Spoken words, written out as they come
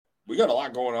We got a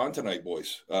lot going on tonight,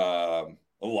 boys. A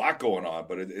lot going on,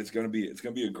 but it's gonna be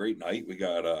a great night. We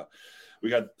got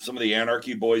some of the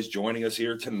Anarchy boys joining us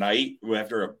here tonight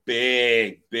after a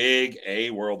big A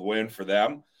World win for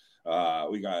them.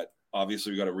 We got to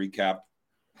recap.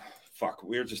 Fuck,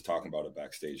 we were just talking about it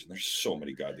backstage, and there's so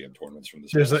many goddamn tournaments from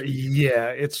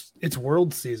this. It's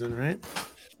World season, right?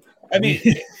 I mean,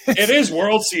 it is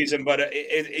World season, but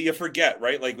you forget,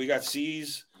 right? Like we got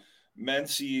C's,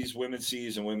 men's C's, women's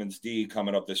C's, and women's D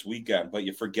coming up this weekend. But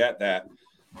you forget that,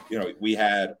 we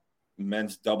had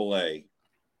men's AA,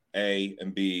 A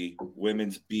and B,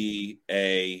 women's B,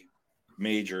 A,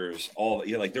 majors, all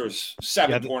there was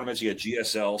 7 tournaments. You had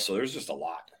GSL, so there's just a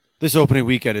lot. This opening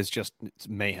weekend is it's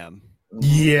mayhem.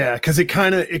 Yeah, because it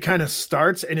kind of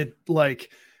starts, and it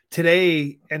like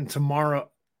today and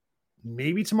tomorrow,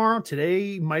 maybe tomorrow.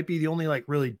 Today might be the only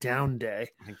really down day.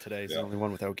 I think today's the only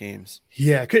one without games.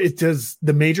 Yeah, does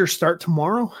the major start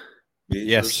tomorrow?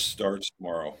 Yes, starts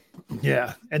tomorrow.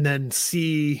 Yeah, and then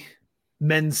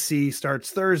men's C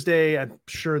starts Thursday. I'm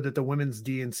sure that the women's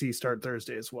D and C start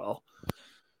Thursday as well.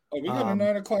 Oh, we got a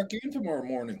 9:00 game tomorrow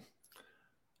morning.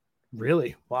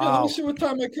 Really? Wow. Yeah, let me see what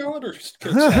time my calendar kicks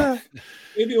off.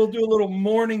 Maybe we'll do a little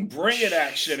morning bring it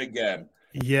action again.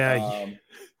 Yeah.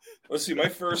 Let's see. My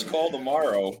first call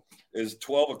tomorrow is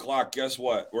 12:00. Guess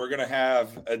what? We're going to have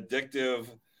Addictive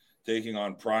taking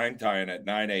on Prime Time at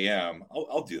 9 a.m.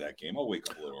 I'll do that game. I'll wake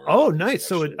up a little early. Oh, nice.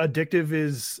 So Addictive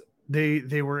is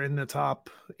they were in the top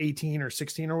 18 or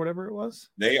 16 or whatever it was.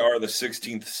 They are the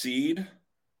 16th seed.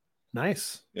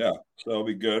 Nice. Yeah, so it'll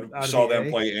be good. Saw them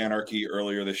play Anarchy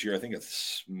earlier this year. I think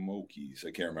it's Smokies.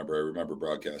 I can't remember. I remember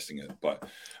broadcasting it. But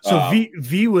so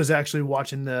V was actually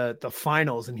watching the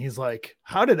finals, and he's like,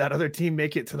 "How did that other team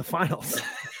make it to the finals?"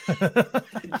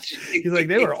 He's like,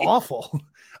 "They were awful."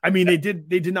 I mean, they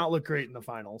did not look great in the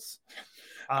finals.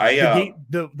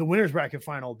 The winners bracket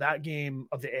final, that game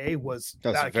of the A was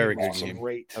a very good game.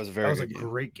 Great. That was a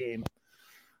great game.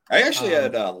 I actually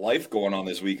had life going on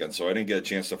this weekend, so I didn't get a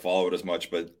chance to follow it as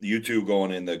much. But YouTube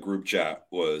going in the group chat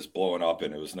was blowing up,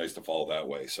 and it was nice to follow that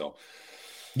way. So,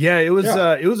 yeah, it was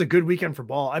a good weekend for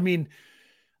ball. I mean,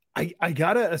 I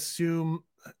gotta assume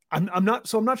I'm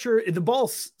not sure. The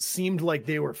balls seemed like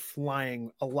they were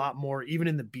flying a lot more, even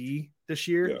in the B this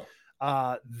year,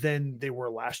 than they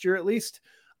were last year, at least.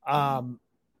 I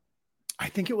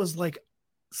think it was like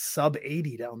sub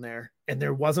 80 down there, and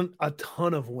there wasn't a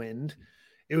ton of wind.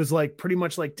 It was pretty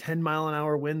much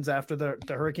 10-mile-an-hour winds after the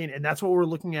hurricane. And that's what we're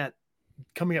looking at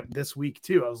coming up this week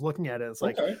too. I was looking at it. It's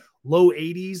low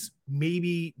 80s,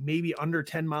 maybe under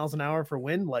 10 miles an hour for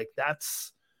wind.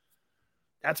 That's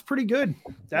pretty good.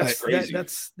 That's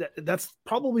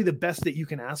probably the best that you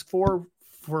can ask for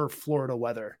Florida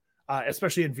weather,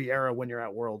 especially in Vieira when you're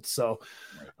at Worlds. So,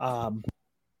 I'm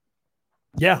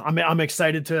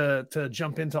excited to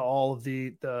jump into all of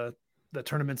the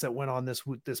tournaments that went on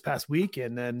this past week,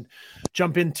 and then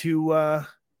jump into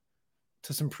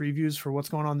to some previews for what's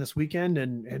going on this weekend.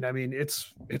 And I mean,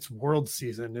 it's World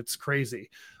season. It's crazy.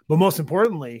 But most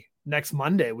importantly, next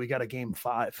Monday, we got a game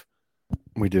 5.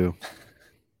 We do.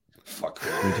 Fuck.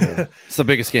 We do. It's the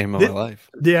biggest game of my life.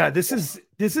 Yeah. This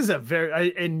is a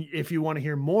very, and if you want to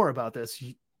hear more about this,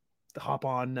 hop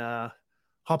on the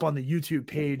YouTube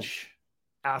page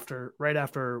right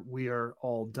after we are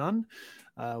all done.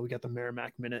 We got the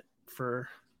Merrimack Minute for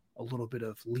a little bit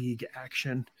of league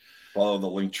action. Follow the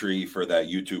link tree for that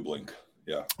YouTube link.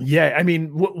 Yeah. I mean,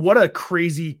 what a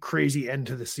crazy end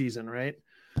to the season, right?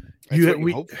 That's what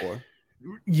we hope for.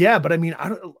 Yeah, but I mean,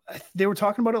 they were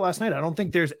talking about it last night. I don't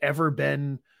think there's ever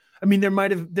been. I mean, there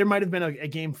might have been a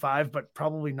game 5, but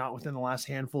probably not within the last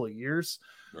handful of years.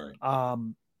 Right.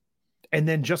 And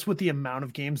then just with the amount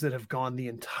of games that have gone the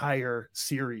entire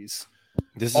series,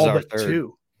 this is our third.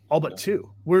 All but 2.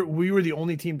 We were the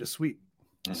only team to sweep.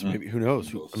 So maybe, who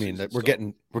knows? I mean, we're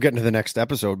getting to the next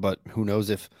episode, but who knows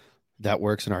if that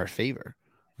works in our favor?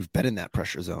 We've been in that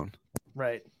pressure zone,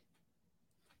 right?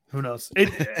 Who knows?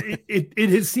 It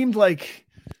has seemed like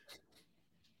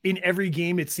in every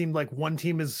game, it seemed like one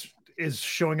team is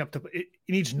showing up to in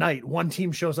each night. One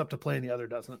team shows up to play and the other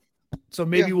doesn't. So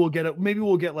maybe we'll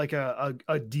get like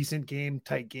a decent game,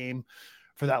 tight game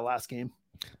for that last game.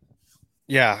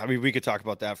 Yeah, I mean, we could talk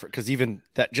about that because even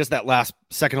that last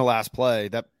second to last play,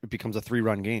 that becomes a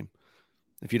 3-run game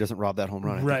if he doesn't rob that home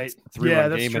run. Right.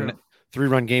 3-run game, true. And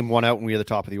 3-run game, 1 out, and we are the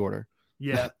top of the order.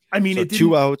 Yeah, I mean, so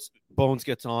 2 outs, Bones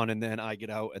gets on, and then I get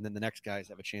out, and then the next guys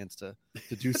have a chance to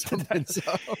do something. So.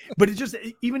 But it just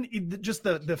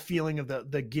the feeling of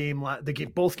the game,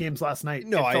 both games last night.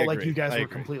 No, it felt like agree. you guys were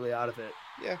completely out of it.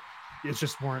 Yeah, it's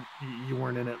just you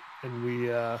weren't in it, and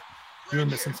you were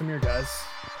missing some of your guys.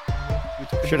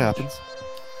 Shit happens.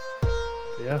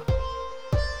 Yeah.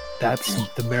 That's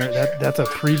that's a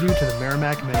preview to the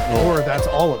Merrimack Minute, or that's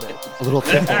all of it. A little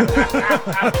tip.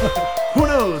 Who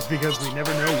knows? Because we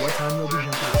never know what time they'll be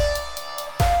drinking.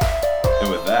 And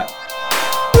with that,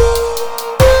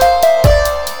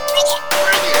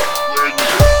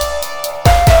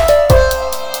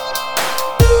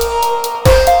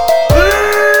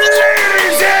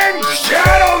 ladies and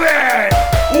gentlemen,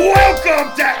 welcome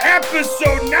to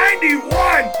episode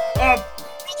 91 of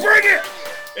Bring It.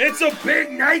 It's a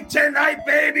big night tonight,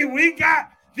 baby. We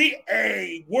got the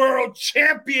A World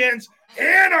Champions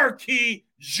Anarchy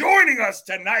joining us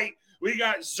tonight. We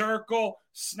got Zirkle,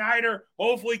 Snyder.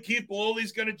 Hopefully Keith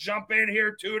Bololi's going to jump in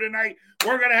here too tonight.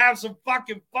 We're going to have some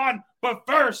fucking fun. But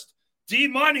first,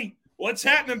 D-Money, what's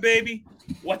happening, baby?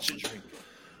 What you drinking?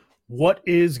 What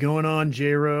is going on,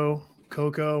 J-Ro,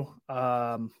 Coco?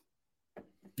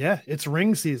 Yeah, it's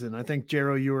ring season. I think,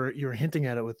 J-Ro, you were hinting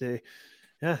at it with the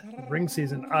ring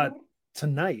season.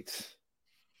 Tonight,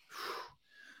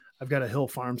 I've got a Hill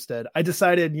Farmstead. I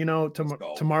decided,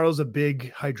 tomorrow's a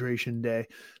big hydration day.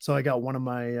 So I got one of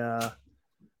my,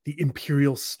 the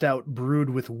Imperial Stout brewed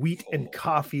with wheat and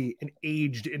coffee and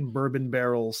aged in bourbon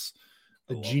barrels.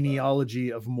 The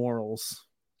genealogy of morals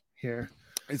here.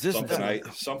 Is this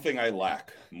something I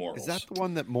lack? Morals. Is that the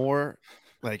one that Moore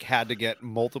had to get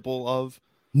multiple of?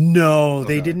 No,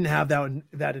 they didn't have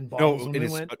that in bottles when we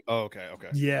went. Oh, okay.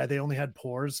 Yeah, they only had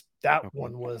pours. That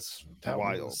one was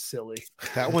wild, silly.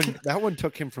 That one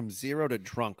took him from zero to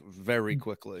drunk very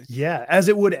quickly. Yeah, as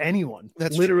it would anyone.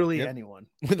 That's literally true. Yep. Anyone.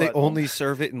 When they only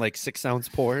serve it in 6-ounce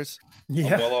pours.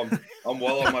 Yeah. I'm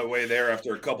well on my way there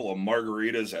after a couple of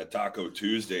margaritas at Taco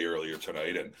Tuesday earlier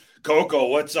tonight. And Coco,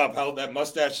 what's up? How that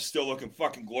mustache is still looking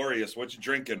fucking glorious. What you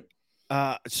drinking?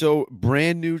 So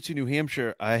brand new to New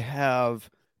Hampshire, I have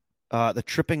the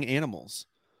Tripping Animals.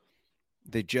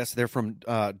 They're from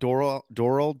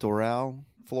Doral,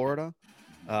 Florida.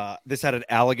 This had an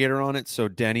alligator on it, so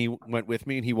Denny went with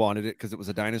me and he wanted it because it was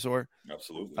a dinosaur.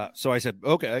 Absolutely. So I said,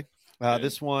 okay.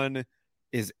 This one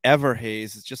is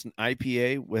Everhaze. It's just an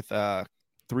IPA with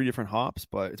 3 different hops,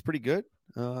 but it's pretty good.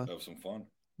 Have some fun.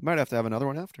 Might have to have another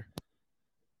one after.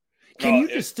 Can you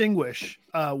distinguish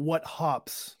what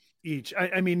hops each?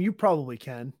 I mean, you probably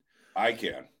can. I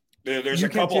can. There's a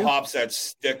couple hops that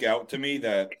stick out to me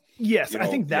that. Yes, I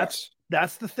think that's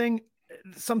the thing.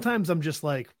 Sometimes I'm just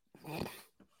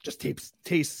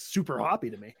tastes super hoppy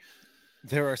to me.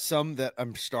 There are some that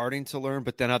I'm starting to learn,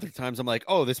 but then other times I'm like,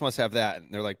 oh, this must have that.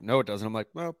 And they're like, no, it doesn't. I'm like,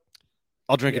 well,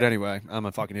 I'll drink it anyway. I'm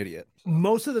a fucking idiot.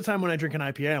 Most of the time when I drink an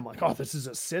IPA, I'm like, oh, this is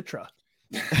a Citra.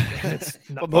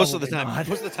 But most of the time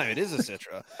it is a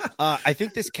Citra. I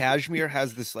think this Cashmere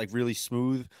has this really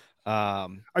smooth. Are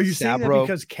you saying that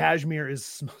because Cashmere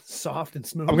is soft and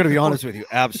smooth? I'm going to be honest with you.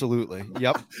 Absolutely.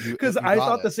 Yep. Because I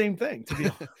thought the same thing, to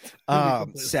be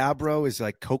honest. Sabro is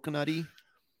coconutty.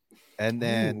 And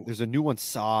then there's a new one,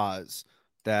 Saz,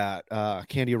 that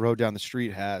Candy Road down the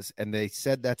street has. And they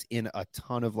said that's in a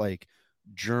ton of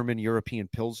German European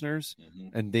Pilsners.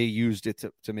 Mm-hmm. And they used it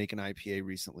to make an IPA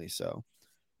recently. So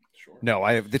sure. No,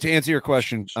 to answer your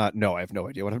question, no, I have no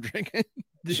idea what I'm drinking.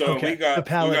 So the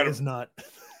palate is not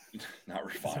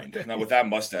refined. Not with that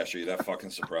mustache. Are you that fucking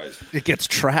surprised? It gets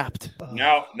trapped.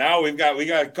 Now we got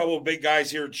a couple of big guys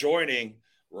here joining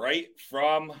right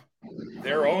from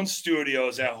their own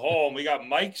studios at home. We got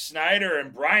Mike Snyder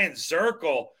and Brian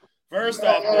Zirkle. First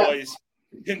off, boys,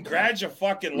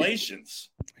 congratulations.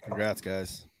 Congrats,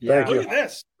 guys. Yeah, look at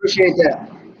this. Appreciate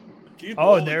that.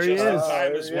 There he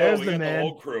is. There's the man. The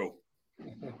whole crew.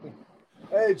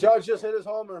 Hey, Judge just hit his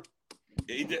homer.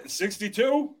 He did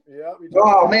 62? Yeah.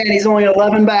 Oh, man, he's only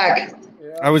 11 back.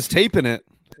 Yeah. I was taping it.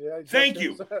 Yeah, thank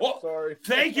you. Well, sorry.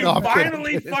 Thank you. No,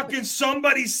 finally, fucking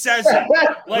somebody says it.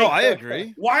 No, I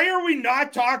agree. Why are we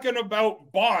not talking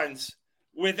about Bonds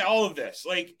with all of this?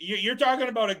 You're talking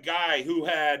about a guy who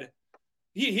had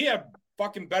he had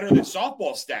fucking better than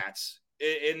softball stats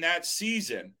in that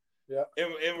season. Yeah.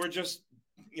 And we're just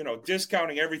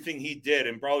discounting everything he did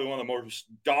in probably one of the most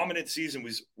dominant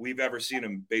seasons we've ever seen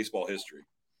in baseball history.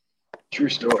 True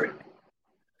story.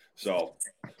 So,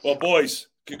 well, boys,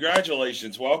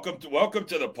 congratulations. Welcome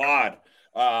to the pod.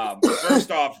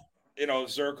 First off,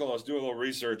 Zirkle, I was doing a little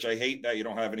research. I hate that you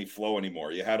don't have any flow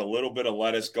anymore. You had a little bit of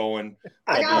lettuce going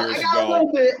I got a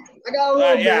little bit.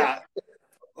 Yeah.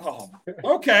 Oh,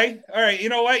 okay. All right. You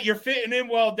know what? You're fitting in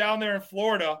well down there in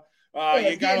Florida.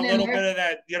 You got a little bit of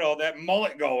that, that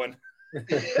mullet going.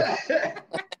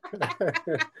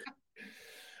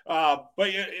 But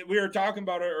we were talking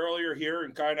about it earlier here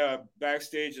and kind of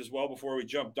backstage as well before we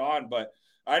jumped on. But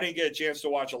I didn't get a chance to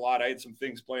watch a lot. I had some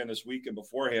things planned this weekend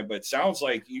beforehand, but it sounds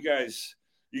like you guys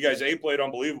played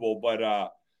unbelievable.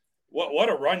 But what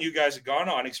a run you guys have gone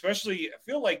on, especially I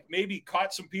feel like maybe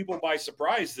caught some people by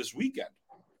surprise this weekend.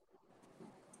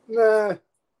 Nah.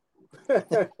 I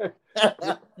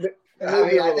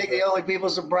think the only people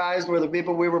surprised were the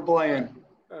people we were playing.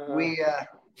 We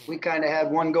kind of had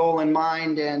one goal in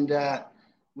mind, and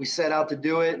we set out to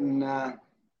do it. And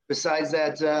besides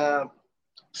that,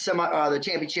 the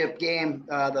championship game,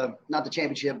 not the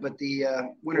championship, but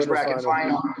the winners bracket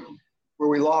final, where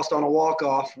we lost on a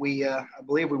walk-off, I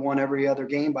believe we won every other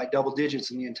game by double digits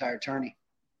in the entire tourney.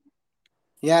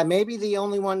 Yeah, maybe the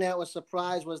only one that was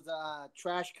surprised was the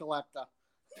trash collector.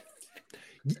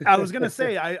 I was going to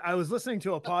say, I was listening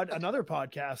to another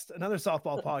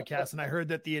softball podcast, and I heard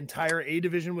that the entire A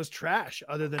division was trash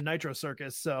other than Nitro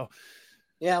Circus. So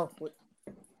yeah,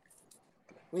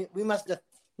 we must have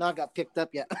not got picked up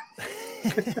yet.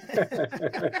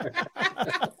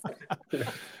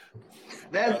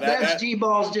 That's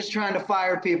G-Balls just trying to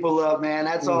fire people up, man.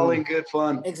 That's all in good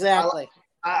fun. Exactly.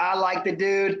 I like the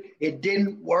dude. It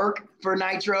didn't work for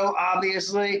Nitro,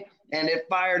 obviously, and it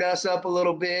fired us up a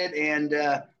little bit. And,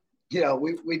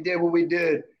 we did what we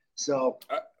did. So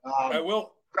I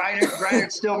will.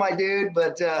 Greiner's still my dude,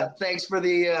 but thanks for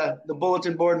the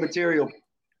bulletin board material.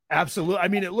 Absolutely. I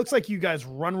mean, it looks like you guys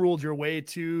ruled your way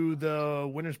to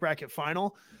the winners bracket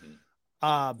final.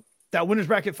 That winners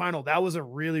bracket final, that was a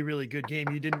really, really good game.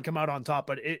 You didn't come out on top,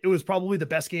 but it was probably the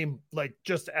best game, like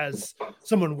just as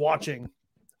someone watching.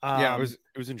 Yeah,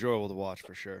 it was enjoyable to watch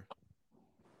for sure.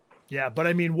 Yeah, but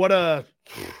I mean, what an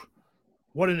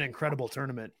incredible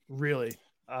tournament, really.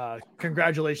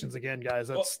 Congratulations again, guys.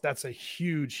 That's a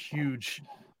huge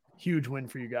win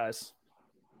for you guys.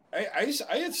 I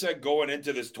had said going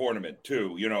into this tournament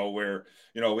too, where,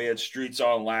 we had Streets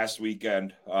on last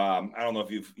weekend. I don't know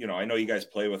if I know you guys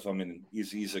play with him, and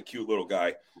he's a cute little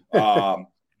guy.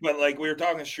 But like we were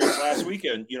talking Streets last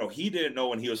weekend, he didn't know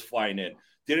when he was flying in,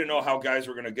 didn't know how guys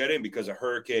were going to get in because of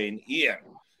Hurricane Ian.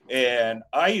 And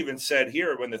I even said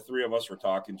here when the three of us were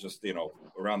talking just,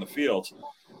 around the fields,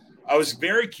 I was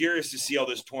very curious to see how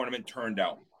this tournament turned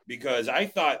out, because I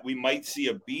thought we might see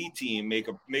a B team make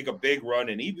a big run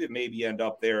and even maybe end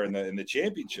up there in the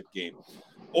championship game,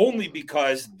 only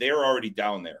because they're already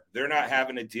down there. They're not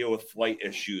having to deal with flight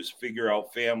issues, figure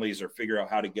out families, or figure out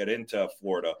how to get into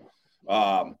Florida.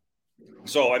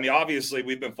 So, I mean, obviously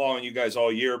we've been following you guys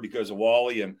all year because of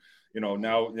Wally and,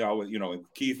 now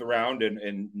Keith around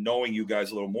and knowing you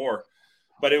guys a little more.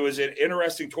 But it was an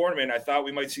interesting tournament. I thought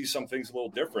we might see some things a little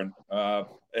different.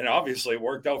 And obviously it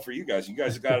worked out for you guys. You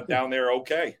guys got it down there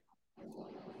okay.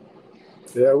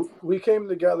 Yeah, we came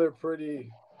together pretty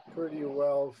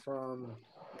well from,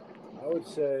 I would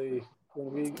say,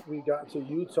 when we got to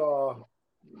Utah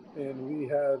and we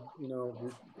had,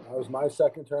 that was my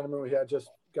second tournament. We had just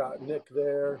got Nick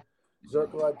there.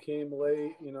 Zirkolab came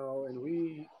late, and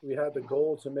we had the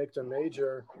goal to make the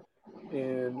major,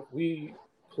 and we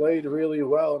played really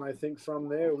well. And I think from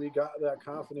there we got that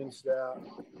confidence that,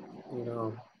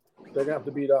 they're gonna have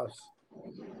to beat us.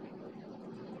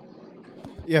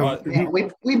 Yeah,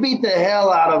 we beat the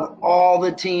hell out of all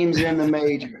the teams in the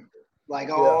major,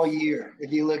 all year.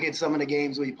 If you look at some of the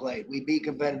games we played, we beat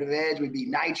Competitive Edge, we beat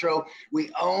Nitro, we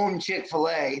own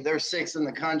Chick-fil-A. They're 6th in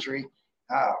the country.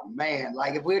 Oh man,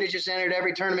 if we'd have just entered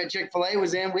every tournament Chick-fil-A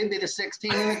was in, we'd be the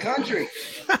 16th in the country.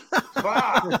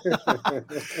 Wow.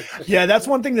 Yeah, that's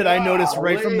one thing that I noticed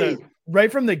right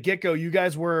from the get-go. You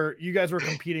guys were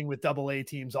competing with AA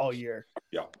teams all year.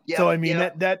 Yeah. So I mean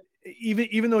that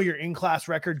even though your in-class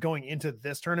record going into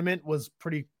this tournament was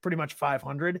pretty much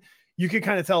 500, you could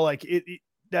kind of tell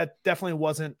that definitely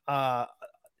wasn't an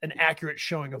accurate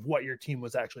showing of what your team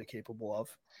was actually capable of.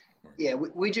 Yeah,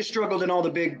 we just struggled in all the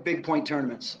big point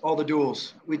tournaments, all the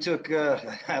duels. We took,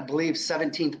 I believe,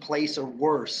 17th place or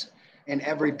worse in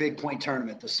every big point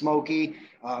tournament. The Smoky,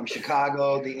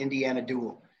 Chicago, the Indiana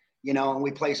duel. And we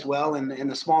placed well in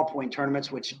the small point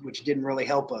tournaments, which didn't really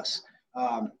help us.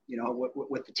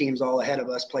 With the teams all ahead of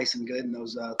us placing good in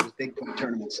those big point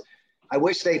tournaments. I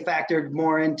wish they factored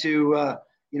more into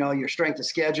your strength of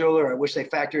schedule, or I wish they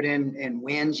factored in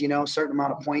wins, certain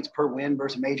amount of points per win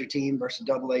versus a major team versus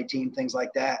a AA team, things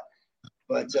like that.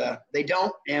 But they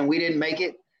don't, and we didn't make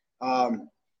it.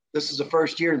 This is the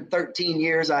first year in 13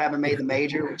 years I haven't made the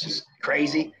major, which is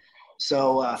crazy.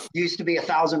 So used to be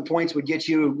 1,000 points would get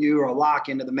you were a lock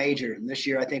into the major. And this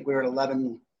year I think we were at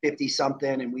 1150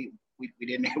 something, and we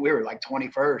didn't. We were like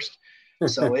 21st.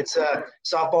 So it's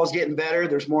softball's getting better.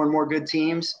 There's more and more good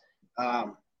teams.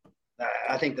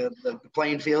 I think the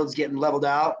playing field's getting leveled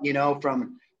out,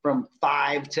 from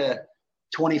 5 to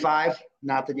 25.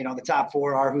 Not that, the top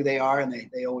 4 are who they are, and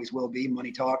they always will be.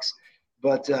 Money talks.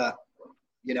 But,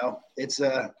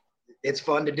 it's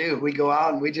fun to do. We go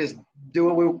out and we just do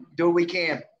what we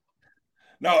can.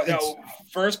 No.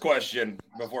 First question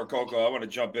before Coco, I want to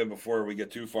jump in before we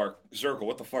get too far. Circle,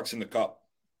 what the fuck's in the cup?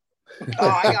 Oh,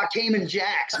 I got Cayman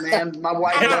Jacks, man. My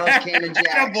wife loves Cayman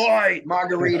Jacks. Boy.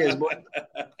 Margaritas, boy.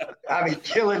 I mean,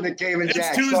 killing the Cayman It's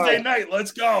Jacks. Tuesday night.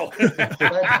 Let's go. Let's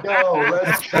go.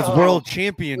 That's world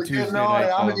champion We're Tuesday getting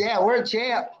on night. it. Yeah, we're a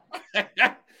champ.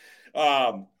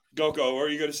 Goko, what are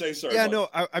you going to say, sir? Yeah, no,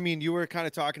 I mean, you were kind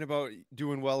of talking about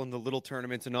doing well in the little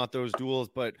tournaments and not those duels,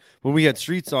 but when we had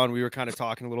Streets on, we were kind of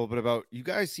talking a little bit about you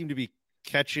guys seem to be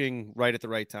catching right at the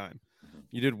right time.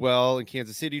 You did well in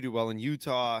Kansas City, you did well in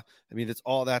Utah. I mean, it's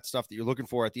all that stuff that you're looking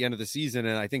for at the end of the season,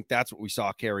 and I think that's what we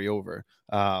saw carry over.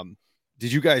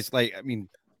 Did you guys,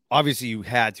 obviously you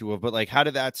had to have, but, how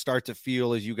did that start to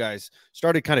feel as you guys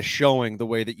started kind of showing the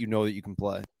way that you know that you can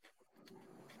play?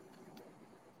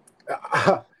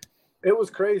 It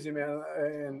was crazy, man.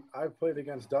 And I've played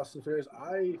against Dustin Fierce.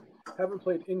 I haven't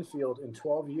played infield in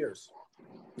 12 years.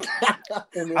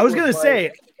 I was gonna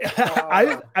say,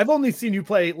 I've only seen you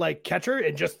play catcher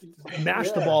and just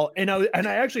mash the ball. And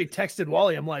I actually texted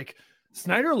Wally. I'm like,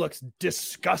 Snyder looks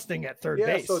disgusting at third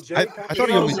base. So I thought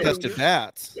he only tested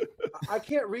bats. I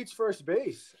can't reach first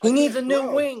base. He needs a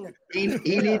new wing. He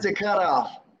needs a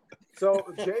cutoff. So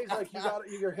Jay's like,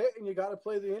 you're hit and you got to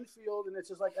play the infield, and it's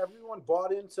just like everyone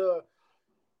bought into.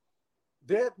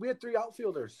 We had 3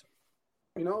 outfielders.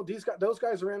 Those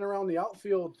guys ran around the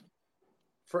outfield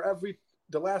for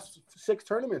the last 6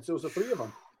 tournaments. It was the 3 of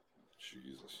them.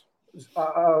 Jesus.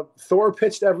 Thor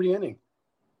pitched every inning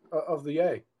of the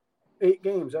A. 8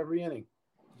 games every inning.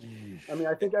 I mean,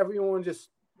 I think everyone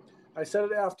I said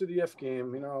it after the IF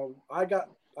game. I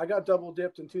got double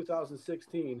dipped in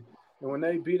 2016, and when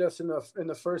they beat us in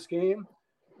the first game,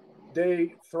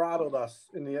 they throttled us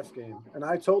in the IF game. And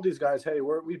I told these guys, hey,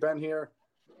 we've been here.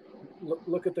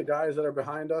 Look at the guys that are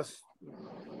behind us.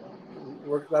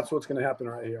 That's what's going to happen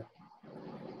right here.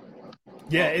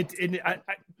 Yeah,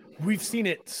 we've seen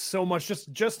it so much.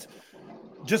 Just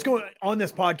going on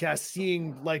this podcast,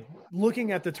 seeing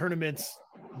looking at the tournaments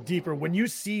deeper. When you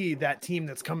see that team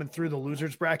that's coming through the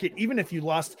losers bracket, even if you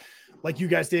lost like you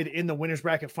guys did in the winners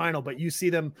bracket final, but you see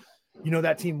them,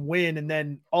 that team win, and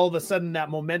then all of a sudden that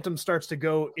momentum starts to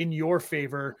go in your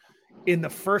favor in the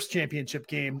first championship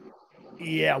game.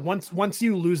 Yeah, once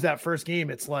you lose that first game,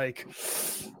 it's like,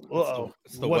 uh-oh,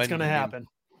 what's going to happen?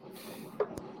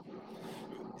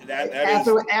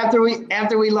 After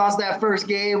we lost that first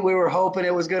game, we were hoping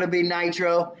it was going to be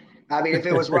Nitro. I mean, if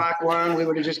it was Rock 1, we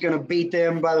were just going to beat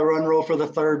them by the run rule for the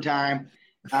 3rd time.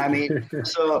 I mean,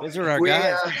 so those are our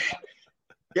guys.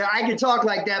 Yeah, I can talk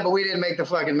like that, but we didn't make the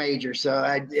fucking major, so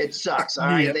it sucks. All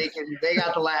right, they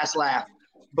got the last laugh.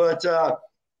 But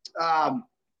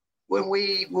when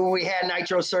we had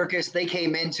Nitro Circus, they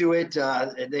came into it.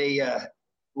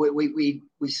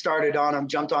 We started on them,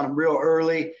 jumped on them real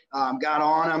early, got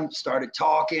on them, started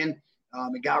talking.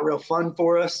 It got real fun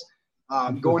for us.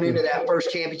 Going into that first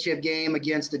championship game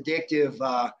against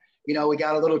Addictive, we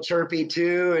got a little chirpy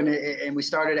too, and we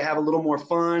started to have a little more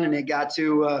fun, and it got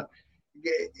to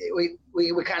we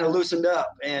kind of loosened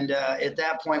up. And at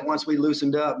that point, once we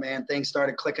loosened up, man, things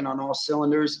started clicking on all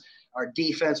cylinders. Our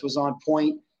defense was on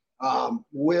point.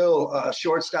 Will,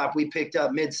 shortstop, we picked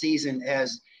up mid-season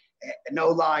as no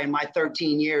lie, in my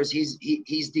 13 years,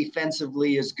 he's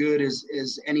defensively as good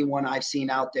as anyone I've seen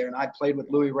out there. And I've played with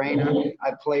Louis Reyna.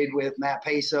 I've played with Matt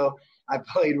Peso. I've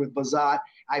played with Bazat.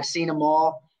 I've seen them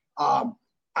all.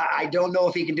 I don't know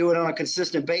if he can do it on a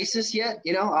consistent basis yet.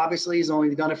 Obviously he's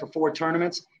only done it for 4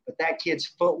 tournaments, but that kid's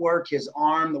footwork, his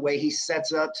arm, the way he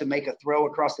sets up to make a throw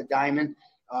across the diamond,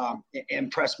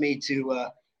 impressed me to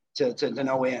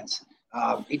no ends.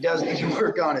 He does need to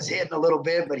work on his hitting a little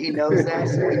bit, but he knows that.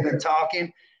 So we've been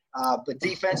talking. But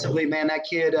defensively, man, that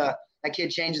kid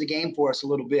changed the game for us a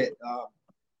little bit.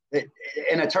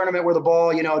 In a tournament where the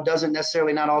ball, doesn't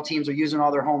necessarily, not all teams are using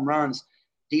all their home runs.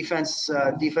 Defense,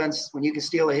 when you can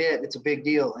steal a hit, it's a big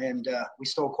deal. And we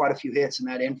stole quite a few hits in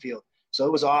that infield. So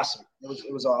it was awesome.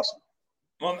 It was awesome.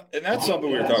 Well, and that's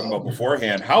something we were talking about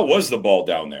beforehand. How was the ball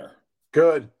down there?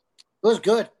 Good. It was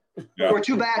good. Yeah. There were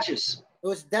 2 batches. It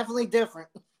was definitely different.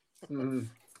 Mm-hmm.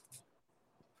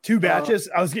 2 batches.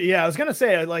 I was gonna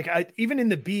say, even in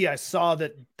the B, I saw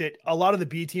that a lot of the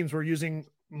B teams were using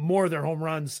more of their home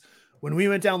runs. When we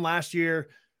went down last year,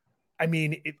 I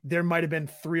mean, there might have been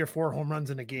 3 or 4 home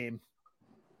runs in a game,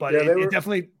 but it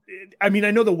definitely. I mean,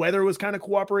 I know the weather was kind of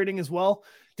cooperating as well.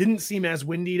 Didn't seem as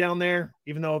windy down there,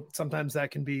 even though sometimes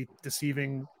that can be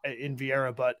deceiving in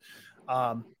Vieira. But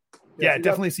Yeah, it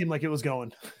definitely seemed like it was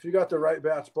going. If you got the right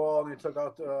batch ball and they took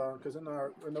out because in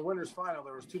the winners final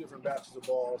there was 2 different batches of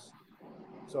balls.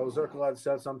 So Zirkel had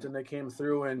said something. They came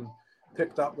through and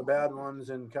picked up the bad ones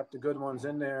and kept the good ones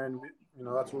in there, and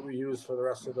that's what we used for the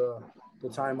rest of the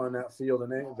time on that field,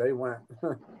 and they went.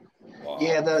 Wow.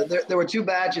 Yeah, there were 2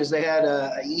 batches. They had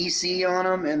a EC on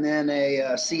them and then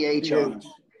a CH on them.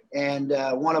 And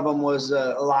one of them was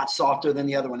a lot softer than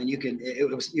the other one, and you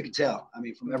could tell. I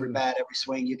mean, from every bat, every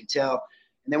swing, you could tell.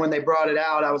 And then when they brought it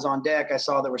out, I was on deck. I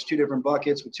saw there was 2 different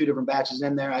buckets with 2 different batches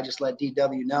in there. I just let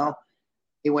DW know.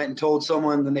 He went and told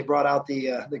someone. Then they brought out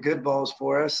the good balls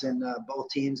for us, and both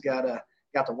teams got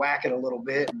to whack it a little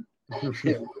bit, and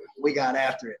we got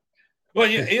after it. Well,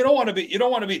 you don't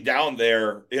want to be down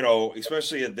there,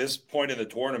 especially at this point in the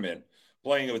tournament,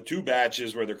 playing with 2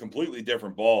 batches where they're completely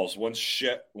different balls. One's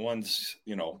shit, one's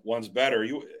better.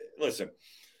 Listen,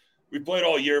 we played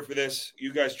all year for this.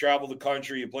 You guys travel the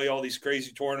country. You play all these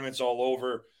crazy tournaments all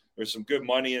over. There's some good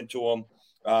money into them.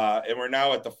 And we're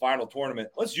now at the final tournament.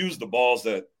 Let's use the balls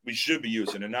that we should be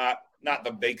using and not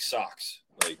the fake socks.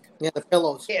 The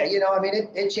pillows. Yeah,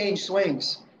 it changed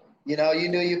swings. You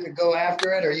knew you could go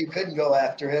after it or you couldn't go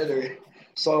after it.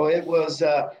 So it was,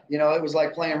 it was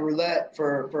like playing roulette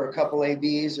for a couple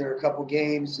ABs or a couple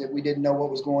games that we didn't know what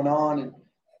was going on. And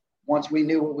once we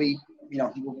knew what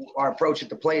our approach at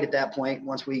the plate at that point,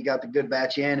 once we got the good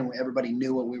batch in and everybody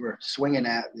knew what we were swinging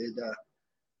at,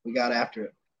 we got after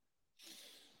it.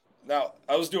 Now,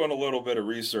 I was doing a little bit of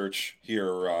research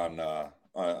here on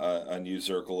you,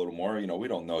 Zirkel, a little more. We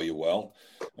don't know you well.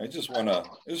 I just want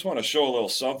to show a little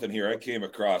something here I came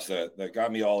across that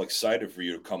got me all excited for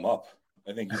you to come up.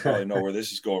 I think you probably know where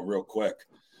this is going real quick.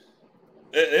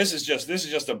 This is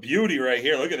just a beauty right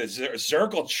here. Look at this.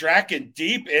 Zirkel tracking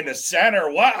deep in the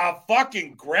center. What a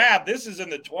fucking grab. This is in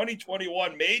the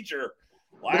 2021 major.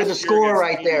 Look at the score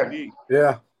right there.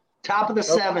 Yeah. Top of the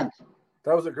 7th.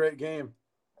 That was a great game.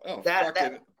 Oh, that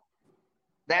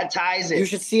ties it. You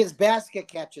should see his basket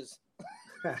catches.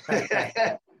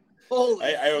 Holy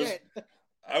shit.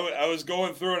 I was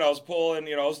going through and I was pulling,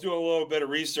 I was doing a little bit of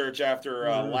research after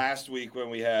last week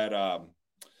when we had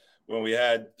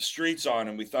Streets on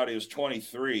and we thought he was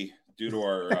 23 due to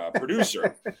our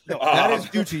producer. No, that is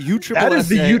due to U-Trip. That is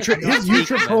the U-Trip. His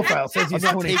U-Trip profile says he's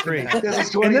 23. And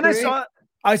then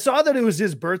I saw that it was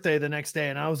his birthday the next day,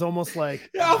 and I was almost like,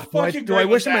 do I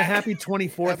wish him a happy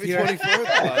 24th year?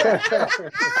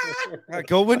 24th.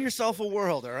 Go win yourself a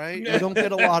world, all right? You don't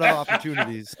get a lot of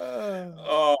opportunities.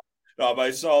 No, but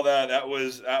I saw that. That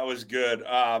was good.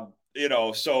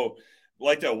 So I'd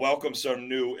like to welcome some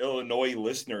new Illinois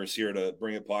listeners here to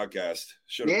Bring It Podcast.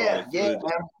 Should have probably threw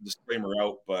the disclaimer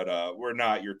out, but we're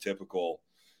not your typical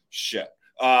shit.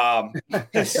 And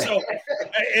here's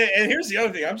the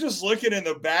other thing. I'm just looking in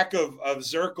the back of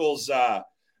Zirkel's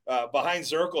behind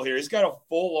Zirkel here. He's got a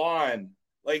full on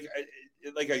like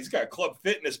he's got Club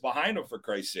Fitness behind him, for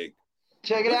Christ's sake.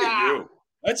 Check it out.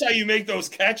 That's how you make those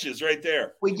catches right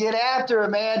there. We get after it,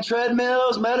 man.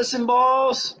 Treadmills, medicine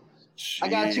balls. Jeez. I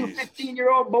got 2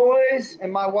 15-year-old boys,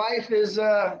 and my wife is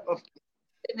a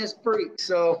fitness freak.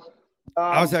 So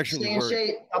I was actually in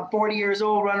shape. I'm 40 years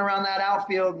old, running around that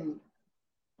outfield, and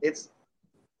it's,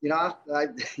 I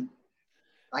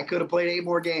could have played 8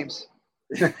 more games.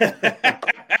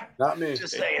 Not me.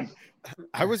 Just saying.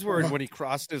 I was worried when he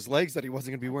crossed his legs that he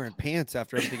wasn't going to be wearing pants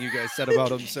after everything you guys said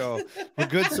about him. So we're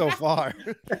good so far.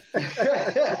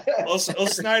 Well,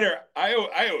 Snyder,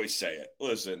 I always say it.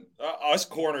 Listen, us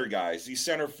corner guys, these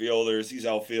center fielders, these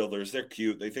outfielders, they're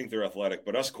cute. They think they're athletic.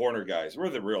 But us corner guys, we're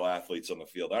the real athletes on the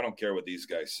field. I don't care what these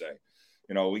guys say.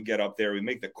 We get up there, we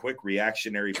make the quick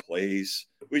reactionary plays.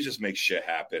 We just make shit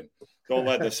happen. Don't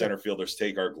let the center fielders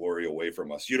take our glory away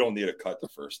from us. You don't need a cut to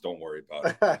first. Don't worry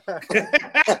about it.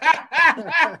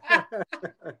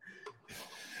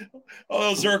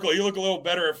 Oh, Zirkel, you look a little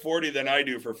better at 40 than I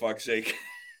do, for fuck's sake.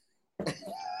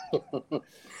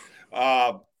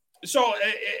 So,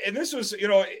 and this was,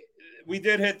 we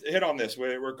did hit on this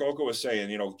where Coco was saying,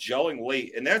 gelling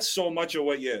late. And that's so much of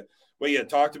what you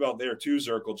talked about there too,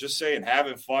 Zirkel, just saying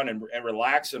having fun and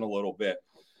relaxing a little bit.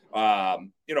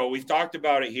 We've talked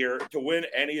about it here. To win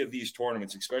any of these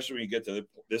tournaments, especially when you get to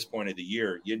this point of the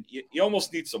year, you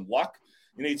almost need some luck.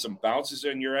 You need some bounces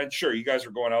in your end. Sure, you guys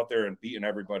are going out there and beating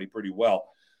everybody pretty well,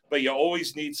 but you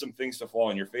always need some things to fall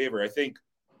in your favor. I think,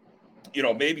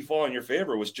 maybe fall in your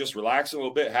favor was just relaxing a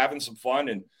little bit, having some fun,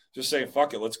 and just saying,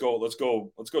 fuck it, let's go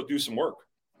do some work.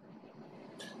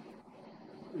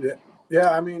 Yeah.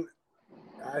 I mean,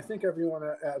 I think everyone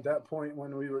at that point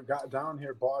when we got down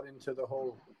here bought into the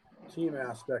whole team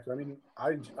aspect. I mean,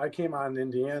 I came on in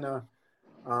Indiana,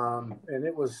 and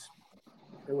it was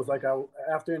it was like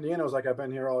after Indiana, it was like I've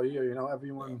been here all year. You know,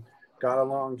 everyone got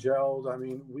along, gelled. I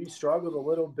mean, we struggled a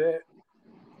little bit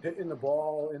hitting the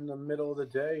ball in the middle of the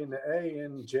day in the A,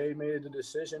 and Jay made the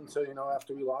decision to, you know,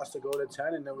 after we lost, to go to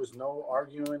 10, and there was no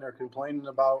arguing or complaining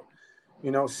about,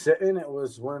 you know, sitting. It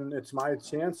was, when it's my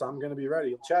chance, I'm going to be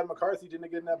ready. Chad McCarthy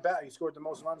didn't get in that bat. He scored the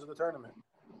most runs of the tournament.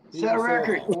 Set a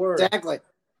record. Exactly.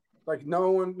 Like no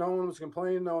one was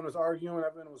complaining. No one was arguing.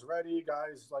 Everyone was ready.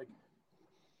 Guys, like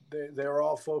they were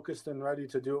all focused and ready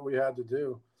to do what we had to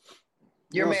do.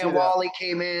 Your man Wally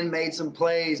came in, made some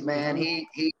plays, man.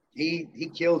 Mm-hmm.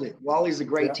 He killed it. Wally's a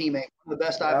great teammate. One of the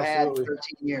best I've had in 13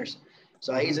 years.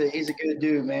 So he's a good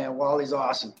dude, man. Wally's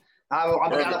awesome. I'm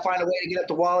going to find a way to get up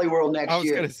to Wally World next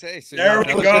year. I was going to say. So there we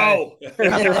go.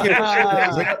 Bring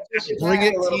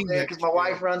it, team, because my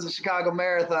wife runs the Chicago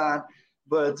Marathon.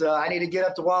 But I need to get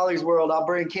up to Wally's World. I'll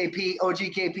bring KP, OG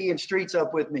KP, and Streets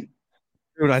up with me.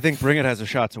 Dude, I think Bring It has a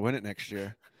shot to win it next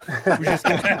year.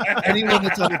 Anyone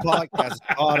that's on the podcast is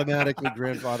automatically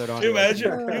grandfathered on. Can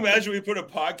you imagine we put a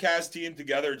podcast team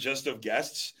together just of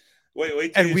guests?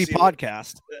 Wait, and we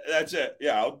podcast. That's it.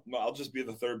 Yeah, I'll just be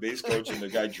the third base coach and the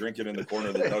guy drinking in the corner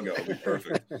of the dugout. It'll be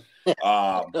perfect.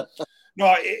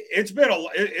 No,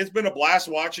 it's been a blast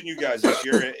watching you guys this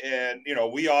year, and you know,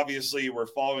 we obviously were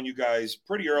following you guys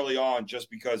pretty early on just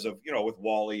because of, you know, with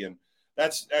Wally, and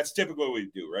that's typically what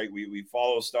we do, right? We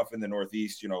follow stuff in the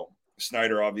Northeast. You know,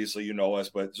 Snyder, obviously, you know us,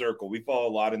 but Zirkle, we follow a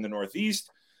lot in the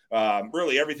Northeast.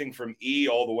 Really everything from E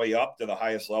all the way up to the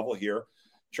highest level here.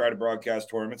 Try to broadcast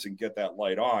tournaments and get that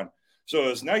light on. So it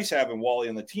was nice having Wally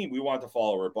on the team. We wanted to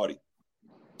follow our buddy.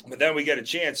 But then we get a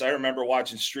chance. I remember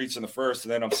watching Streets in the first,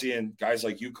 and then I'm seeing guys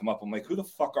like you come up. I'm like, who the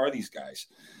fuck are these guys?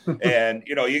 And,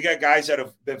 you know, you got guys that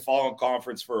have been following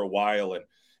conference for a while, and,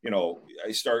 you know,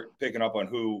 I start picking up on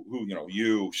who you know,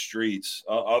 you, Streets,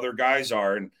 other guys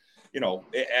are, and, you know,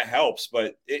 it helps.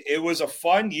 But it was a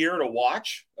fun year to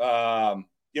watch,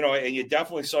 you know, and you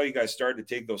definitely saw you guys start to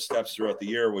take those steps throughout the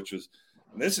year, which was –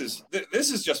 this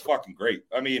is just fucking great.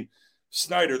 I mean,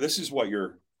 Snyder, this is what,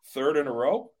 your third in a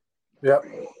row? Yep.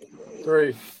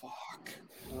 3. Fuck.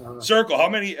 Zirkle, how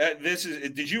many?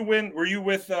 Did you win? Were you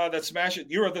with that Smash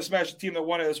It? You were the Smash It team that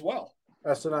won it as well.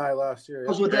 S&I last year. I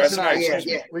was with S&I.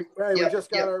 Yeah. We just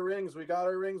got our rings. We got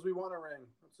our rings. We won a ring.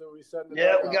 So we said.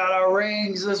 Yeah, we got our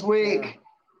rings this week.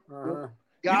 Uh-huh.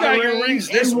 You got your rings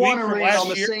this week from last on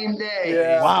the year? Same day.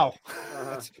 Yeah. Wow.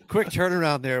 Uh-huh. Quick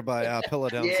turnaround there by Pillow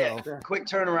Down South. Quick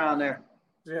turnaround there.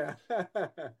 Yeah.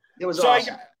 It was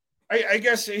awesome. I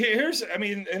guess here's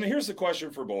the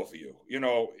question for both of you. You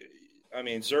know, I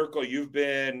mean, Zirkle, you've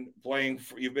been playing.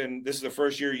 This is the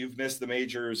first year you've missed the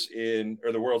majors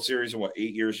or the World Series in what,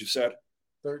 8 years? You said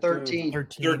 13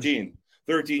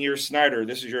 years. Snyder,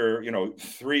 this is your, you know,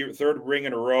 third ring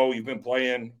in a row. You've been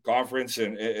playing conference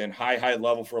and high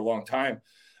level for a long time.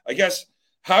 I guess,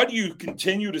 how do you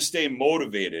continue to stay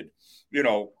motivated? You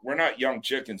know, we're not young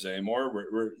chickens anymore.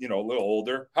 We're you know, a little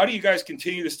older. How do you guys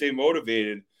continue to stay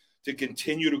motivated to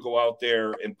continue to go out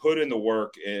there and put in the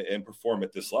work and perform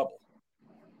at this level?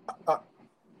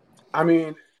 I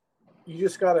mean, you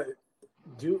just got to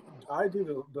do – I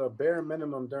do the bare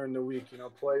minimum during the week, you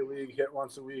know, play league, hit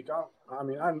once a week. I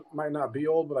mean, I might not be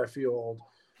old, but I feel old.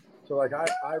 So, like,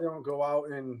 I don't go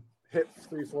out and hit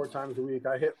 3-4 times a week.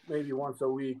 I hit maybe once a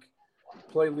week,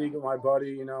 play league with my buddy,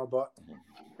 you know, but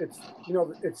it's, you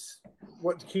know, it's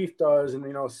what Keith does, and,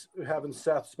 you know, having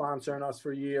Seth sponsoring us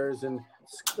for years, and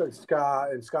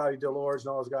Scott and Scotty Delors and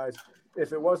all those guys.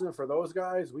 If it wasn't for those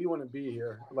guys, we wouldn't be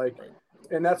here. Like,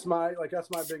 and that's my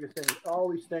biggest thing. I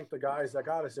always thank the guys that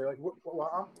got us there. Like,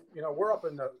 we're up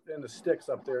in the sticks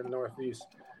up there in the Northeast.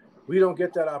 We don't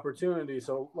get that opportunity.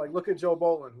 So, like, look at Joe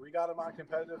Boland. We got him on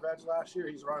competitive edge last year.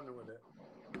 He's running with it.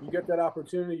 You get that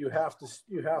opportunity, you have to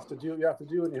stay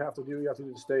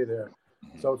there.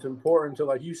 So it's important to,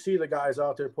 like, you see the guys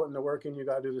out there putting the work in. You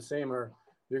got to do the same, or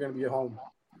you're going to be at home.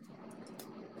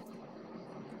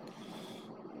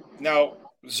 Now,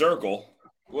 Zirkle,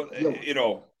 you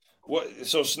know,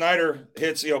 so Snyder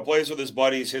hits, you know, plays with his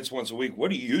buddies, hits once a week. What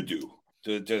do you do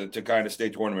to kind of stay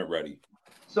tournament ready?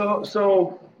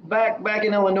 So back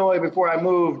in Illinois, before I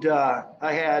moved, I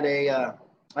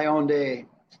owned a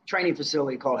training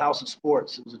facility called House of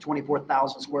Sports. It was a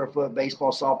 24,000 square foot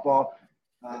baseball, softball,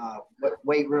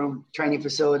 weight room training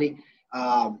facility.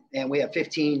 And we have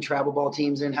 15 travel ball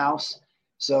teams in house.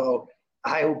 So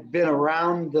I've been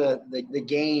around the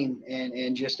game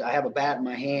and just, I have a bat in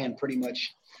my hand pretty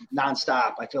much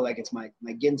nonstop. I feel like it's my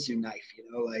Ginsu knife,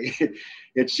 you know, like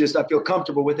it's just, I feel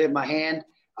comfortable with it in my hand.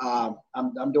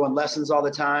 I'm doing lessons all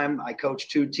the time. I coach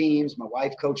 2 teams. My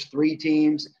wife coached 3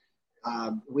 teams.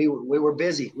 we were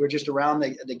busy. We were just around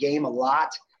the game a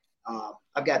lot.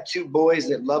 I've got 2 boys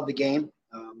that love the game.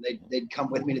 They'd come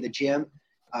with me to the gym.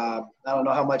 I don't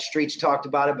know how much Streets talked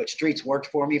about it, but Streets worked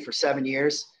for me for 7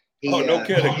 years. No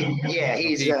kidding.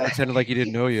 He pretended like he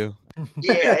didn't know you.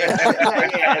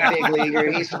 Yeah, big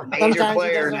leaguer. He's a major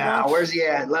player now. Where's he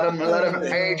at? Let him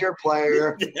major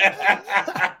player.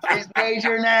 He's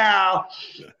major now.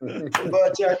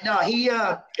 But no, he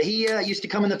used to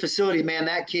come in the facility. Man,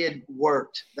 that kid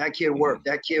worked. That kid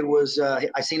was.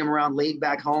 I seen him around league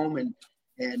back home, and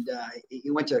he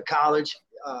went to college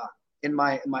in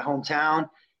my hometown.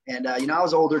 And I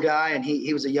was an older guy, and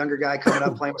he was a younger guy coming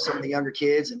up playing with some of the younger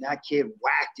kids, and that kid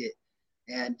whacked it.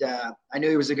 And I knew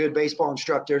he was a good baseball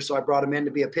instructor, so I brought him in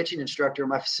to be a pitching instructor in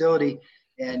my facility.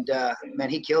 And, man,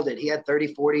 he killed it. He had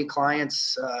 30, 40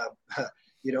 clients,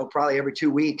 probably every 2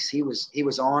 weeks. He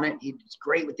was on it. He was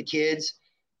great with the kids.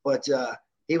 But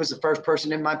he was the first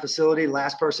person in my facility,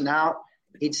 last person out.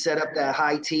 He'd set up that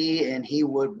high tee, and he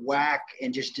would whack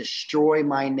and just destroy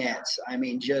my nets. I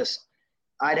mean,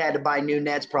 I'd had to buy new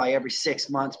nets probably every 6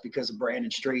 months because of Brandon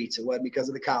Streets. It wasn't because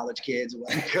of the college kids. It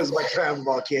wasn't because of my travel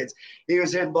ball kids. He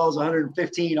was hitting balls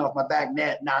 115 off my back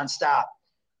net nonstop.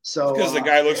 So because the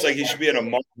guy looks like he should be in a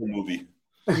Marvel movie.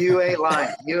 You ain't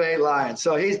lying.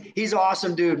 So he's an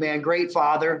awesome dude, man. Great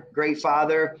father, great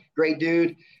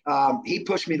dude. He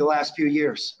pushed me the last few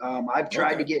years. I've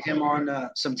tried to get him on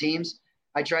some teams.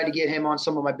 I tried to get him on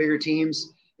some of my bigger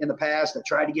teams in the past. I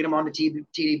tried to get him on the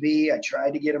TDB. I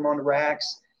tried to get him on the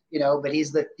racks, but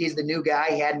he's the new guy.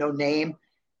 He had no name.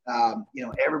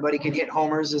 Everybody can hit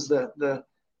homers is the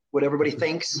what everybody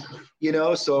thinks,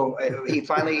 so he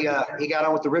finally he got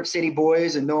on with the Rip City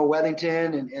boys and Noah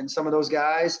Wethington and some of those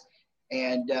guys,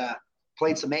 and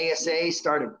played some ASA,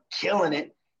 started killing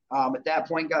it. At that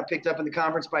point got picked up in the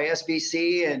conference by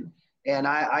SBC, and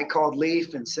I called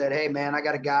Leaf and said, hey man, I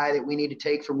got a guy that we need to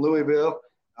take from Louisville.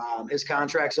 His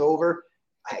contract's over.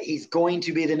 He's going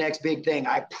to be the next big thing.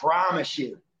 I promise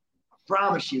you.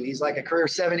 He's like a career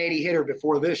 780 hitter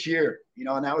before this year,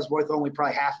 and that was worth only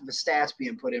probably half of his stats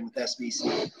being put in with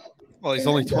SBC. Well, he's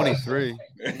only 23,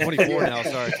 24 now.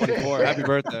 Sorry, 24. Happy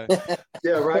birthday.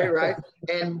 Yeah, right.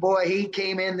 And boy, he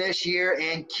came in this year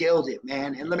and killed it,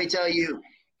 man. And let me tell you,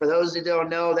 for those that don't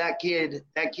know, that kid,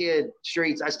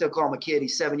 Streets, I still call him a kid.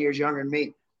 He's 7 years younger than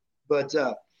me, but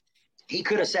he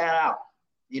could have sat out.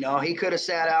 He could have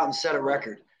sat out and set a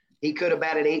record. He could have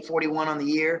batted 841 on the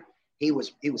year. He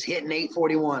was hitting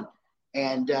 841,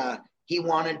 and he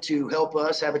wanted to help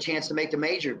us have a chance to make the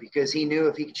major because he knew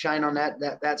if he could shine on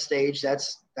that stage,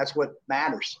 that's what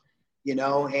matters,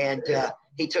 And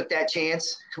he took that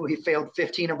chance. We failed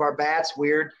 15 of our bats.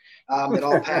 Weird. It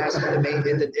all passed at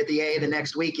the A the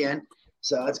next weekend,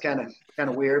 so that's kind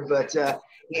of weird. But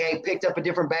he picked up a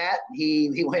different bat.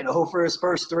 He went 0 for his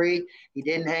first 3. He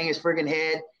didn't hang his friggin'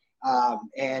 head.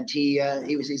 And he's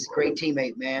a great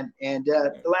teammate, man. And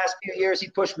the last few years he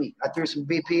pushed me. I threw some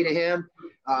BP to him.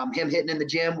 Him hitting in the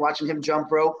gym, watching him jump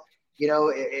rope.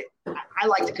 I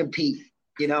like to compete.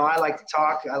 I like to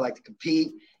talk. I like to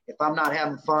compete. If I'm not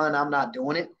having fun, I'm not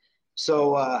doing it.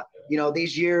 So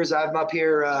these years I'm up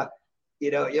here,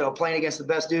 playing against the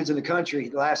best dudes in the country.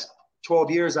 The last 12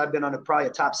 years I've been on probably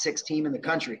a top 6 team in the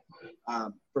country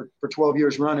for 12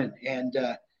 years running. And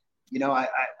I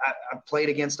played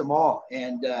against them all,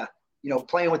 and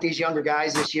playing with these younger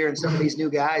guys this year and some of these new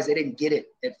guys, they didn't get it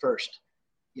at first.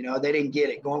 They didn't get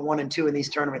it. Going 1 and 2 in these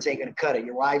tournaments ain't going to cut it.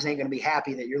 Your wives ain't going to be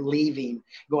happy that you're leaving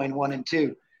going 1 and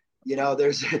 2.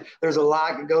 There's a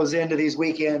lot that goes into these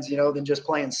weekends, than just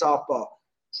playing softball.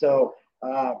 So,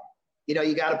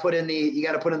 you got to put in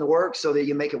the work so that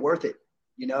you make it worth it.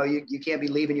 You can't be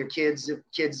leaving your kids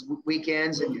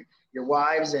weekends and your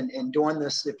wives and doing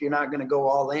this if you're not going to go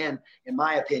all in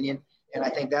my opinion. And I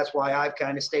think that's why I've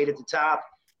kind of stayed at the top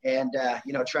and,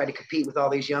 tried to compete with all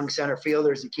these young center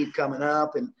fielders that keep coming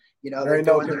up and, they're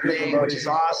doing their thing, which is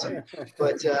awesome.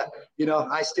 But,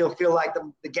 I still feel like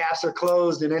the gaps are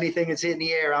closed and anything that's hitting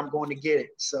the air, I'm going to get it.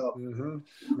 So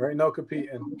there ain't no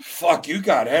competing. Fuck, you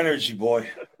got energy, boy.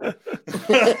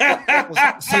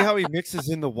 See how he mixes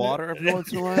in the water every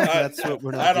once in a while? That's what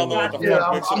we're not I don't know what the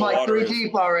fuck mixing I'm the like water 3 is.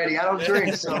 deep already. I don't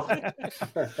drink, so.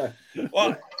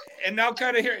 Well, and now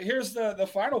kind of here's the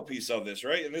final piece of this,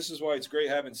 right? And this is why it's great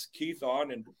having Keith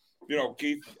on. And,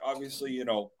 Keith, obviously,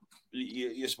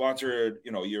 you sponsor,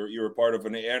 you're a part of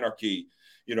an Anarchy.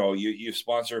 You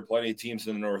sponsor plenty of teams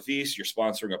in the Northeast. You're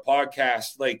sponsoring a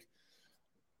podcast. Like,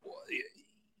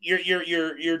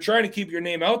 you're trying to keep your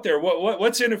name out there.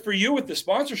 What's in it for you with the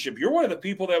sponsorship? You're one of the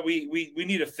people that we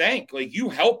need to thank. Like, you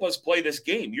help us play this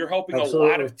game. You're helping Absolutely.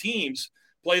 A lot of teams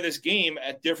play this game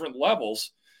at different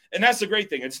levels. And that's the great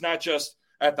thing. It's not just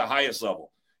at the highest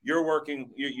level. You're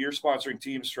sponsoring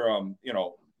teams from,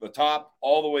 the top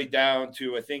all the way down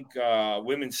to, I think,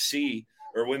 women's C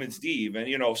or women's D even,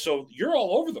 so you're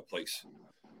all over the place.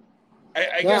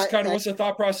 I guess kind of what's the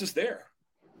thought process there?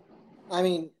 I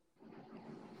mean,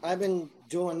 I've been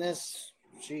doing this,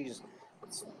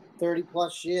 30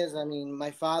 plus years. I mean,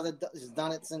 my father has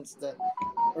done it since the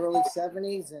early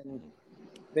 70s, and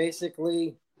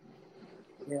basically,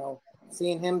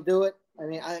 seeing him do it, I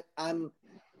mean,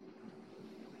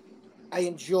 I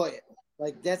enjoy it.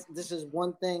 Like this is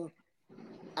one thing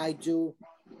I do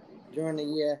during the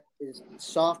year is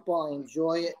softball. I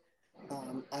enjoy it.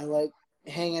 I like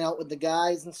hanging out with the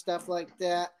guys and stuff like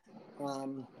that.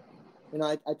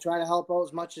 I try to help out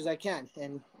as much as I can,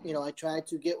 and I try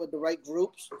to get with the right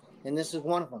groups, and this is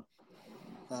one of them.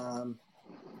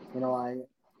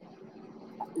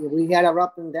 We had our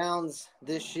up and downs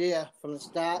this year from the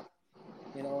start,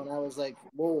 and I was like,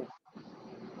 whoa,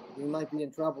 we might be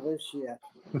in trouble this year.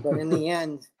 But in the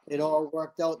end, it all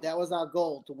worked out. That was our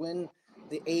goal, to win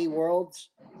the A Worlds.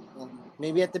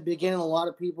 Maybe at the beginning, a lot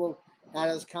of people had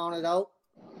us counted out.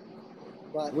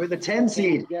 But we're the 10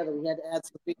 seed. Together, we had to add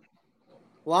some people.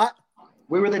 What?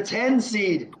 We were the 10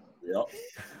 seed. Yep.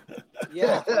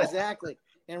 Yeah, exactly.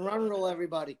 And run rule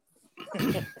everybody.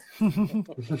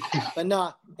 But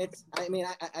no,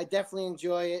 I definitely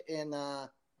enjoy it. And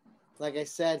like I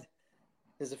said,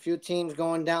 there's a few teams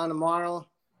going down tomorrow.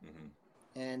 Mm-hmm.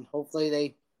 And hopefully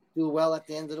they do well at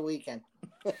the end of the weekend.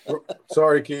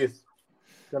 Sorry, Keith.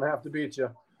 Gonna have to beat you.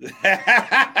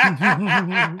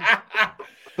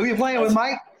 Who are you playing with,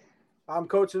 Mike? I'm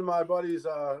coaching my buddy's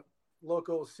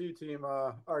local C team,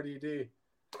 RDD.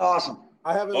 Awesome.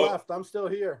 I haven't left. I'm still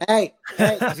here. Hey.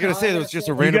 I was gonna say there was just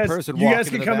a random person walking. You guys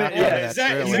can come in.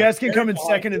 Yeah, you guys can come in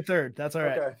second and third. That's all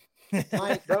right. Okay.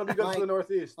 Mike, that'll be good for the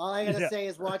Northeast. All I gotta say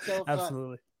is watch out for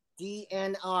absolutely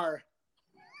DNR.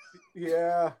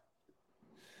 Yeah.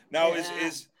 Now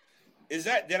is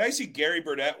that? Did I see Gary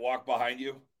Burnett walk behind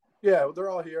you? Yeah, they're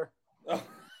all here. Oh,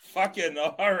 fucking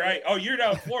all right. Oh, you're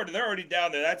down in Florida. They're already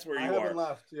down there. That's where you haven't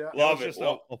left. Yeah. Love it. Just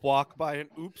a walk by and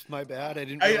oops, my bad. I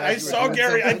didn't. I saw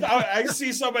Gary. I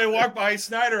see somebody walk behind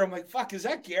Snyder. I'm like, fuck, is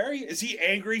that Gary? Is he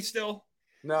angry still?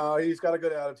 No, he's got a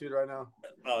good attitude right now.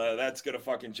 That's gonna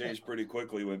fucking change pretty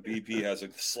quickly when BP has a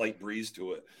slight breeze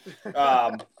to it.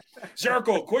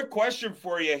 Zirkle, quick question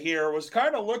for you here. Was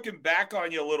kind of looking back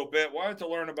on you a little bit. Wanted to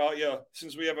learn about you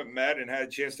since we haven't met and had a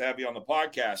chance to have you on the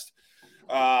podcast.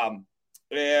 And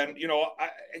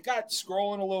I got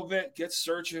scrolling a little bit, get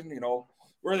searching.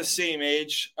 We're the same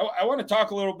age. I want to talk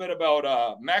a little bit about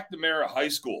McNamara High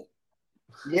School.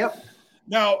 Yep.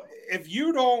 Now, if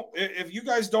you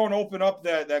guys don't open up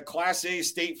that Class A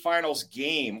state finals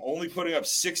game, only putting up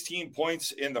 16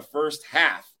 points in the first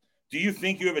half, do you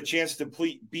think you have a chance to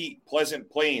beat Pleasant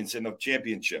Plains in the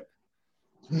championship?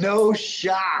 No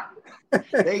shot.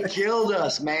 They killed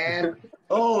us, man.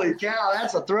 Holy cow,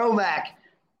 that's a throwback.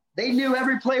 They knew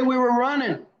every play we were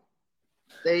running.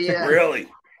 They really?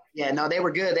 Yeah, no, they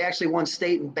were good. They actually won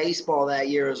state in baseball that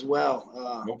year as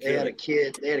well. They had a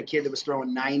kid that was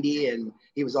throwing 90, and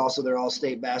he was also their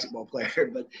all-state basketball player.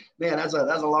 But man, that's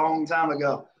a long time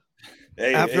ago.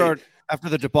 After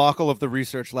the debacle of the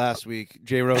research last week,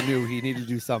 J-Ro knew he needed to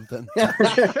do something.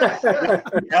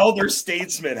 Elder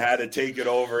statesman had to take it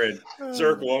over and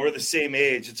circle. We're the same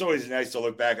age. It's always nice to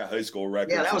look back at high school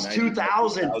records. Yeah, that was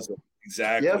 2000.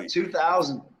 Exactly. Yep,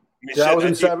 2000. I was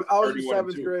in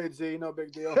seventh grade, Z. No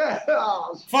big deal.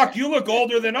 Fuck, you look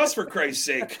older than us, for Christ's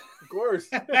sake. Of course.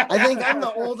 I think I'm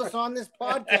the oldest on this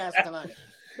podcast tonight.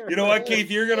 You know what, Keith?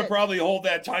 You're going to probably hold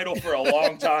that title for a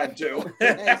long time, too.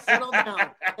 Hey, settle down.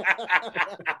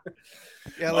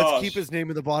 Yeah, let's keep his name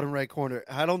in the bottom right corner.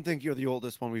 I don't think you're the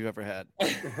oldest one we've ever had.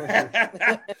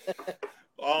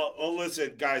 Well,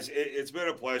 listen, guys, it's been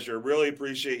a pleasure. Really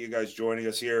appreciate you guys joining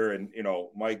us here. And,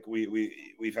 Mike,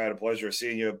 we've had a pleasure of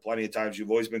seeing you plenty of times.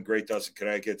 You've always been great to us in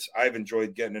Connecticut. I've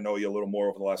enjoyed getting to know you a little more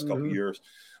over the last couple of years.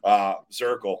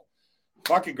 Zirkle,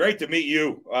 fucking great to meet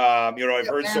you. I've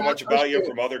heard so much about you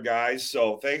from other guys.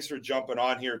 So thanks for jumping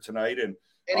on here tonight. And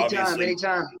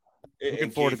Anytime.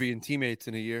 Looking forward to being teammates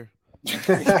in a year.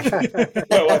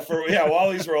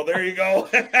 Wally's World. There you go.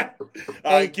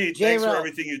 Keith, thanks for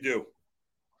everything you do.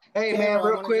 Hey, man,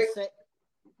 real quick.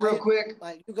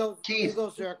 You go, Keith. You go,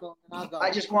 Circle, and I'll go. I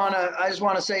just want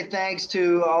to say thanks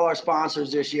to all our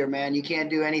sponsors this year, man. You can't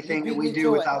do anything that we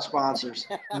do without sponsors.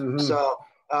 So,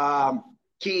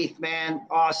 Keith, man,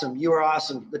 awesome. You are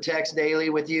awesome. The Text Daily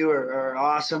with you are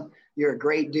awesome. You're a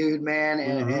great dude, man,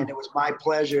 and it was my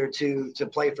pleasure to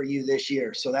play for you this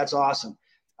year. So that's awesome.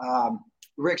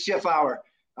 Rick Schiffauer,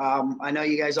 I know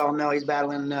you guys all know he's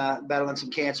battling some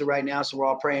cancer right now, so we're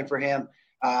all praying for him.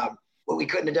 But we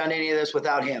couldn't have done any of this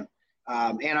without him.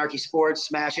 Anarchy Sports,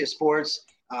 Smash It Sports,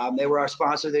 they were our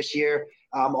sponsor this year.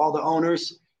 All the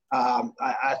owners,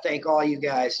 I thank all you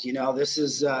guys. You know, this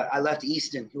is I left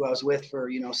Easton, who I was with for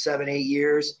 7-8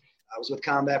 years. I was with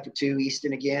Combat for 2,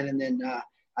 Easton again, and then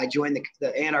I joined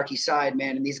the Anarchy side,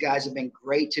 man. And these guys have been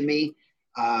great to me.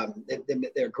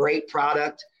 They're great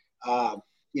product. But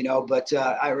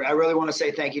I really want to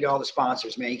say thank you to all the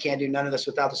sponsors, man. You can't do none of this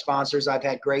without the sponsors. I've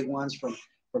had great ones from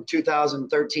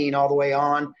 2013 all the way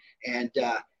on, and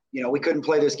we couldn't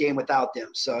play this game without them.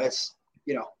 So it's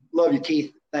love you,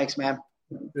 Keith. Thanks, man.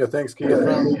 Yeah, thanks, Keith.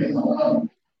 I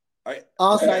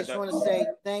just want to say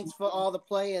thanks for all the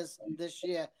players this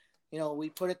year. We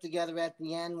put it together at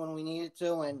the end when we needed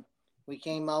to, and we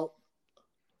came out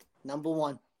number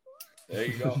 1. There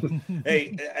you go.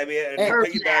 Hey, I mean,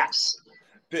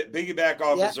 piggyback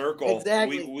off of Zirkle.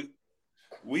 Exactly.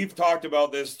 We've talked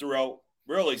about this throughout,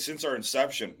 really, since our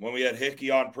inception. When we had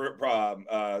Hickey on,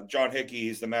 John Hickey,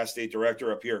 he's the Mass State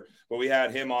Director up here, but we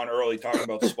had him on early talking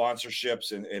about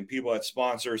sponsorships and people that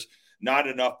sponsors. Not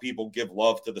enough people give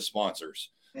love to the sponsors.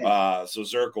 So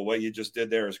Zirkle, what you just did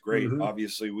there is great. Mm-hmm.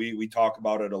 Obviously, we talk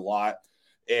about it a lot.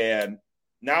 And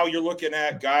now you're looking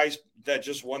at guys that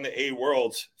just won the A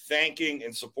Worlds thanking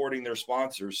and supporting their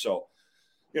sponsors. So,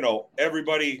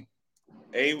 everybody,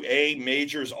 A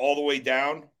majors all the way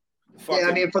down. Yeah,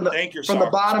 I mean, from the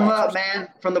bottom up, man.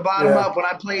 From the bottom up, when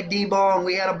I played D-ball and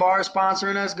we had a bar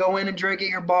sponsoring us, go in and drink at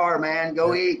your bar, man.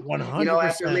 Go eat. 100%.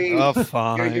 After leave. Oh,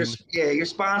 fine. Your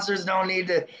sponsors don't need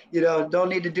to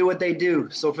do what they do.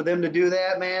 So for them to do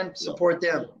that, man, support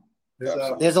them. Yeah.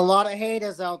 So, There's a lot of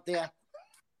haters out there.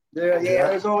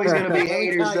 there's always going to be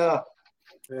haters, though.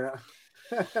 Yeah.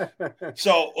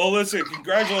 So, well, listen,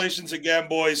 congratulations again,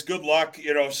 boys. Good luck.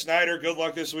 Snyder, good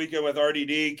luck this weekend with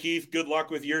RDD. Keith, good luck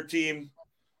with your team.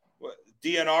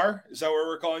 DNR, is that what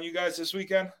we're calling you guys this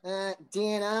weekend?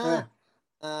 DNR.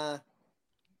 I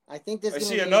think there's. I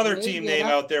see another team name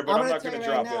out there, but I'm not going to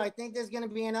drop it. I think there's going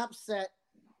to be an upset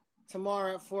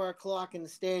tomorrow at 4:00 in the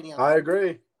stadium. I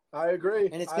agree.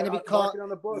 And it's going to be called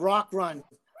Rock Run.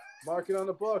 Mark it on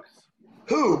the books.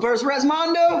 Who versus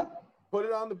Resmondo? Put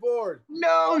it on the board.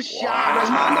 No shot.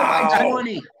 Resmondo by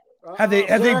 20. Have they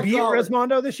beat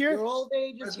Resmondo this year? Your old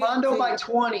age is Resmondo by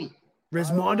 20.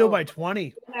 Resmondo by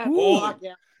 20.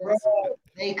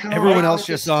 Everyone else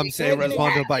just saw him say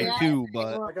Resmondo by 2,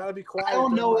 but I gotta be quiet. I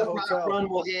don't know if Rock Run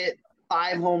will hit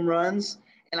 5 home runs,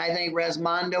 and I think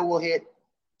Resmondo will hit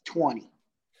 20,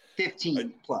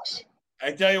 15 plus.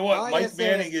 I tell you what, Mike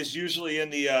Manning is usually in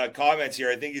the comments here.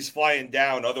 I think he's flying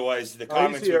down. Otherwise, the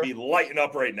comments would be lighting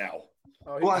up right now.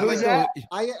 Who's that?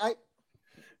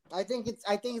 I think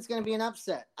it's going to be an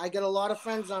upset. I got a lot of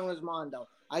friends on Resmondo.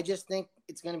 I just think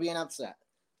it's going to be an upset.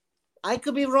 I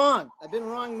could be wrong. I've been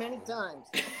wrong many times.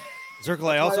 Zirkle,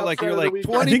 I also you're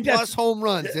 20 plus home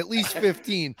runs, at least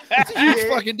 15. That's a huge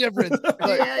fucking difference. But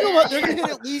you know what? They're going to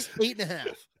hit at least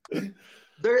 8.5.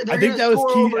 They're going to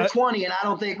score over 20, and I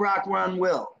don't think Rock Run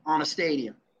will on a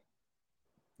stadium.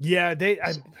 Yeah, it'll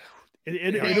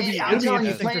be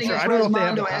interesting for sure. I don't know if they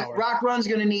have the power. Rock Run's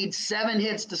going to need 7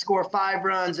 hits to score 5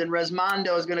 runs, and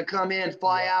Resmondo is going to come in,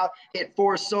 fly out, hit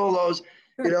 4 solos,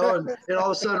 and all of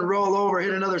a sudden roll over,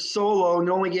 hit another solo, and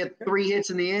only get 3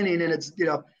 hits in the inning, and it's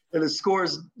and the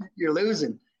scores you're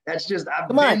losing. That's just I've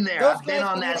been there. I've been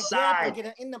on that side. Get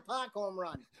an in the park home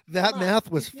run. That math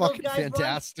was fucking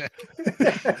fantastic.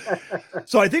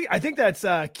 So I think that's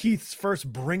Keith's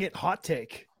first Bring It hot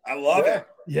take. I love it.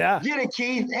 Yeah. Get it,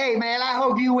 Keith. Hey, man, I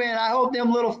hope you win. I hope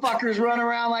them little fuckers run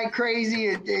around like crazy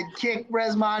and kick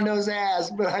Resmondo's ass.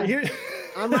 But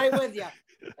I'm right with you.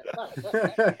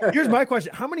 Here's my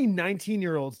question. How many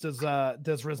 19-year-olds does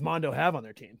Resmondo have on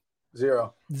their team?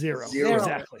 Zero.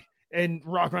 Exactly. And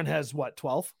Rock Run has what,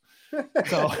 12?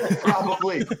 So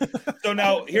probably. So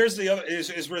now here's the other: is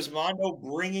Resmondo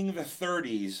bringing the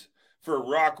 30s for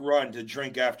Rock Run to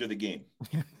drink after the game?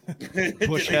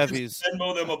 Push heavies.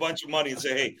 Venmo them a bunch of money and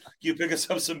say, "Hey, can you pick us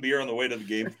up some beer on the way to the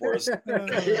game for us?"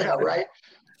 Yeah, right.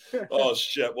 Oh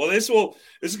shit! Well, this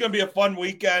is going to be a fun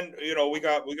weekend. We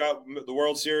got the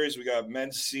World Series. We got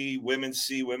men's C, women's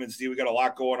D. We got a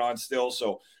lot going on still.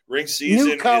 So ring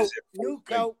season New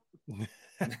coat.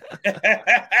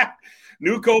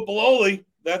 Nuco Paloli.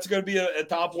 That's going to be a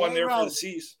top one there for the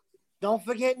C's. Don't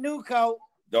forget Nuco.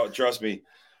 Don't trust me.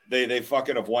 They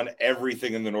fucking have won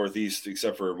everything in the Northeast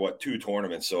except for 2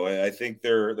 tournaments. So I think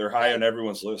they're high on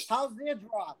everyone's list. How's their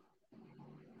drop?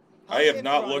 I have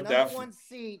not looked at. Number 1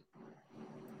 seed.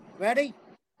 Ready?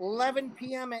 11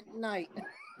 p.m. at night.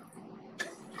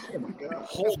 Oh my god.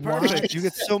 That's perfect. You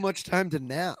get so much time to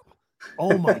nap.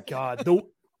 Oh my God.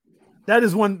 That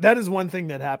is one thing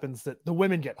that happens, that the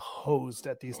women get hosed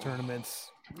at these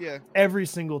tournaments Yeah. every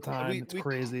single time. It's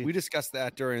crazy. We discussed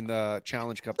that during the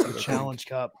Challenge Cup. The Challenge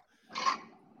Cup.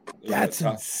 That's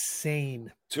top,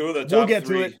 insane. 2 of the top We'll get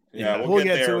 3. to it. Yeah, We'll get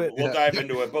get there. to it. We'll dive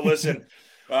into it. But listen,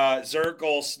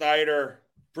 Zirkle, Snyder,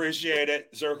 appreciate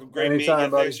it. Zirkle, great meeting you.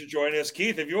 Thanks for joining us.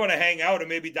 Keith, if you want to hang out and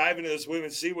maybe dive into this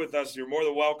Women's C with us, you're more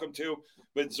than welcome to.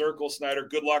 But Zirkle, Snyder,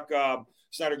 good luck.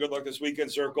 Snyder, good luck this weekend,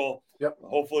 Zirkle. Yep.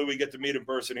 Hopefully we get to meet in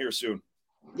person here soon.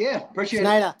 Yeah, appreciate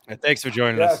Snyder, Thanks for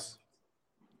joining us.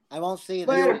 I won't see you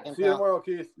Later. this weekend. See you pal. tomorrow,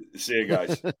 Keith. See you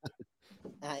guys. All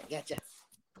right, gotcha.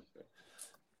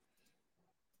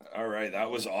 All right, that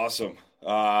was awesome.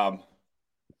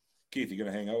 Keith, you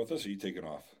going to hang out with us, or are you taking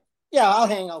off? Yeah, I'll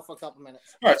hang out for a couple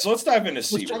minutes. All right, so let's dive into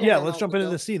C. Yeah, let's jump into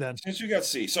the C then. Since you got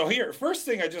C. So here, first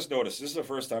thing I just noticed, this is the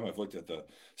first time I've looked at the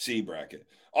C bracket.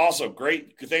 Also,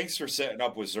 great. Thanks for setting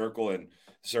up with Zirkle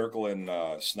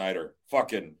and Snyder.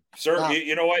 Fucking Zirkle.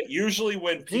 You know what? Usually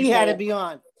when people He had to be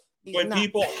on.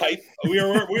 people hype, we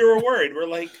were worried. We're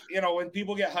like, when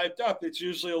people get hyped up, it's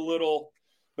usually a little.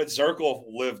 But Zirkle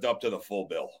lived up to the full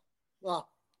bill. Well,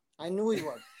 I knew he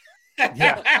would.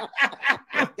 Yeah.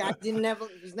 God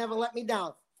he's never let me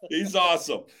down. He's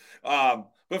awesome.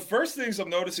 But first things I'm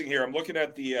noticing here, I'm looking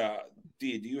at the do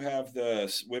you have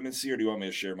the women's C, or do you want me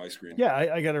to share my screen? Yeah,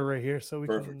 I got it right here. So we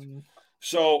Perfect. can.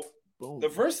 So Boom. the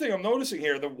first thing I'm noticing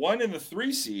here, the 1 and the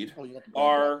 3 seed Oh, you got the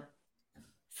are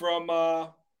from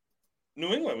New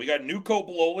England. We got Newcoat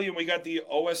Bololi, and we got the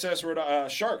OSS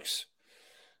Sharks.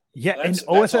 Yeah, and That's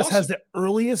OSS awesome. has the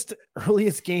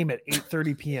earliest game at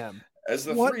 8:30 p.m. As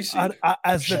the What 3 seed.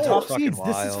 as the Sure. top Fucking seeds?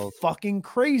 This wild. is fucking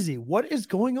crazy. What is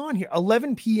going on here?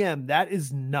 11 p.m. That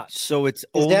is nuts. So it's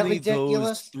Is that only those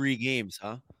ridiculous? 3 games,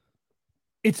 huh?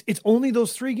 It's only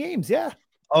those 3 games. Yeah.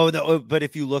 Oh, but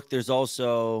if you look, there's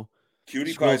also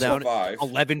Cutie scroll Pie's down at 5.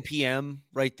 11 p.m.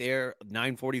 right there,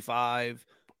 9:45.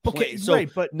 Okay, So right,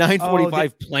 but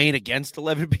 9:45 playing against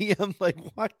 11 p.m. Like,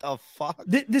 what the fuck?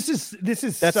 This is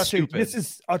That's such stupid. this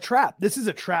is a trap. This is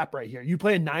a trap right here. You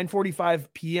play a 9:45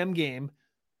 p.m. game,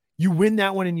 you win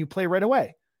that one, and you play right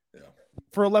away. Yeah.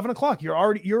 For 11 o'clock, you're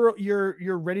already you're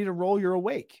ready to roll. You're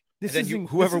awake. This And is then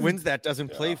whoever this is- wins that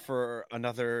doesn't play Yeah. for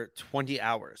another 20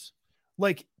 hours.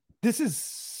 like this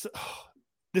is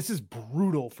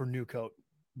brutal for Newcoat.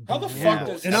 How the Brutal. fuck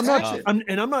does And this happen?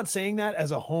 I'm not saying that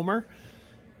as a homer,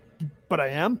 but I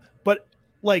am. But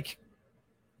like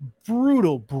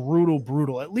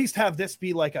brutal. At least have this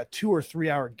be like a 2 or 3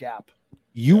 hour gap.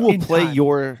 You will In play time.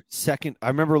 your second. I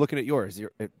remember looking at yours.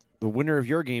 The winner of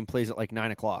your game plays at like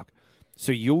 9 o'clock.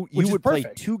 So you Which is would play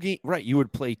perfect. 2 games. Right. You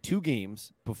would play 2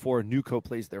 games before Newco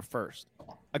plays their first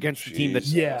against the team that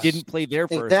Jesus. Yeah. didn't play their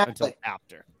first Exactly. until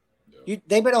after.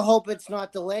 They better hope it's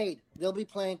not delayed. They'll be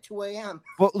playing 2 a.m.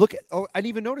 Well, look at. Oh, I didn't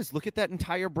even notice. Look at that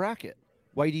entire bracket.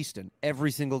 White Easton every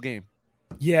single game.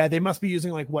 Yeah, they must be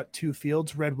using like what 2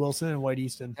 fields, Red Wilson and White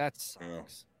Easton. That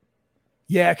sucks.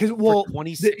 Yeah, because well,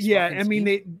 26 yeah, fucking I mean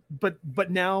teams?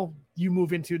 but now you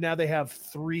move into now they have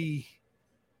three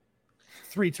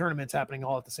tournaments happening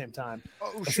all at the same time.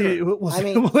 Oh, Let's see, we'll, I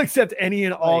mean- we'll accept any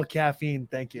and all Like- caffeine.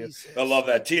 Thank you. I love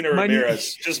that. Tina My new-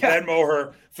 Ramirez. Just Yeah.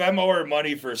 Venmo her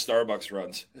money for Starbucks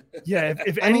runs. Yeah,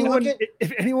 if I mean, anyone look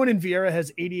if anyone in Vieira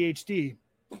has ADHD,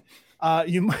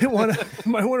 you might want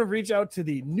to reach out to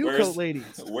the Newcoat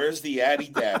ladies. Where's the Addy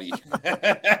Daddy?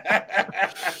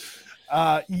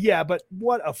 Yeah, but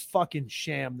what a fucking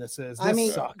sham this is. This I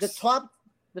mean, sucks.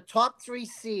 the top 3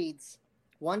 seeds,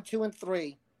 1, 2, and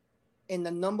 3, and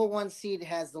the number 1 seed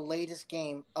has the latest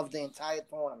game of the entire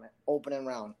tournament, opening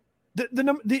round.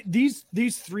 These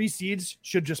 3 seeds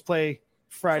should just play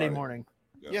Friday Friday. morning.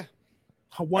 Yeah.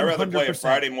 100%. I'd rather play a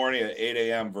Friday morning at 8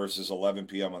 a.m. versus 11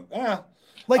 p.m.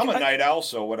 Like I'm a night owl,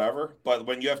 so whatever. But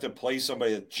when you have to play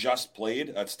somebody that just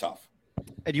played, that's tough.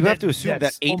 And you have to assume that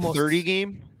that's 8:30 almost-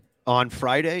 game on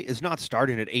Friday is not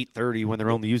starting at 8:30 when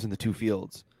they're only using the 2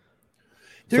 fields.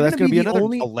 They're So that's going to gonna be the another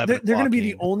only. 11 They're going to be o'clock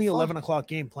the game. only 11 o'clock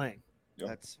game playing.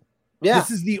 That's Yeah,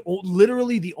 This is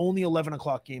literally the only 11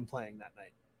 o'clock game playing that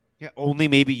night. yeah. Only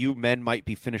maybe you men might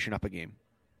be finishing up a game.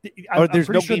 I'm there's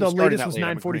pretty no sure game the starting latest that was late,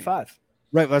 I'm agreeing. 9:45.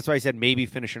 Right. That's why I said maybe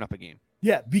finishing up a game.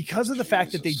 Yeah, because of the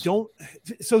fact that they Jesus. don't.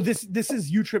 So this is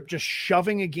UTrip just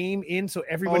shoving a game in, so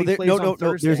everybody plays no, on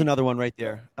Thursday. There's another one right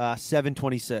there.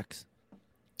 7:26.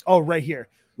 Oh, right here.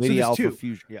 Lady there's Alpha 2.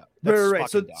 Fusion. Yeah. Right, that's right.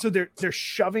 So fucking dumb. they're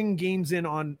shoving games in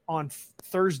on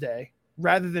Thursday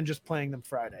rather than just playing them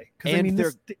Friday. Because I And mean,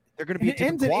 they're going to be it at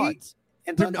ends different at 8. quads.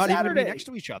 ends They're on not even going to Saturday. be next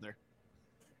to each other.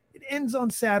 It ends on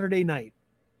Saturday night.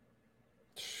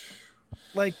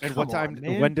 Like, And come what time? on,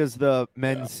 man. When does the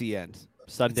men's C end?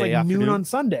 Sunday It's like afternoon. noon on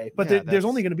Sunday, but Yeah, there's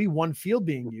only that's- going to be one field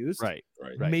being used, Right.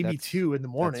 maybe That's- 2 in the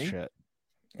That's morning. shit.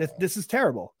 This is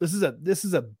terrible. This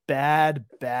is a bad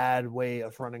way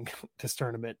of running this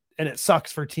tournament, and it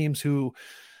sucks for teams who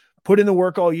put in the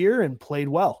work all year and played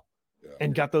well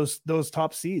and got those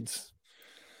top seeds.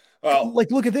 Well,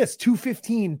 Like, look at this,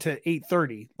 2:15 to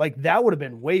 8:30. Like, that would have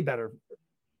been way better.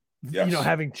 Yes.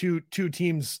 Having two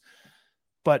teams,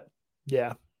 but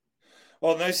yeah.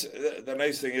 Well, the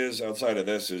nice thing is, outside of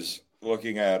this, is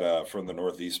looking at from the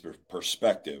Northeast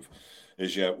perspective,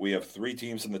 is yet we have 3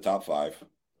 teams in the top 5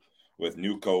 with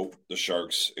Newcoat, the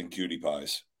Sharks, and Cutie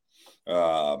Pies.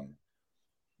 But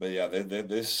yeah,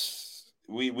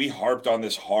 we harped on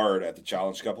this hard at the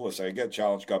Challenge Cup. Listen, I get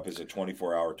Challenge Cup is a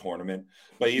 24-hour tournament,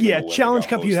 but even Challenge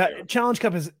Cup Challenge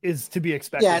Cup is to be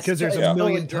expected because there's a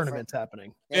million tournaments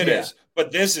happening. It is,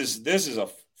 but this is a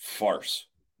farce.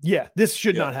 Yeah, this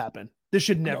should not happen. This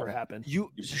should never happen.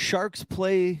 Sharks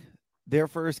play their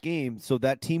first game, so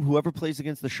that team, whoever plays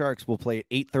against the Sharks, will play at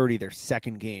 8:30 their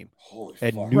second game. Holy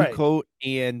and fuck. Newcoat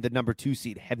and the number 2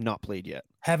 seed have not played yet.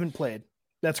 Haven't played.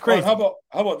 That's crazy. Well,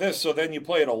 how about this? So then you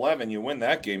play at 11, you win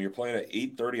that game. You're playing at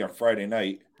 8:30 on Friday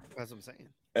night. That's what I'm saying.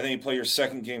 And then you play your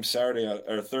second game Saturday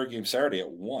or third game Saturday at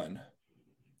 1.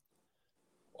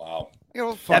 Wow.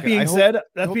 That being said,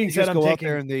 I'm I'm go out taking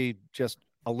there and they just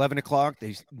 11 o'clock.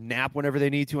 They nap whenever they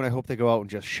need to, and I hope they go out and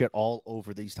just shit all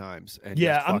over these times. And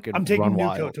yeah, just fucking I'm taking run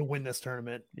Newcoat wild. to win this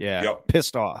tournament. Yeah, Yep.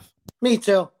 pissed off. Me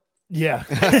too. Yeah,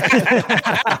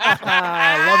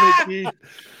 I love it, Keith.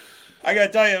 I got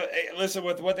to tell you, listen,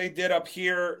 with what they did up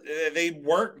here, they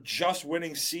weren't just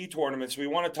winning C tournaments. We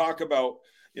want to talk about,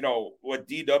 what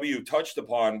DW touched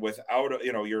upon without,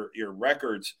 your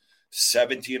records,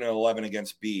 17-11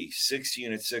 against B,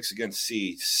 16-6 against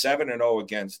C, 7-0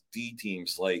 against D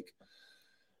teams. Like,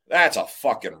 that's a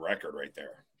fucking record right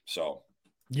there. So,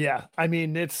 yeah, I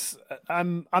mean,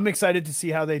 I'm excited to see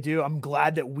how they do. I'm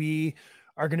glad that we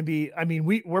are going to be, I mean,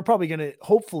 we're probably going to,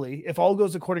 hopefully, if all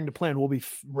goes according to plan, we'll be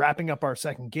wrapping up our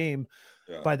second game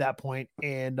by that point,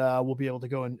 and we'll be able to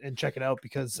go and check it out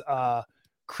because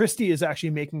Christy is actually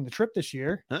making the trip this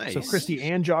year. Nice. So Christy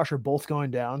and Josh are both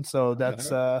going down. So that's,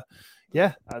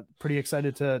 pretty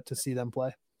excited to see them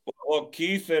play. Well,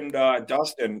 Keith and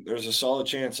Dustin, there's a solid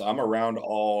chance I'm around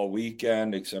all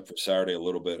weekend except for Saturday a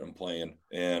little bit. I'm playing,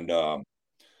 and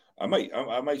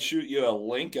I might shoot you a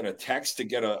link and a text to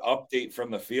get an update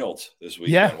from the field this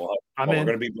weekend. Yeah, we're going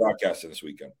to be broadcasting this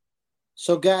weekend.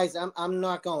 So, guys, I'm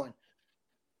not going.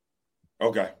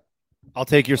 Okay. I'll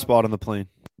take your spot on the plane.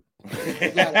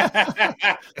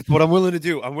 That's what I'm willing to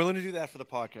do. I'm willing to do that for the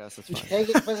podcast. That's fine. Take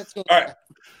it for the team. All right.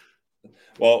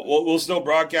 Well, we'll still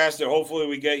broadcast it. Hopefully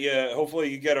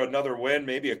you get another win,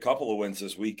 maybe a couple of wins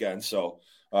this weekend. So,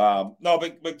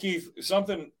 but Keith,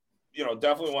 something,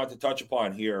 definitely wanted to touch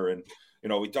upon here. And,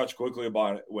 we touched quickly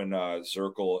about it when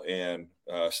Zirkel and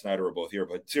Snyder were both here.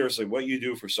 But seriously, what you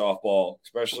do for softball,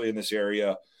 especially in this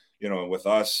area, and with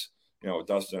us,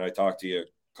 Dustin, I talk to you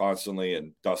constantly.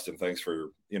 And Dustin, thanks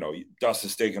for,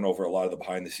 Dustin's taken over a lot of the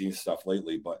behind the scenes stuff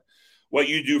lately. But what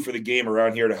you do for the game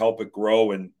around here to help it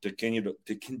grow and to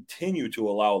continue to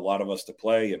allow a lot of us to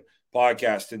play and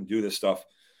podcast and do this stuff,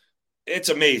 it's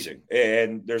amazing.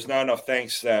 And there's not enough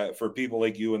thanks for people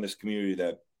like you in this community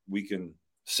that we can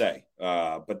say.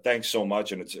 But thanks so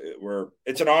much. And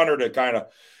it's an honor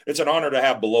to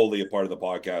have Below a part of the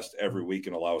podcast every week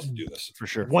and allow us to do this. For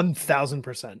sure.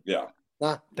 1,000%. Yeah.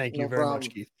 Thank you very much,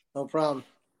 Keith. No problem.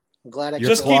 I'm glad I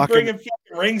just keep bringing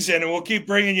fucking rings in and we'll keep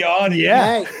bringing you on.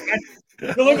 Yeah. Hey. You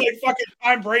look like fucking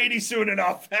Tom Brady soon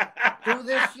enough. Do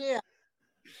this year.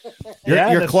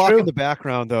 Your clock in the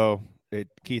background, though,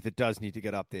 Keith, it does need to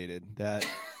get updated. That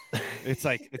it's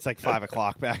like 5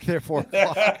 o'clock back there, 4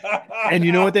 o'clock. And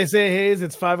you know what they say, Hayes?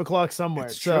 It's 5 o'clock somewhere.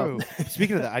 It's true.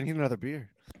 Speaking of that, I need another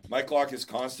beer. My clock is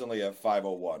constantly at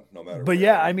 5:01, no matter. But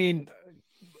yeah, I mean,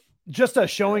 just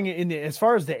showing it as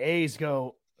far as the A's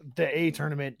go, the A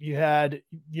tournament, you had,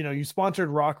 you sponsored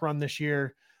Rock Run this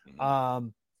year.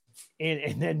 And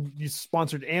then you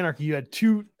sponsored Anarchy. You had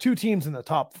two teams in the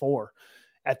top 4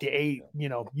 at the A,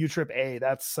 U-Trip A.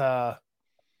 That's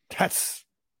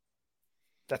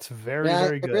very,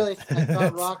 very good. I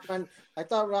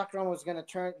thought Rock Run was going to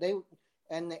turn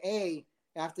and the A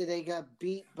after they got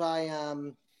beat by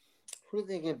who did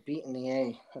they get beat in the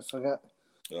A? I forgot.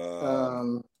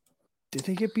 Did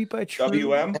they get beat by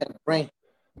WM? They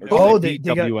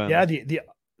got WM.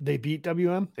 They beat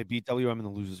WM. They beat WM in the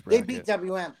losers bracket. They beat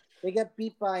WM. They got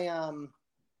beat by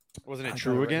Wasn't it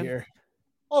True again? Here.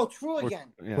 Oh, True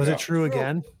again. Was it True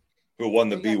again? Who won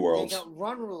the B Worlds? They got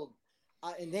run ruled,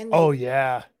 and then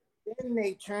then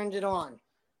they turned it on.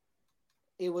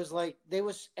 It was like they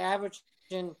was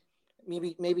averaging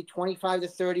maybe 25 to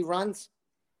 30 runs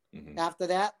after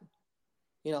that.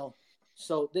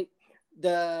 So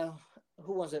the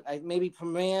who was it? Maybe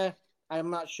Premier. I'm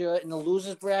not sure. In the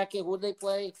losers bracket, who did they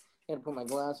play? I had to put my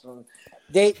glasses on.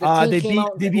 They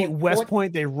beat West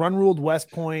Point. They run ruled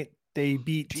West Point. They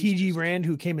beat TG Rand,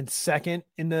 who came in second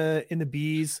in the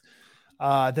Bs.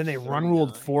 Then they run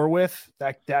ruled Forwith.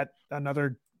 That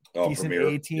another decent Premier.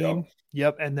 A team.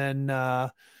 Yep. And then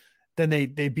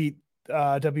they beat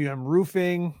WM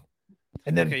Roofing.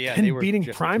 And then beating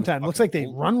Primetime. Looks like they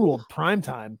run ruled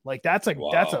Primetime. Like that's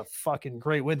a fucking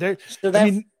great win. That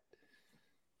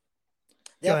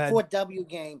 4W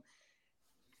game,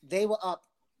 they were up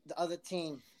the other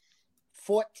team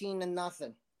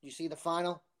 14-0. You see the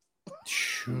final?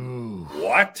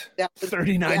 What?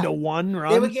 39-1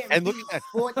 run. They were getting look at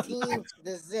 14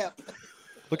 to zip.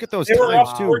 Look at those times. They were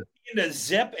up 14 too. to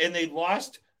zip, and they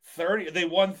lost 30. They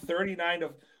won 39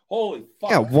 to. Holy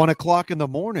fuck! Yeah, 1 o'clock in the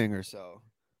morning or so.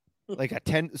 Like at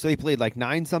 10. So they played like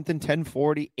 9 something,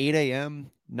 10:40, 8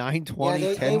 a.m.,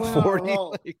 9:20,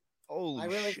 10:40. Like,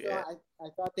 holy shit! I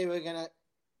thought they were gonna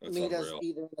meet us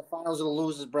either in the finals or the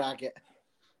losers bracket.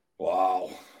 Wow.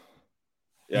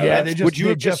 Yeah, would you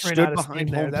have just stood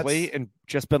behind home plate and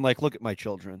just been like, "Look at my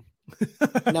children"?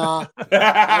 No.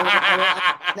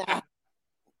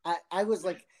 I was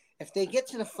like, if they get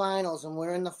to the finals and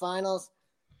we're in the finals,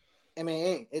 I mean,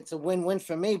 hey, it's a win-win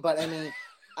for me. But I mean,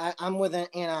 I'm with an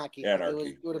anarchy.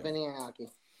 It would have been anarchy.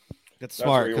 That's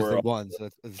smart because they won, so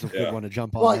it's a good one to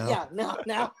jump on. Well,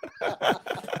 now.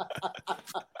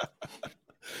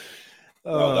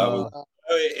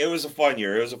 It was a fun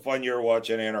year. It was a fun year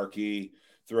watching Anarchy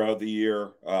throughout the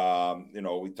year.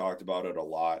 We talked about it a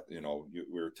lot. We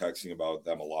were texting about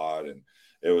them a lot, and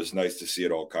it was nice to see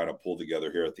it all kind of pull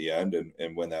together here at the end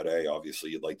and win that A. Obviously,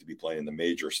 you'd like to be playing the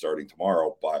major starting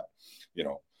tomorrow, but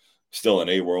still an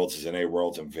A Worlds is an A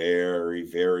Worlds, and very,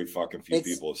 very fucking few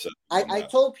people have said. I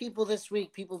told people this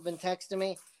week. People have been texting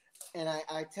me, and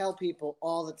I tell people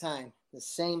all the time the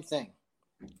same thing.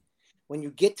 When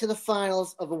you get to the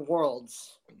finals of a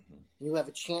Worlds, and you have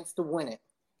a chance to win it,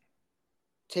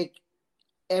 take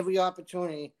every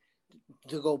opportunity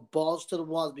to go balls to the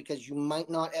walls because you might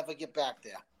not ever get back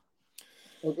there.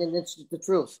 And it's the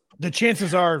truth. The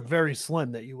chances are very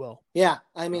slim that you will. Yeah,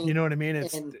 I mean, you know what I mean?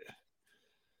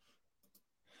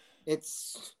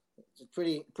 It's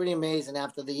pretty amazing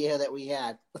after the year that we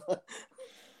had.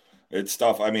 It's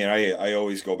tough. I mean, I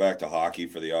always go back to hockey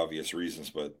for the obvious reasons,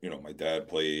 but my dad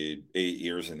played 8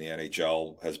 years in the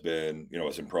NHL, has been,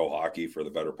 was in pro hockey for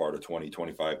the better part of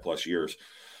 25 plus years.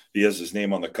 He has his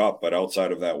name on the cup, but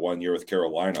outside of that 1 year with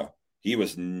Carolina, he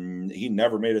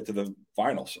never made it to the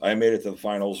finals. I made it to the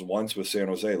finals once with San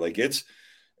Jose.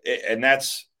 And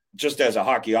that's just as a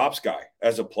hockey ops guy.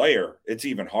 As a player, it's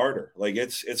even harder.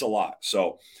 It's a lot.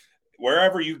 So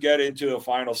wherever you get into a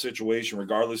final situation,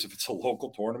 regardless if it's a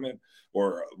local tournament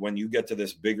or when you get to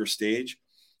this bigger stage,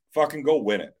 fucking go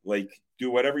win it.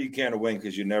 Do whatever you can to win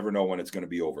because you never know when it's going to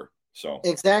be over. So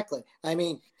exactly. I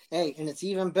mean, hey, and it's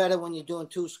even better when you're doing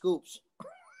 2 scoops.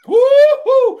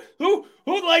 Woo-hoo!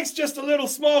 Who likes just a little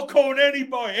small cone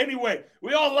anyway?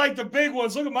 We all like the big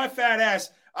ones. Look at my fat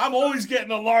ass. I'm always getting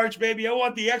the large, baby. I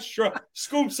want the extra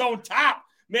scoops on top.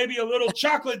 Maybe a little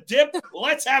chocolate dip.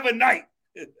 Let's have a night.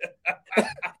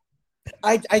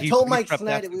 I told Mike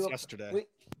Snyder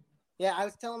I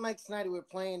was telling Mike Snyder we were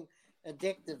playing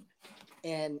Addictive,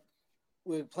 and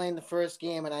we were playing the first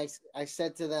game, and I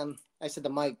said to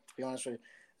Mike, to be honest with you,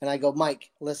 and I go,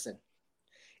 Mike, listen,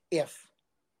 if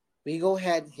we go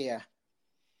ahead here,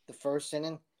 the first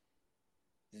inning,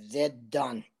 they're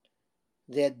done.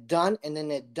 They're done, and then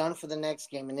they're done for the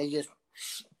next game, and they just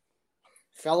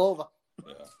fell over.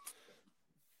 Yeah.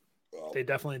 Well, they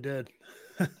definitely did.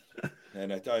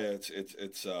 And I tell you,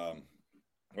 it's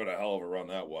what a hell of a run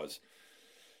that was.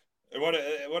 And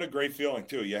what a great feeling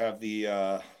too. You have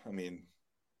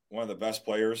one of the best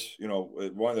players,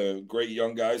 one of the great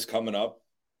young guys coming up,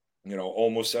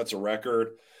 almost sets a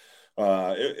record.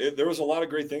 There was a lot of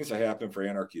great things that happened for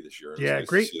Anarchy this year. Yeah, nice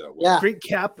great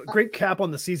cap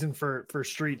on the season for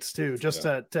Streets too. Just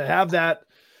to have that,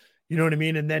 you know what I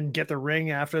mean, and then get the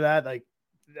ring after that.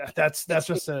 That's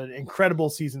just an incredible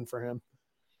season for him.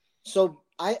 So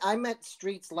I met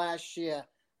Streets last year.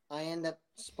 I ended up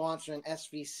sponsoring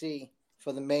SVC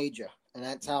for the major, and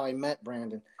that's how I met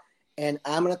Brandon. And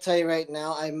I'm going to tell you right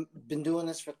now, I've been doing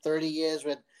this for 30 years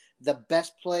with the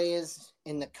best players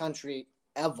in the country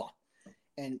ever.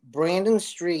 And Brandon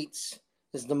Streets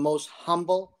is the most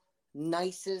humble,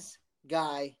 nicest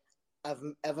guy I've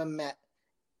ever met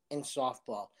in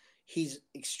softball. He's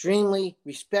extremely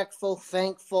respectful,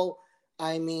 thankful.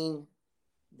 I mean,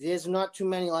 there's not too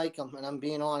many like him, and I'm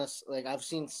being honest. Like, I've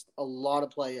seen a lot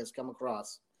of players come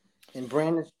across, and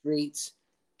Brandon Streets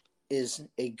is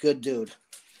a good dude.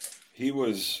 He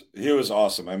was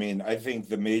awesome. I mean, I think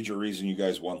the major reason you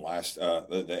guys won last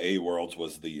the A Worlds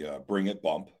was the Bring It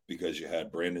bump, because you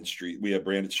had Brandon Street. We had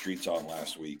Brandon Streets on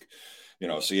last week,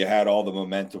 so you had all the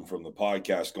momentum from the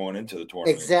podcast going into the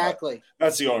tournament. Exactly.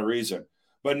 That's the only reason.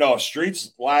 But no,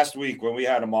 Streets last week when we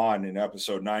had him on in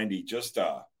episode 90, just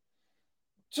a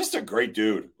great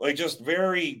dude. Like, just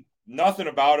very nothing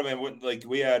about him. And like,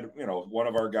 we had, one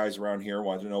of our guys around here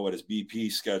wanted to know what his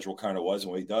BP schedule kind of was and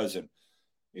what he does. And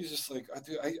he's just like,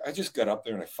 I just got up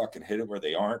there and I fucking hit it where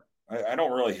they aren't. I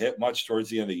don't really hit much towards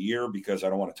the end of the year because I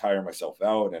don't want to tire myself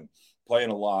out and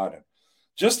playing a lot. And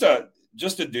just a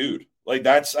dude. Like,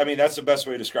 that's the best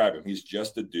way to describe him. He's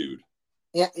just a dude.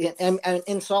 Yeah, and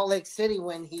in Salt Lake City,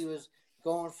 when he was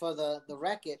going for the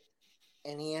racket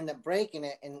and he ended up breaking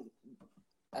it, and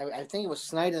I think it was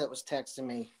Snyder that was texting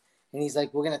me, and he's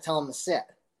like, we're going to tell him to sit.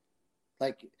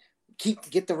 Like,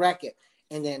 get the racket.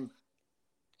 And then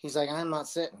he's like, I'm not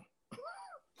sitting.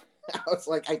 I was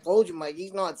like, I told you, Mike,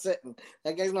 he's not sitting.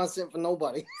 That guy's not sitting for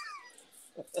nobody.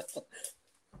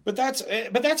 But that's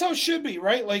how it should be,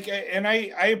 right? Like, and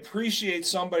I appreciate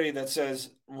somebody that says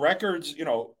records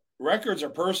are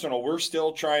personal. We're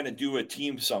still trying to do a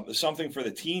team something for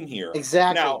the team here.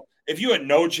 Exactly. Now, if you had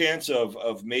no chance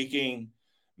of making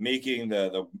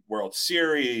the World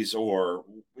Series or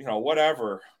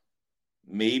whatever,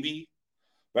 maybe.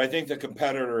 But I think the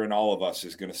competitor in all of us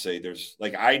is going to say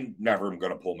I never am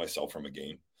going to pull myself from a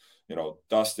game.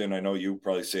 Dustin, I know you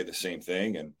probably say the same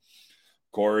thing, and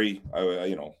Corey,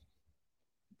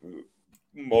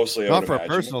 mostly not for a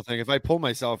personal thing. If I pull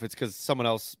myself, it's because someone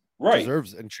else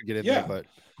deserves and should get in there. But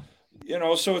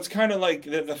so it's kind of like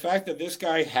the fact that this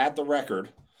guy had the record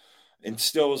and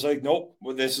still was like, nope,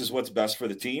 well, this is what's best for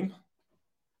the team.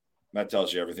 That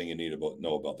tells you everything you need to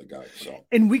know about the guy. So,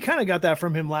 and we kind of got that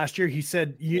from him last year. He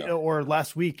said, or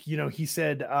last week, he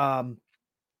said that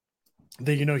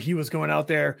he was going out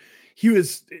there.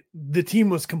 The team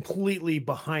was completely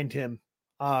behind him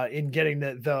in getting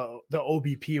the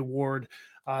OBP award.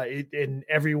 And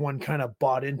everyone kind of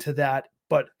bought into that,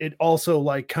 but it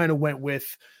also kind of went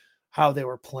with how they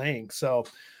were playing. So,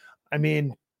 I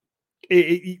mean,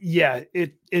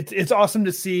 it's awesome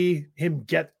to see him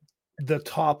get the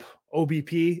top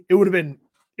OBP. It would have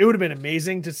been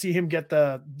amazing to see him get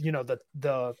the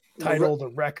title, the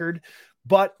record,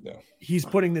 but he's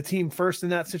putting the team first in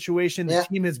that situation. The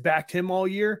team has backed him all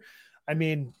year. I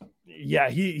mean,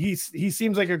 he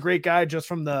seems like a great guy just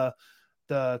from the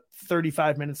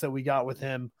 35 minutes that we got with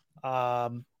him.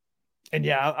 And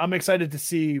I'm excited to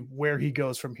see where he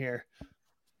goes from here.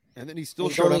 And then he's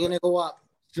showed up. Going to go up.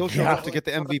 Still showed up to get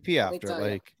the MVP after.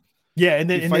 And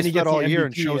then he gets all the year MVP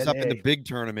and shows up in the big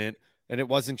tournament. And it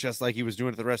wasn't just like he was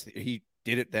doing it the rest of the year. He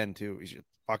did it then too. He's just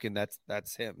fucking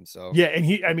that's him. So and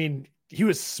he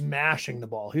was smashing the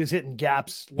ball. He was hitting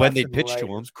gaps when they pitched to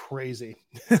him. It was crazy.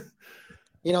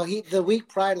 The week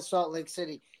prior to Salt Lake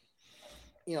City,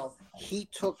 he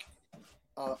took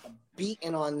a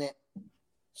beating on the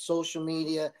social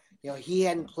media. He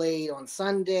hadn't played on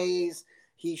Sundays.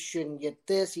 He shouldn't get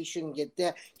this. He shouldn't get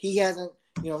that. He hasn't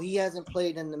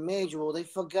played in the major. Well, they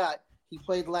forgot he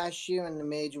played last year in the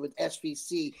major with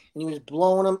SVC, and he was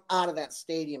blowing them out of that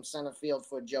stadium center field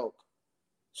for a joke.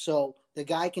 So the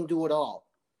guy can do it all.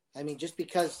 I mean, just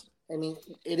because,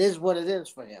 it is what it is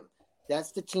for him.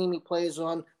 That's the team he plays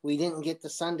on. We didn't get the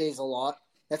Sundays a lot.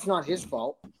 That's not his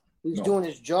fault. He's doing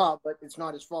his job, but it's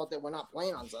not his fault that we're not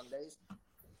playing on Sundays.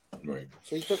 Right.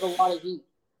 So he took a lot of heat.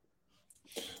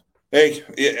 Hey,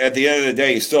 at the end of the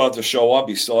day, you still have to show up.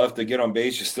 You still have to get on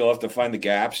base. You still have to find the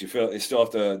gaps. You still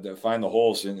have to find the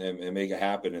holes and make it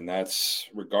happen. And that's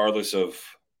regardless of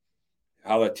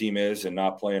how that team is and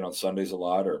not playing on Sundays a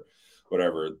lot or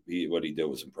whatever. What he did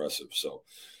was impressive. So,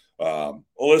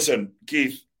 listen,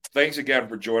 Keith, thanks again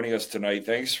for joining us tonight.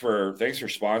 Thanks for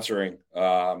sponsoring.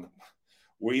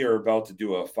 We are about to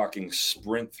do a fucking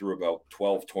sprint through about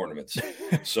 12 tournaments.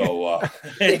 So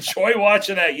enjoy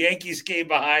watching that Yankees game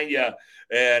behind you.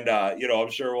 And, I'm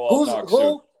sure we'll all talk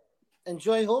soon.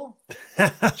 Enjoy who?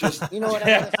 Just, you know what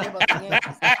I got to say about the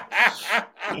Yankees?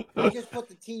 I just put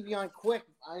the TV on quick.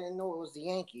 I didn't know it was the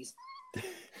Yankees.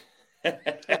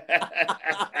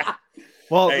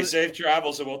 Well, hey, safe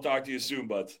travels, and we'll talk to you soon,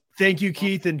 buds. Thank you,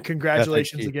 Keith, and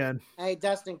congratulations again. Hey,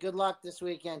 Dustin, good luck this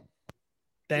weekend.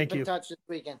 Thank you. Keep in touch this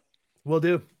weekend. Will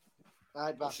do. All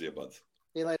right, bud. See you, buds.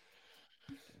 See you later.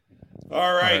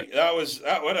 All right. That was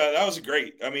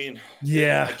great. I mean,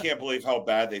 Yeah. I can't believe how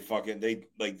bad they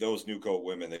like those Newcoat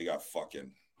women. They got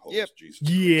fucking. Yep. Jesus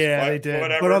Yeah, Christ. they did.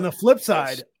 Whatever. But on the flip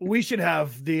side, we should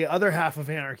have the other half of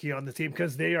Anarchy on the team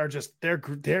because they are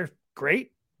they're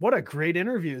great. What a great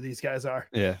interview these guys are.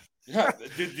 Yeah. Yeah.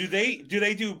 Do they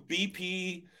do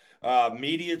BP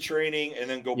media training and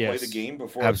then go play the game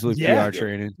before? Absolutely. Yeah. PR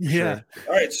training. Yeah. Sure.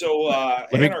 All right. So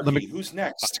Anarchy, who's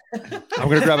next? I'm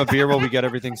gonna grab a beer while we get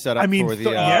everything set up. I mean, for the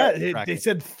they bracket.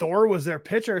 said Thor was their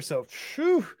pitcher, so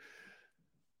phew.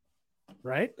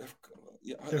 Right?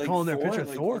 Yeah, They're like calling their pitcher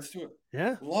like, Thor. let's do it.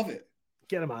 Yeah. Love it.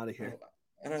 Get him out of here.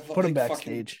 And I thought, Put him like,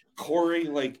 backstage. Corey,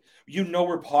 like,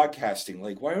 we're podcasting.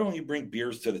 Like, why don't you bring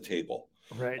beers to the table?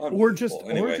 Right. Unbelievable.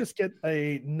 Or Anyway. just get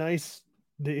the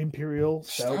Imperial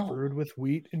Stout Stout. brewed with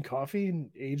wheat and coffee and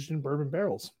aged in bourbon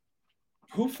barrels.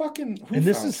 Who And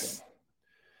this found is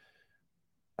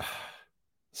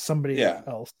somebody Yeah.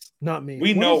 else, not me.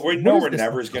 we What know is- we what know is we're this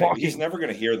never gonna he's clocking? never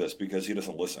gonna hear this because he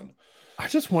doesn't listen. I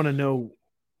just want to know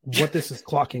what this is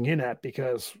clocking in at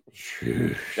because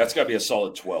That's gotta be a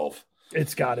solid 12.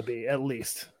 it's got to be at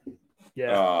least.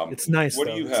 Yeah, it's nice. What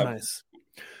do though. you It's have? nice.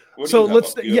 What do So you have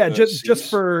let's up? You have the just C's?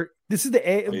 for this is the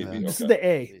A. Maybe, This is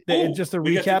okay. the A. Oh, Just a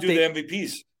we recap. get to do the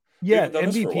MVPs. Yeah, haven't done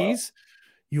this for a while. MVPs.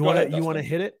 You Go want ahead, to Dustin.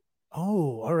 hit it?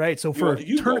 Oh, all right. So You, for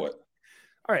you turn, go it.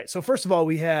 all right. So first of all,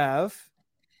 we have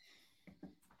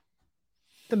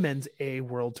the men's A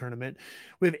World Tournament.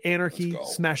 We have Anarchy, Let's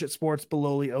go. Smash It Sports,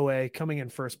 Beloli OA coming in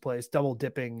first place, double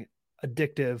dipping,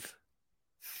 addictive,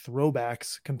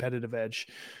 throwbacks, competitive edge.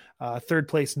 Third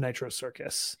place, Nitro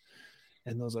Circus,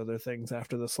 and those other things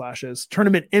after the slashes.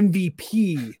 Tournament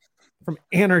MVP from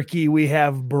Anarchy, we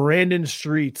have Brandon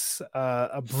Streets,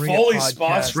 a Bring It Fully podcast.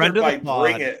 sponsored Friend of by the pod.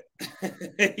 Bring It.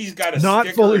 He's got a Not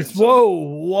sticker fully. and some-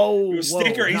 Whoa.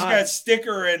 sticker. He's not- got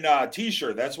sticker and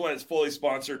t-shirt. That's what it's fully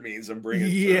sponsored means. I'm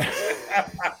bringing. Yeah.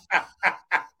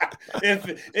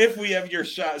 if we have your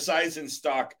size in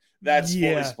stock, that's fully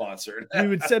Yeah. sponsored. We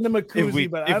would send him a koozie,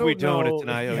 but I if don't we know. don't, it's an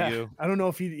IOU. I don't know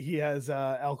if he has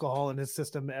alcohol in his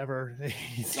system ever.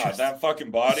 He's God, just- that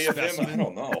fucking body of him. I specimen.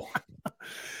 don't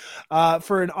know.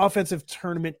 For an offensive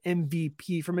tournament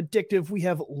MVP from Addictive, we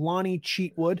have Lonnie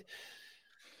Cheatwood.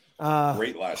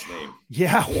 Great last name,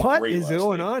 Yeah, what Great is last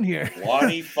going name. on here?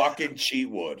 Lonnie fucking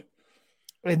Cheatwood.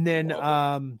 And then,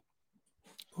 Love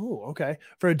okay.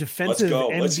 For a defensive go.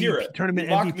 Let's hear MVP it. tournament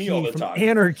You mock me all MVP the from time.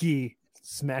 Anarchy,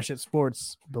 Smash It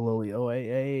Sports, Beloli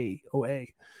OA.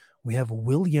 We have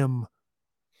William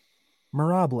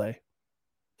Marable. I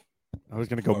was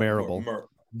gonna go Marable.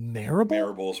 Marable?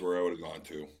 Marable's where I would have gone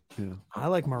to. I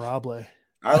like Marable.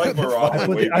 I like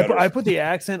Marable way better. I put the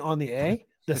accent on the A.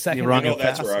 The second wrong one and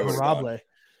fast. that's where I would've gone. Marable.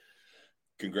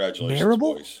 Congratulations,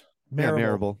 Marable? boys.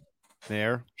 Marable.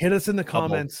 Mayor. Hit us in the Double.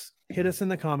 comments. Hit us in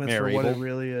the comments for what it Marable.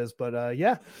 really is. But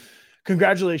yeah,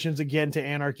 congratulations again to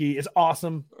Anarchy. It's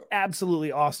awesome,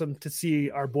 absolutely awesome to see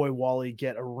our boy Wally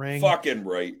get a ring. Fucking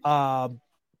right.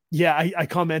 Yeah, I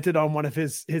commented on one of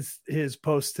his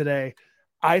posts today.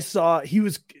 I saw he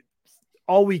was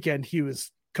all weekend. He was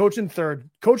coaching third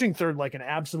like an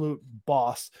absolute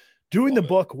boss, doing the Love it.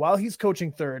 book while he's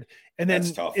coaching third. And then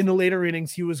That's tough. in the later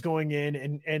innings, he was going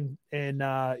in and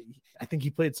I think he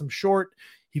played some short.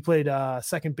 He played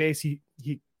second base.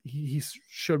 He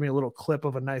showed me a little clip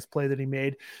of a nice play that he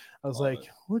made. I was Love like,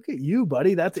 look at you,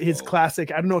 buddy. That's his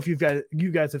classic. I don't know if you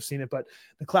guys have seen it, but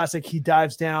the classic, he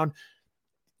dives down,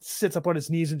 sits up on his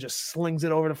knees and just slings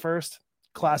it over to first.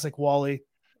 Classic Wally.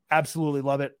 Absolutely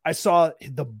love it. I saw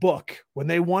the book when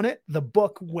they won it. The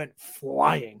book went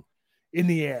flying in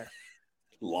the air,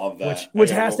 Love that. which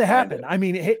I gotta has go to find happen. it. I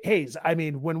mean, Hayes. I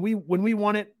mean, when we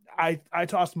won it, I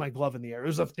tossed my glove in the air. It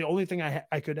was the only thing I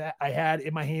had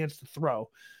in my hands to throw.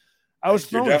 I was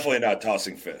You're throwing. definitely not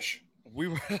tossing fish. We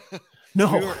were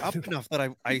No. we were up enough that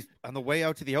I on the way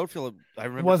out to the outfield, I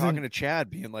remember Wasn't- talking to Chad,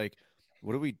 being like,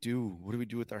 "What do we do? What do we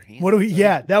do with our hands?" What do we?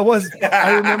 Yeah, that was.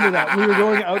 I remember that we were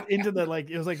going out into the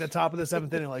it was like the top of the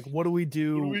seventh inning. Like, what do we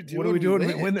do? What do we do when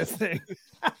we win this thing?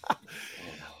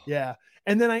 Yeah,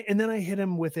 and then I hit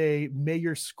him with a "May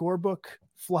your scorebook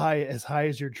fly as high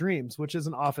as your dreams," which is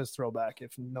an Office throwback.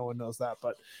 If no one knows that,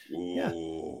 but Ooh, Yeah. I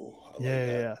like yeah,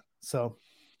 that. yeah. So,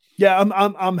 yeah,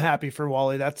 I'm happy for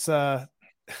Wally. That's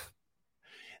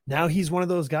now he's one of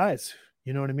those guys.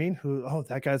 You know what I mean?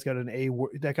 That guy's got an A.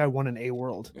 That guy won an A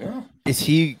World. Yeah. Is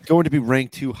he going to be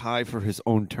ranked too high for his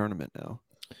own tournament now?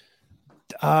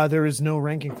 There is no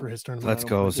ranking for his tournament. Let's I don't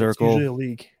go, believe. It's Zirkle. usually a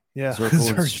league. Yeah, Circle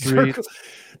and Street.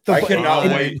 I cannot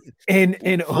wait. And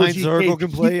Fine Circle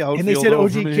can play and they said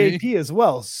outfield over me. OGKP as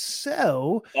well.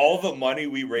 So All the money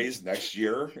we raise next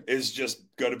year is just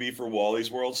going to be for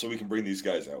Wally's World, so we can bring these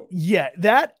guys out. yeah,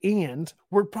 that, and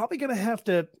we're probably going to have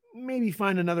to maybe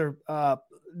find another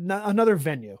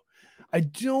venue. I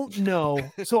don't know.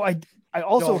 So I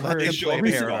also Don't let heard them show play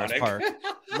me Paradise Sonic. Park.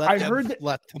 I heard that-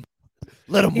 let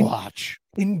them In- watch.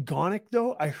 in Gonic,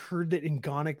 though, I heard that in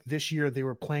Gonic this year they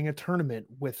were playing a tournament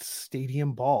with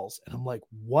stadium balls, and I'm like,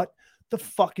 what the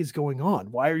fuck is going on?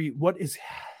 What is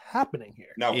happening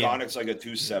here? Now, Yeah. Gonic's like a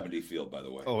 270 field, by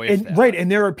the way. Oh, And right,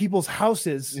 and there are people's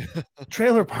houses,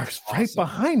 trailer parks right Awesome.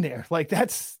 behind there. Like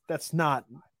that's not,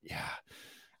 yeah.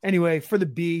 Anyway, for the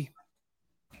B,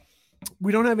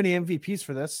 we don't have any MVPs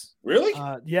for this. Really?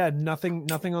 Yeah, nothing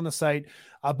on the site.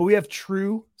 But we have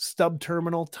True, Stub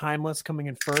Terminal, Timeless coming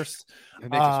in first.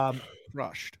 And they just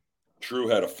crushed. True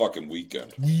had a fucking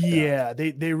weekend. Yeah,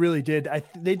 they really did.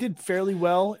 They did fairly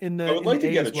well in the. I would like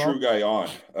in the to get A a as well. True guy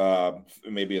on,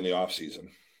 maybe in the off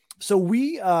season. So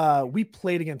we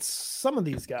played against some of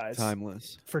these guys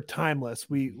Timeless. for Timeless.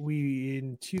 We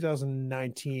in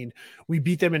 2019 we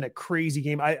beat them in a crazy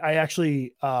game. I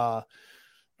actually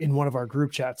in one of our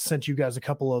group chats sent you guys a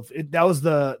couple of it. That was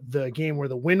the game where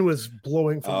the wind was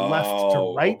blowing from left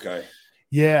to right. Okay.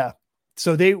 Yeah.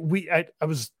 So I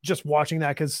was just watching that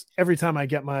because every time I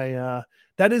get my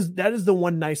that is the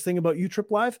one nice thing about UTrip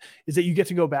Live is that you get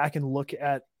to go back and look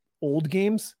at old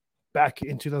games back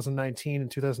in 2019 and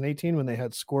 2018 when they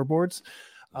had scoreboards.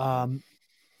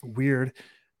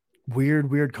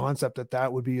 Weird concept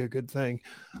that would be a good thing.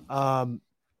 But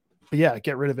yeah,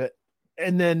 get rid of it.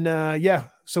 And then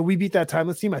so we beat that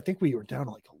Timeless team. I think we were down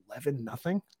like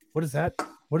 11-0. What is that?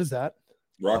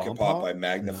 Rocket Bomb Pop Pop? by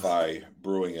Magnify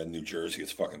Brewing in New Jersey.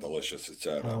 It's fucking delicious. It's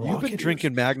Oh, You've been Rocket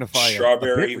drinking Magnify. a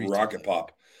strawberry bit Rocket recently.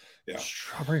 Pop. Yeah.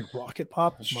 Strawberry Rocket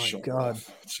Pop. My Show God,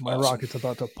 off. It's my awesome. rocket's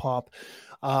about to pop.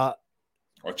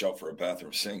 Watch out for a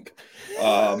bathroom sink.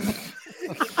 Oh,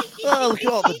 look at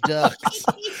all the ducks.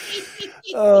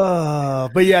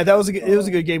 But yeah, it was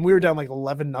a good game. We were down like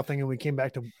 11-0 and we came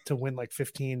back to win like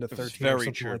 15-13 was or very something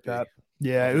like chirpy. that.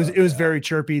 Yeah, it was very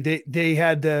chirpy. They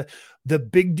had the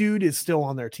big dude is still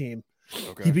on their team.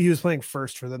 Okay. He was playing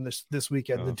first for them this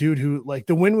weekend. Oh. The dude who, like,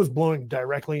 the wind was blowing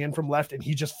directly in from left and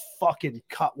he just fucking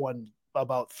cut one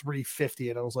about 350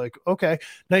 and I was like, okay,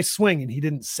 nice swing, and he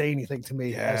didn't say anything to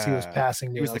me as he was Yeah.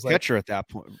 passing me. He was I the like, catcher at that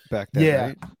point back then, Yeah.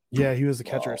 right? yeah, he was the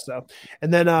catcher. Wow. So,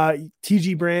 and then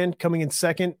TG Brand coming in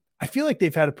second. I feel like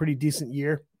they've had a pretty decent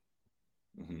year.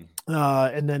 Mhm.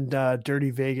 And then Dirty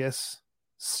Vegas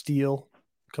Steel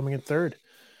coming in third.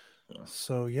 Yeah.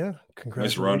 So yeah, run.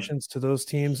 congratulations to those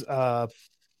teams.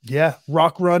 Yeah,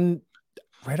 Rock Run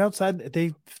right outside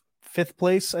they fifth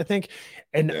place, I think.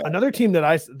 And Yeah. another team that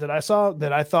I saw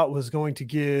that I thought was going to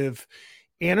give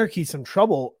Anarchy some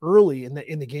trouble early in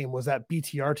the game was that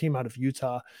BTR team out of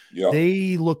Utah. Yeah.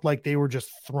 They looked like they were just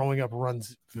throwing up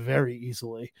runs very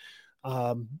easily.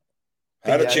 Had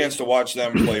Yeah. a chance to watch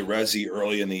them play Resi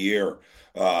early in the year.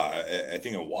 I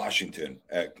think in Washington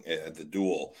at the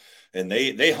duel, and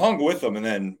they hung with them, and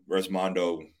then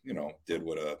Resmondo, did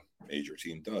what a major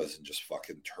team does and just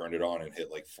fucking turned it on and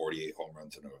hit like 48 home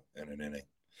runs in an inning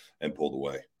and pulled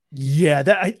away. Yeah,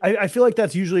 that I feel like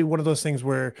that's usually one of those things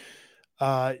where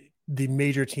the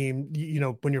major team,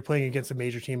 when you're playing against a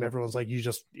major team, everyone's like, you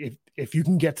just if you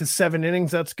can get to 7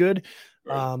 innings, that's good.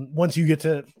 Right. Once you get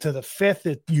to the 5th,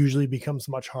 it usually becomes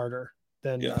much harder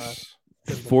than Yes.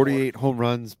 than before. 48 home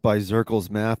runs by Zirkle's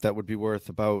math. That would be worth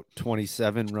about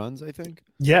 27 runs, I think.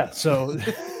 Yeah, so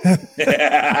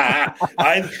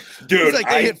It's like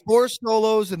they hit 4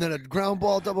 solos and then a ground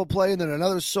ball double play and then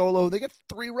another solo. They get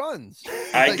 3 runs.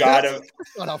 I Like, gotta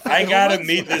that's not how freaking gotta home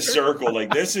meet runs this work. circle.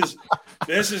 Like this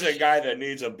is a guy that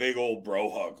needs a big old bro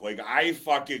hug. Like I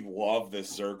fucking love this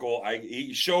circle.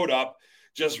 He showed up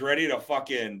just ready to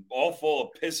fucking all full of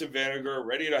piss and vinegar,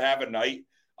 ready to have a night.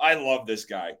 I love this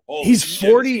guy. Holy he's shit,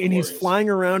 40 and he's glorious. flying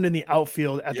around in the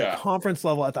outfield at Yeah. the conference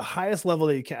level, at the highest level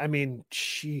that you can. I mean,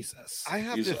 Jesus. I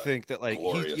have He's to think that, like,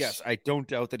 glorious. yes, I don't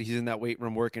doubt that he's in that weight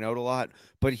room working out a lot,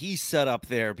 but he's set up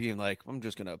there being like, I'm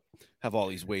just going to have all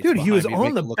these weights. Dude, he behind was me and make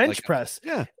on the it look bench like a- press.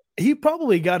 Yeah. He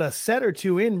probably got a set or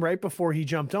two in right before he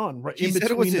jumped on, right He in said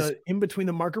it was between his- in between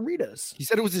the margaritas. He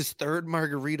said it was his 3rd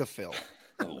margarita fill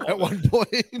I love at it. one point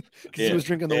because he Yeah, was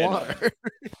drinking the yeah. water.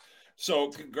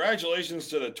 So congratulations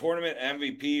to the tournament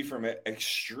MVP from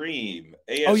Extreme.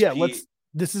 ASP. Oh yeah,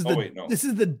 this is Oh, the wait, no. this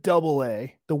is the double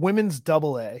A, the women's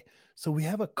double A. So we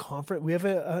have a conference, we have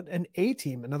an A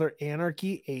team, another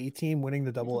Anarchy A team winning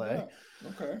the double A.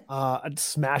 Okay. A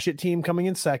Smash It team coming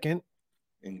in second.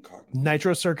 Incognito.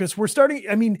 Nitro Circus. We're starting.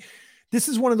 I mean, this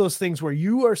is one of those things where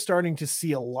you are starting to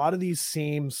see a lot of these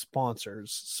same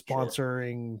sponsors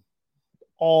sponsoring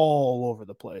all over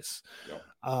the place. Yep.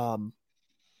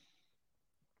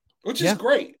 Which is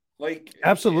great. Like,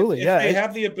 absolutely. If they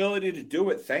have the ability to do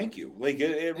it, thank you. Like,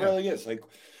 it really is. Like,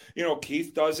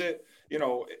 Keith does it,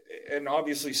 and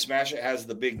obviously Smash It has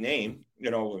the big name, we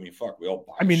all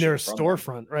buy they're a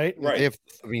storefront, right? Right. They have,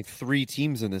 3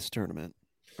 teams in this tournament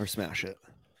or Smash It.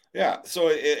 Yeah. So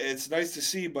it's nice to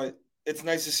see, but it's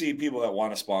nice to see people that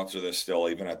want to sponsor this still,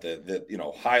 even at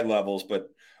the high levels, but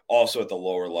also at the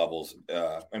lower levels.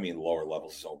 Lower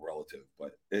levels is all relative,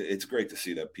 but it's great to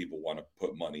see that people want to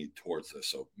put money towards this.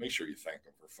 So make sure you thank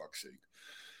them, for fuck's sake.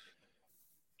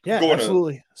 Yeah,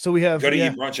 absolutely. So we have go to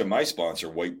eat brunch at my sponsor,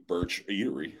 White Birch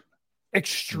Eatery.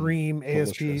 Extreme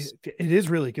ASP. Delicious. It is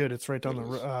really good. It's right down the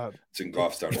road. It's in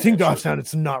Goffstown. It's in Goffstown.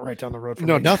 It's not right down the road.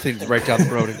 No, nothing's right down the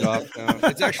road in Goffstown.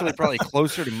 It's actually probably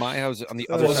closer to my house on the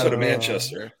other side of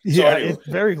Manchester. Yeah, anyway. It's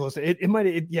very close. It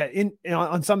might.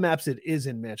 On some maps it is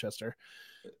in Manchester.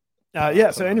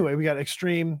 So anyway, we got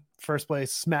Extreme first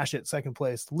place, Smash It second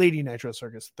place, Lady Nitro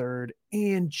Circus third,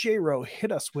 and J-Ro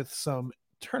hit us with some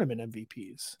tournament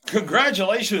MVPs.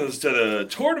 Congratulations to the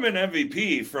tournament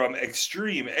MVP from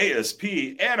Extreme ASP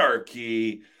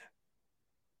Anarchy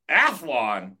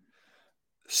Athlon,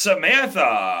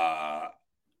 Samantha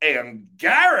and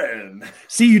Garen.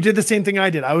 See, you did the same thing I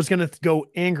did. I was going to go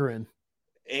Angarin.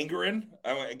 Angarin?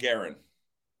 I went Garen.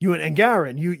 You went and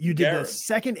Garen. You did Garen. The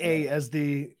second A as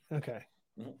the okay.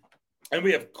 And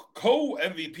we have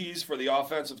co-MVPs for the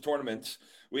offensive tournaments.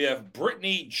 We have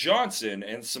Brittany Johnson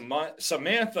and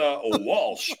Samantha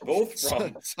Walsh, both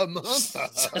from Samantha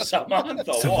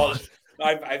Walsh.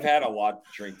 I've had a lot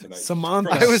to drink tonight.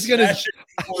 Samantha. I was gonna.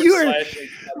 I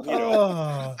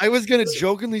was gonna Oh.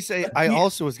 jokingly say I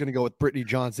also was gonna go with Brittany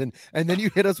Johnson, and then you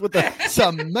hit us with the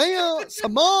Samantha.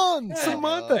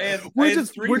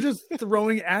 We're just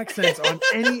throwing accents on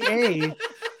any A.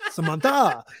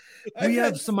 Samantha. We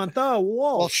have Samantha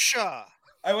Walsh.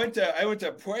 I went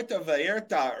to Puerto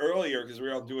Vallarta earlier because we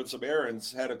were all doing some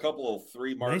errands. Had a couple of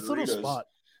 3 margaritas. Nice little spot.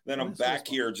 Then I'm back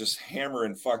here just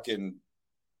hammering fucking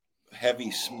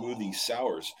heavy smoothie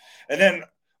sours. And then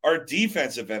our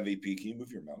defensive MVP. Can you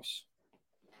move your mouse?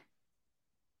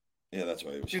 Yeah, that's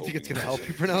why. Do you think it's going to help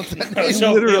you pronounce that? It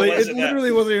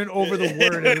literally wasn't even over the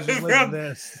word. It was just like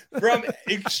this. From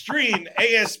Extreme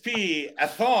ASP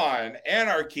Athon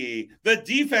Anarchy, the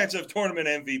defensive tournament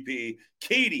MVP,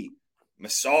 Katie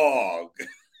Masog.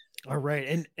 All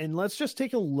right, and let's just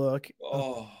take a look.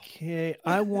 Oh. Okay,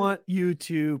 I want you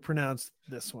to pronounce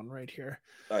this one right here.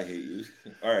 I hate you.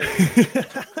 All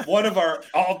right. One of our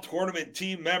all-tournament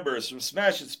team members from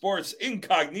Smash It Sports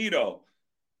Incognito,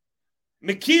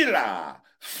 Makila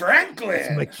Franklin. It's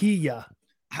Makia.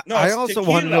 No, I also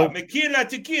want to know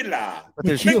Tequila. But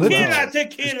there's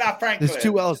Tequila Franklin. There's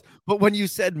 2 L's. But when you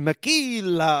said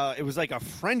Makila, it was like a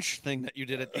French thing that you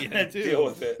did at the end too. Deal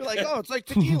with it. You're like, oh, it's like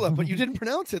tequila, but you didn't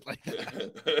pronounce it like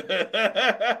that.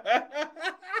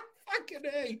 Fucking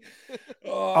A.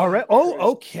 All right.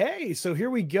 Oh, okay. So here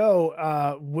we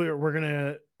go. We're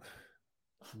gonna.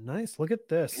 Nice. Look at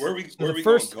this. Where are we going,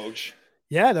 Coach?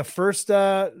 Yeah, the first.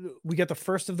 We got the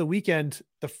first of the weekend.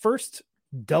 The first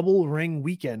double ring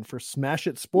weekend for Smash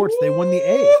It Sports. They won the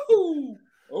A.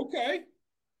 Okay.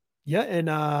 Yeah,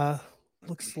 and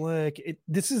looks like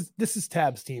this is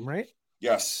Tab's team, right?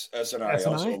 Yes, SNI. I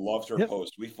also loved her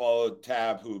post. We followed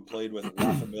Tab, who played with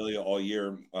La Familia all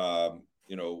year.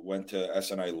 Went to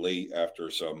SNI late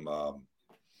after some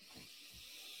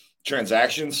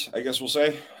transactions, I guess we'll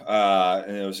say.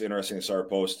 And it was interesting to start a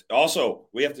post. Also,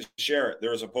 we have to share it.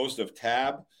 There was a post of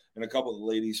Tab and a couple of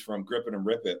ladies from Grip It and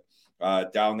Rip It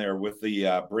down there with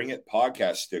the Bring It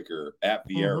podcast sticker at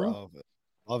Vieira.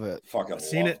 Love it. Fucking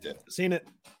Seen loved it. Seen it.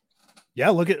 Yeah,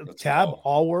 look at Tab, go.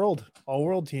 all world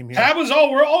team here. Tab was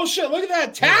all world. Oh shit, look at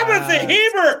that. Tabitha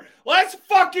Heber. Let's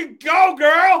fucking go,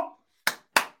 girl.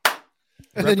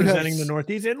 And then representing the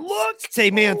Northeast. And look,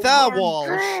 Samantha Walsh.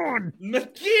 Makila.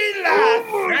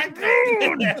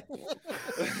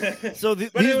 So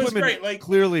these was women great,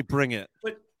 clearly bring it.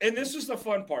 And this is the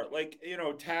fun part.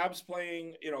 Tab's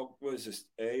playing, what is this,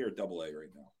 A or double A right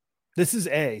now? This is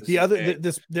A. This the is other A.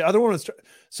 the other one was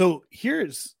so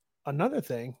here's another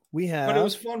thing we have. But it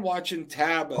was fun watching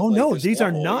Tab. Oh no, these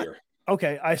are not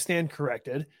okay. I stand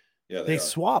corrected. Yeah, they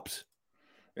swapped.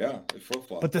 Yeah, they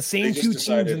flip-flopped. But the same two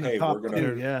teams in the top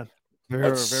two. Yeah,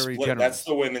 very generous. That's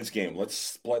the women's game. Let's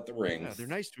split the ring. Yeah, they're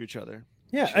nice to each other.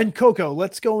 Yeah, and Coco,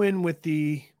 let's go in with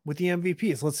the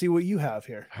MVPs. Let's see what you have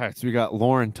here. All right, so we got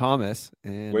Lauren Thomas,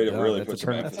 and way to really that's put a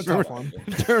some emphasis tough on one.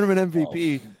 tournament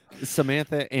MVP.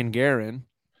 Samantha and Garen.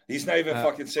 He's not even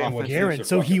fucking saying what Garen. teams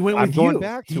So are he fucking went playing. with I'm you. going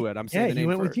back to it. I'm saying the he name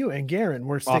went with first. you and Garen.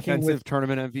 We're sticking Offensive with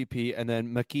tournament MVP, and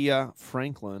then Makia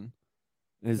Franklin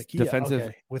is Makia, defensive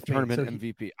okay, with me. tournament So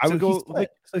MVP. I would go.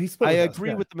 So he split. I with us, agree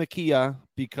yeah. with the Makia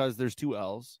because there's 2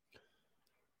 L's.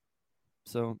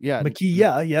 So yeah,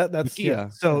 Makia. Yeah, that's Makia. yeah.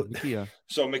 So Makia.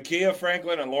 So Makia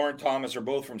Franklin and Lauren Thomas are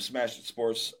both from Smash It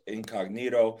Sports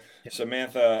Incognito.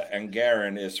 Samantha and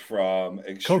Garen is from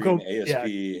Extreme Coco-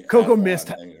 ASP. Coco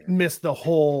Athlon. missed the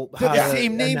whole. The how to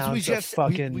same names we announce a just-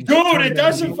 fucking. we- Dude, it tournament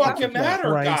doesn't MVP. fucking For matter,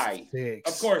 Christ's guy.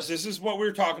 sakes. Of course, this is what we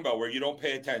were talking about, where you don't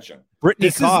pay attention. Brittany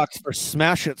This is- Cox for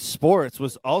Smash It Sports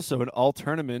was also an all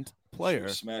tournament player.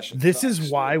 Smash It This Cox, is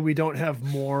why we don't have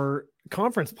more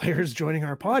conference players joining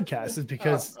our podcast, is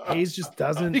because Hayes just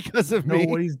doesn't Because of know me.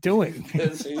 what he's doing.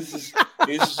 He's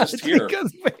just It's here.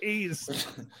 because of Hayes.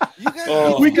 You guys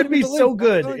Oh. We keep could be the so link.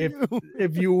 good That's on if you.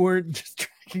 if you weren't just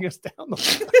tracking us down the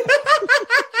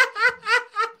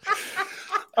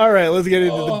All right, let's get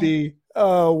into the B.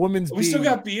 Women's We B. still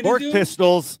got B to Pork do?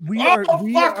 Pistols. we Oh, are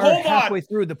fuck, hold halfway on.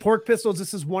 through the Pork Pistols.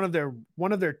 This is one of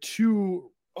their 2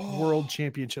 Oh. world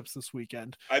championships this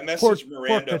weekend. I messaged Pork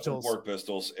Miranda from Pistols. Pork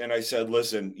Pistols, and I said,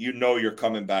 "Listen, you know you're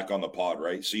coming back on the pod,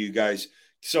 right? So you guys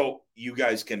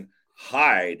can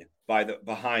hide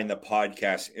behind the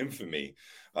podcast infamy."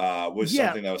 Was Yeah.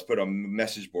 something that was put on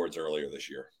message boards earlier this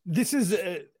year. This is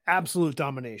absolute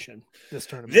domination. This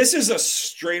tournament. This is a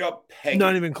straight up peg.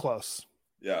 Not even close.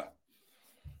 Yeah,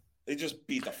 they just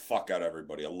beat the fuck out of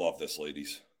everybody. I love this,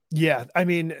 ladies. Yeah, I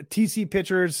mean TC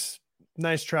pitchers,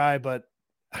 nice try, but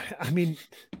I mean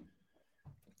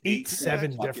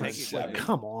 8-7 fucking difference. seven. Like,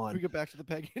 come We on, go back to the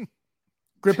pegging.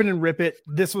 grip it and rip it.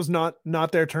 This was not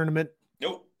their tournament.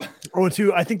 Nope.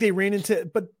 0-2. I think they ran into,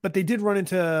 but they did run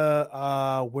into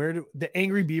the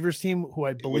Angry Beavers team, who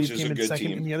I believe is came a in good second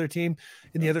team. in the other team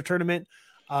in the other tournament.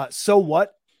 So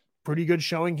what? Pretty good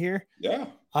showing here. Yeah,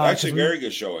 'cause actually, very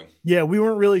good showing. Yeah, we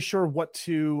weren't really sure what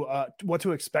to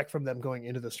expect from them going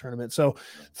into this tournament. So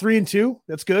 3-2,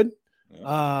 that's good.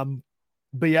 Yeah.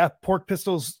 But yeah, Pork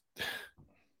Pistols.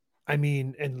 I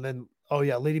mean, and then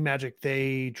Lady Magic,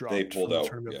 they dropped. They pulled from the out.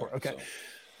 tournament. Yeah, Okay.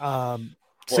 so.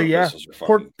 So Pork yeah, Pistols are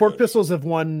fucking Pork good. Pistols have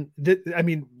won. I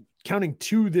mean, counting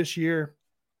 2 this year,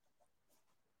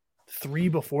 3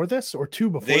 before this, or 2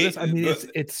 before They- this. I mean,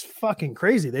 it's fucking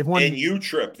crazy. They've won. In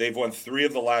U-Trip, they've won 3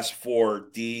 of the last 4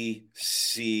 D,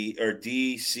 C,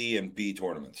 and B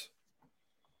tournaments.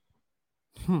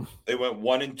 They went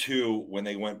 1 and 2 when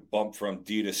they went bumped from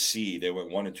D to C. They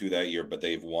went 1 and 2 that year, but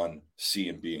they've won C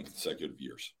and B in consecutive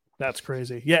years. That's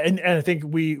crazy. Yeah, and I think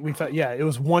we thought it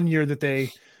was 1 year that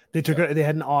they took they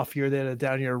had an off year, they had a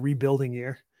down year, a rebuilding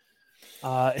year.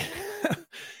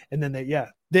 And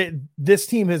then this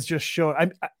team has just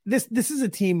shown. This is a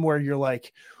team where you're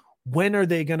like, when are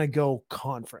they going to go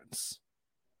conference?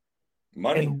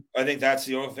 Money. And- I think that's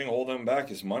the only thing holding them back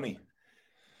is money.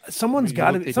 Someone's I mean,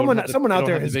 got look, to they someone don't have the- someone they out don't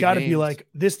there have the has big got to be names. like,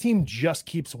 this team just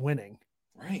keeps winning.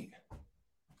 Right.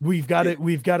 We've got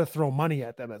to throw money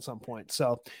at them at some point.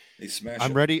 So They smash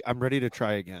I'm it. ready. I'm ready to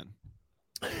try again.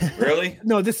 Really?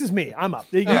 no, this is me. I'm up.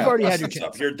 You've Yeah, already had your Dustin's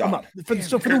chance. up. You're I'm done. up. For You're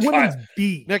the done. women's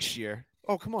B. Next year.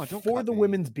 Oh, come on. Don't For cut the me.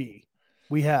 women's B,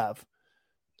 we have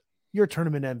your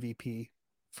tournament MVP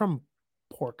from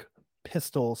Pork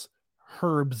Pistols,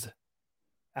 Herbs,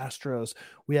 Astros.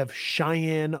 We have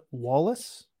Cheyenne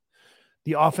Wallace.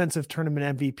 The offensive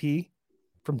tournament MVP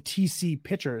from TC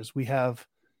Pitchers. We have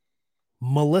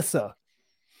Melissa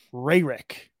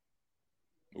Rayrick.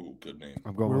 Ooh, good name.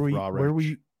 I'm going with Raw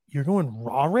Rich. You're going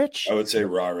Rawrich? I would say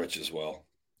Rarich as well.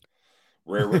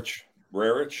 Rarich.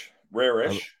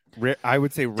 I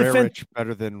would say Rare Defend- Rich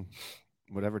better than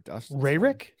whatever Dustin.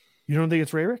 Rayrick? You don't think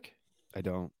it's Rayrick? I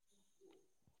don't.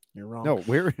 You're wrong. No,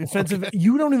 where Defensive.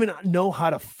 You don't even know how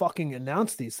to fucking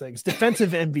announce these things.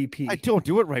 Defensive MVP. I don't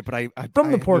do it right, but I From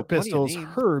I the know Pork plenty of Pistols, names.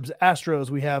 Herbs, Astros,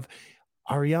 we have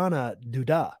Ariana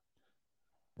Duda.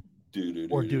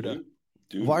 Or Duda.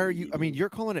 Why are you? I mean, you're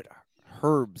calling it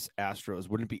Herbs Astros.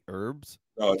 Wouldn't it be Herbs?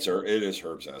 Oh, it is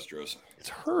Herbs Astros.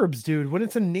 It's Herbs, dude. When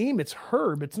it's a name, it's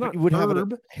Herb. It's not You would have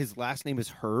Herb. his last name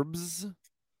is Herbs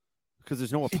because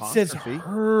there's no It apostrophe. says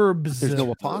Herbs. There's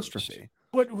no apostrophe.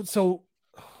 What? So,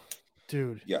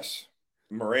 dude. Yes.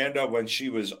 Miranda, when she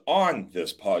was on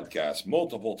this podcast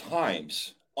multiple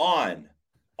times,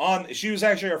 she was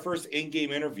actually our first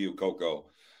in-game interview, Coco.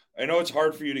 I know it's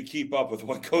hard for you to keep up with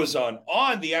what goes on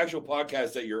the actual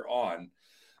podcast that you're on.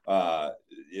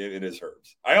 It is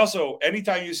Herbs. I also,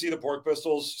 anytime you see the Pork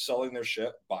Pistols selling their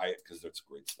shit, buy it because it's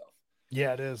great stuff.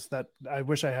 Yeah, it is. That I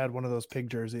wish I had one of those pig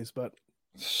jerseys, but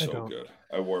So good.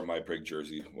 I wore my pig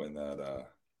jersey when that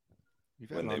You've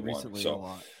had when it they on won. recently So, a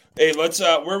lot. Hey, let's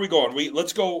where are we going?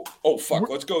 Let's go. Oh fuck,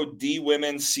 let's go D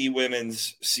women's, C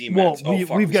women's, C Well, men's.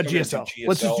 we've got GSL.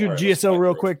 Let's just do GSL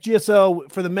real quick. GSL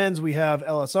for the men's, we have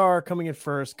LSR coming in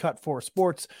first, Cut 4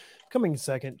 Sports coming in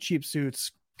second, Cheap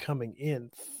Suits coming in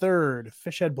third,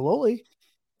 Fishhead Bololi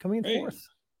coming in fourth.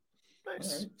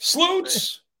 Nice. Right.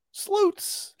 Sloots.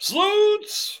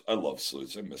 I love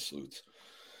Sloots. I miss Sloots.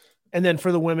 And then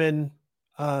for the women,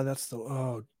 that's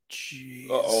the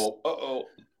geez. Uh-oh.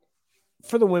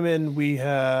 For the women, we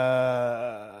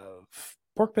have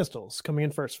Pork Pistols coming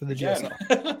in first for the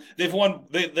GSL. They've won.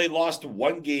 They lost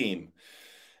one game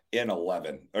in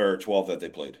 11 or 12 that they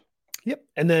played. Yep.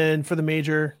 And then for the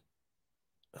major,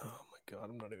 oh my God,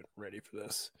 I'm not even ready for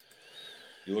this.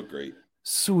 You look great.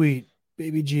 Sweet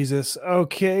baby Jesus.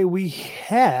 Okay, we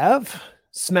have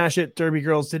Smash It Derby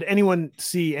Girls. Did anyone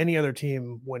see any other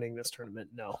team winning this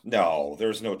tournament? No,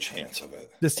 there's no chance of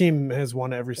it. This team has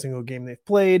won every single game they've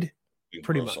played.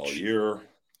 Pretty much all year.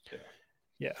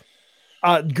 Yeah.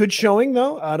 Good showing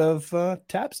though out of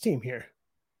Tap's team here.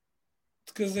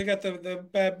 It's because they got the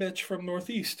bad bitch from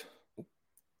Northeast.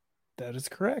 That is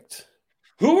correct.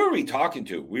 Who are we talking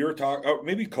to? We were talking. Oh,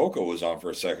 maybe Coco was on for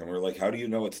a second. We are like, how do you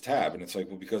know it's Tab? And it's like,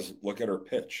 well, because look at her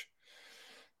pitch.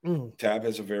 Tab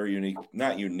has a very unique,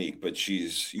 not unique, but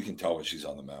you can tell when she's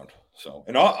on the mound. So,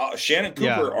 and Shannon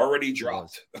Cooper already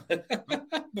dropped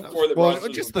before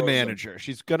just the manager.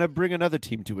 She's gonna bring another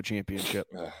team to a championship.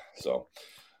 So,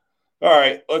 all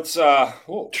right, let's. Okay,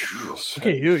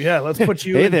 let's put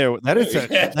you. Hey there, that is a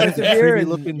pretty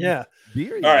looking beer.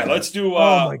 All right, let's do.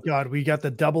 Oh my God, we got the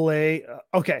double A.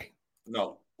 Okay,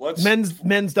 no, let's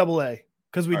men's double A.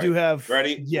 Because we do have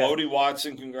ready. Lodi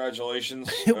Watson, congratulations.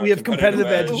 We have competitive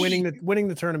edge winning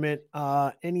the tournament.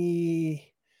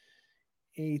 Any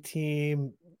A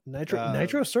team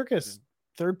Nitro Circus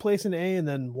third place in A and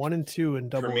then 1 and 2 in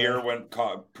double A.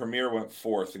 Premier went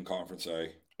fourth in Conference A.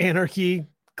 Anarchy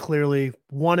clearly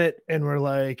won it, and we're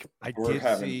like, we're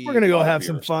gonna go have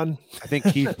some fun. I think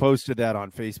Keith posted that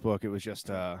on Facebook. It was just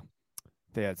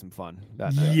they had some fun.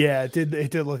 It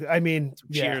did look. I mean,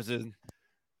 cheers in.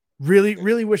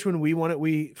 Really wish when we won it,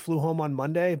 we flew home on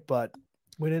Monday, but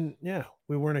we didn't. Yeah,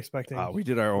 we weren't expecting. We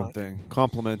did our own thing.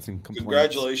 Compliments and complaints.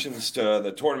 Congratulations to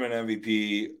the tournament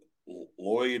MVP,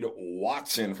 Lloyd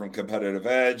Watson from Competitive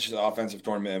Edge, the offensive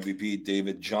tournament MVP,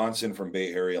 David Johnson from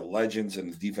Bay Area Legends,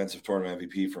 and the defensive tournament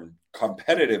MVP from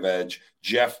Competitive Edge,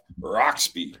 Jeff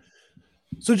Roxby.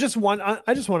 So just one,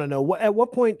 I just want to know at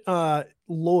what point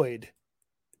Lloyd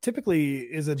typically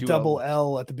is a double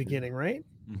L at the beginning, right?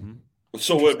 Mm-hmm.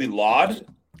 So would it be Laud?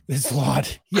 It's Laud.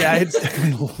 Yeah, it's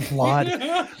definitely Laud.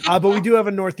 But we do have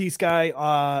a Northeast guy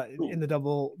in the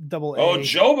double A.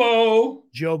 Oh,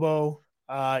 Jobo.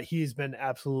 He's been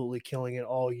absolutely killing it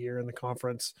all year in the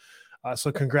conference.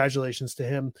 So congratulations to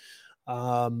him.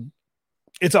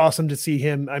 It's awesome to see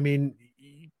him. I mean,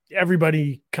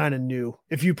 everybody kind of knew.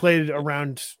 If you played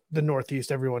around the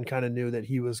Northeast, everyone kind of knew that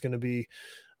he was going to be,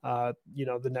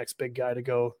 the next big guy to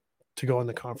go in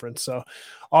the conference. So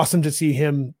awesome to see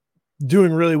him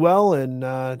doing really well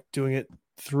and doing it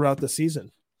throughout the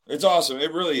season. It's awesome.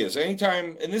 It really is.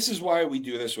 Anytime, and this is why we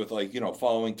do this with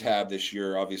following Tab this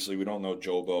year. Obviously, we don't know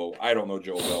Jobo. I don't know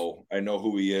Jobo. I know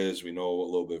who he is. We know a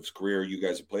little bit of his career. You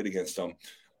guys have played against him.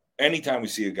 Anytime we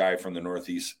see a guy from the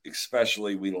Northeast,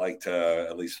 especially, we like to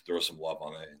at least throw some love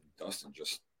on it. And Dustin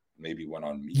just maybe went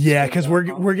on me. Yeah, because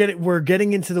we're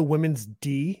getting into the women's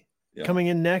D coming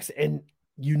in next, and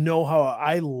you know how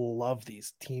I love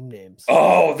these team names.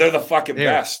 Oh, they're the fucking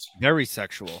best. Very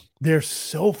sexual. They're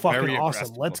so fucking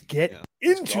awesome. Let's get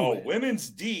into it. Women's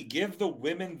D. Give the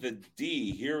women the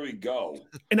D. Here we go.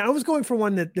 And I was going for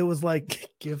one that was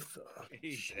like, give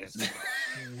the...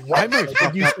 Why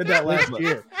you said that last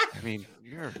year? I mean,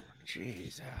 you're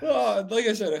Jesus. Like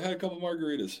I said, I had a couple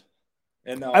margaritas.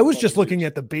 And now I was just looking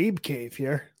at the Babe Cave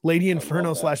here. Lady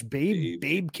Inferno /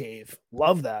 Babe Cave.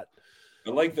 Love that. I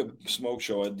like the smoke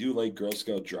show. I do like Girl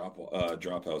Scout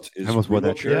dropouts. I almost wore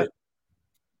that shirt.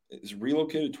 Is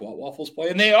Relocated Twat Waffles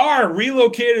playing? They are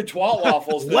Relocated Twat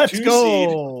Waffles. Let's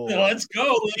go. Let's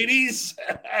go, ladies.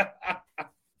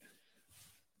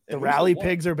 The Rally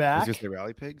Pigs are back. Is this the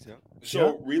Rally Pigs? Yeah.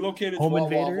 So Relocated Twat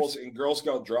Waffles and Girl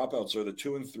Scout dropouts are the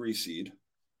 2 and 3 seed.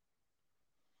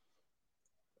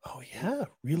 Oh yeah,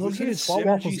 Relocated Twat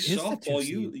Waffles is the 2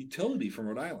 seed. Utility from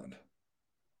Rhode Island.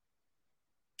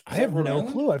 I have no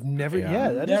clue. I've never.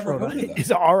 That is Rhode Island. Is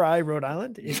RI Rhode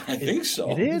Island? I think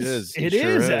so. It is. It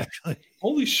is actually.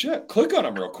 Holy shit! Click on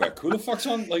them real quick. Who the fuck's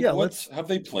on? Have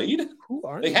they played? Who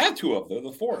are they? Had 2 of them.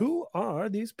 They're the 4th. Who are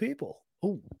these people?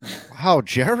 Oh, wow,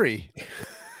 Jerry.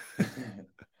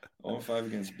 Oh 1-5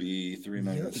 against B,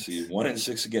 3-9 against C,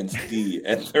 1-6 against D,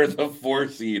 and they're the 4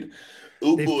 seed.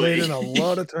 Oh, They boy. played in a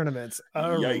lot of tournaments.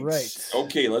 All Yikes. right.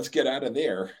 Okay, let's get out of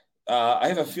there. I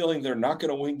have a feeling they're not going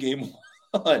to win game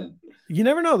 1. You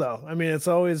never know, though. I mean, it's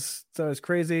always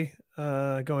crazy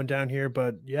going down here,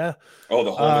 but yeah. Oh,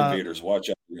 the home invaders. Watch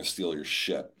out. They're going to steal your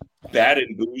shit. Bad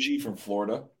and Bougie from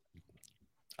Florida.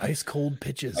 Ice cold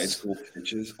pitches. Ice cold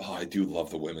pitches. Oh, I do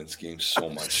love the women's game so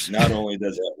much. Not only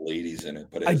does it have ladies in it,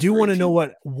 but I do want to know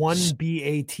what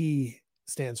 1BAT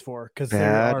stands for, because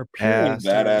there are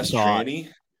badass tranny.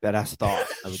 Badass thought,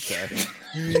 I would say.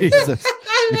 Jesus.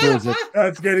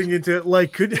 That's getting into it.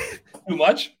 Like, could too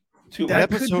much? That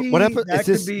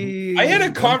could be. I had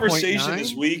a conversation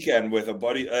this weekend with a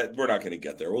buddy. We're not going to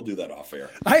get there. We'll do that off air.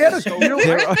 I had a.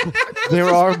 There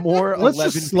are more. Let's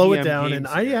just slow it down. And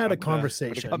I had a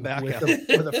conversation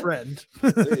with a friend.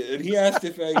 And he asked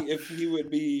if he would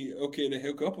be okay to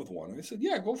hook up with one. I said,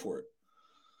 yeah, go for it.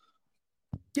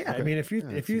 Yeah, I mean, if you.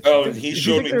 And he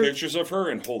showed me pictures of her,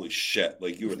 and holy shit,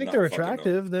 like you would think not they're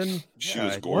attractive, know. then she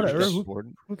was gorgeous.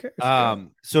 Who cares?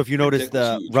 So if you notice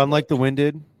the Run Like the Wind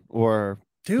did, or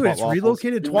dude, it's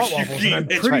relocated Twat Waffles, and I'm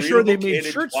pretty sure they made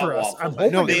shirts for us. I'm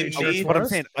hoping they made shirts what for I'm us.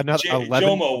 saying, another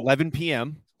 11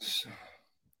 p.m.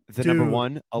 The Dude, number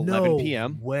one, 11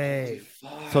 p.m. Way.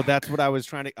 So that's what I was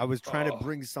trying to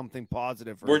bring something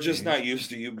positive. We're just not used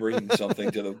to you bringing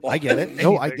something to the ball. I get it.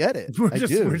 No, I get it. We're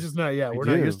just not. Yeah, we're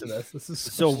not used to this. This is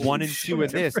so 1 and 2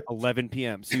 in this 11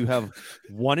 p.m. So you have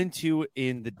 1 and 2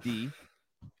 in the D,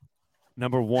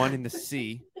 number 1 in the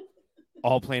C,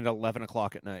 all playing at 11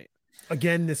 o'clock at night.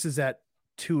 Again, this is at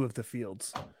 2 of the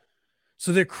fields,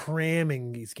 so they're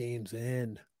cramming these games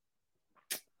in.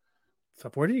 So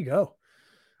where did he go?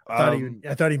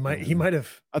 I thought he might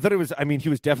have. I thought it was. I mean, he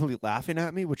was definitely laughing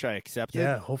at me, which I accepted.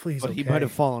 Yeah, hopefully he's. But okay. he might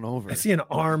have fallen over. I see an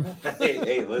arm.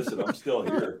 Hey, listen, I'm still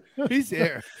here. He's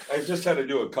here. I just had to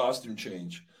do a costume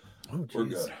change. Oh, we're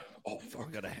good. Oh,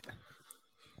 fuck.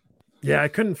 Yeah, I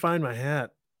couldn't find my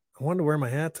hat. I wanted to wear my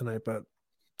hat tonight, but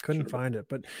couldn't find it.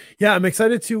 But yeah, I'm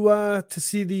excited to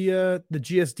see the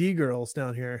GSD girls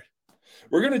down here.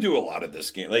 We're gonna do a lot of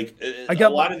this game. Like I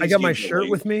got my shirt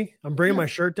with me. I'm bringing my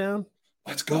shirt down.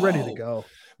 Let's go. We're ready to go.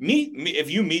 Meet me if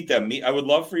you meet them. I would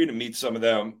love for you to meet some of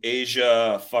them.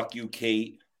 Asia, fuck you,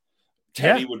 Kate.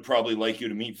 Teddy would probably like you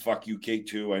to meet fuck you, Kate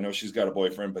too. I know she's got a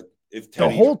boyfriend, but if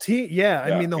Teddy, the whole team,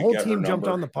 I mean, the whole team jumped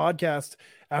on the podcast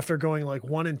after going like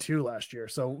 1 and 2 last year.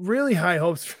 So really high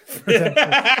hopes for them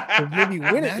to maybe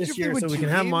win it this year, so we can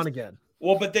have them on again.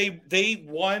 Well, but they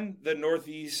won the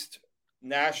Northeast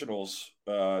Nationals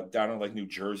down in like New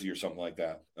Jersey or something like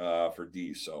that for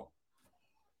D. So.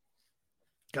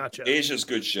 Gotcha. Asia's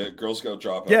good shit. Girl Scout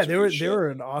dropouts. Yeah, they were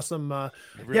an awesome.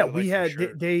 We had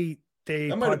they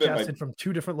podcasted from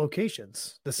 2 different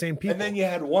locations, the same people. And then you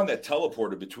had one that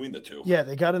teleported between the 2. Yeah,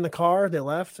 they got in the car, they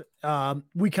left.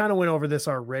 We kind of went over this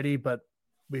already, but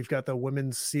we've got the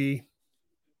women's C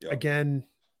again.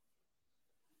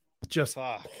 Just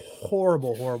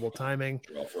horrible timing.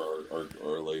 Well, for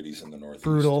our ladies in the Northeast.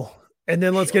 Brutal. And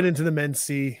then let's get into the men's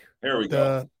C. Here we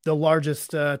go. The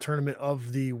largest tournament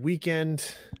of the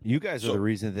weekend. You guys are the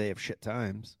reason they have shit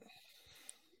times.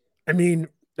 I mean,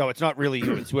 no, it's not really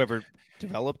you. It's whoever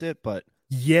developed it, but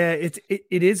yeah, it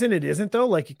is and it isn't though.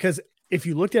 Like, because if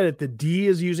you looked at it, the D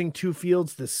is using 2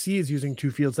 fields, the C is using 2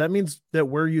 fields. That means that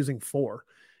we're using 4,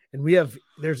 and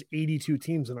there's 82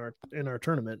 teams in our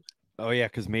tournament. Oh yeah,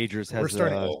 because Majors has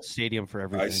a stadium for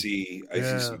everything. I see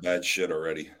some bad shit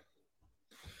already.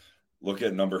 Look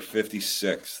at number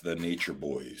 56, the Nature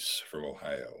Boys from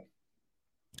Ohio.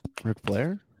 Ric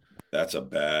Flair? That's a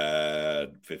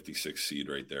bad 56 seed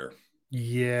right there.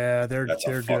 Yeah, they're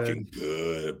fucking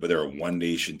good. But they're a one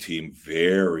nation team,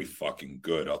 very fucking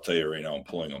good. I'll tell you right now, I'm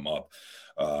pulling them up.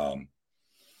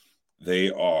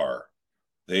 They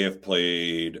have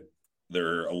played.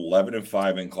 They're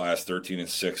 11-5 in class,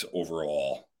 13-6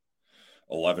 overall.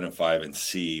 11-5 in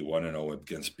C, 1-0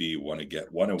 against B, 1-1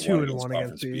 against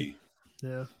Conference B.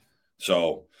 Yeah.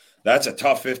 So that's a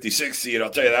tough 56 seed.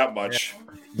 I'll tell you that much.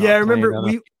 Yeah, I remember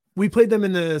we played them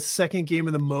in the second game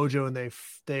of the Mojo, and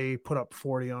they put up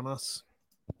 40 on us.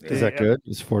 Is that good?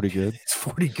 Is 40 good? It's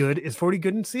 40 good. Is 40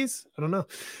 good in C's? I don't know.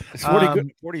 It's 40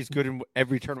 good. 40 is good in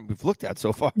every tournament we've looked at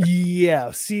so far. Yeah,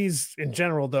 C's in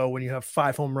general though, when you have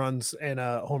 5 home runs and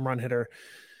a home run hitter,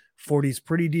 40 is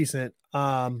pretty decent.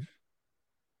 I'm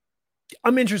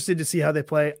interested to see how they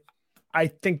play. I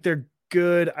think they're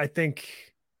good. I think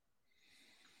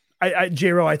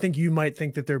J-Ro, I think you might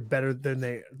think that they're better than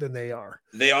they are.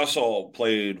 They also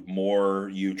played more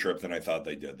U-Trip than I thought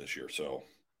they did this year. So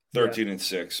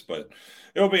 13-6, but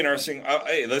it'll be interesting.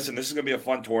 Hey, listen, this is going to be a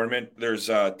fun tournament. There's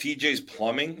TJ's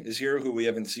Plumbing is here, who we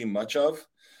haven't seen much of.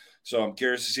 So I'm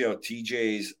curious to see how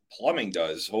TJ's Plumbing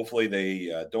does. Hopefully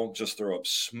they don't just throw up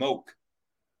smoke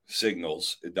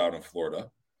signals down in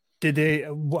Florida. Did they?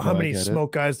 How many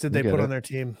smoke guys did they put on their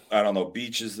team? I don't know.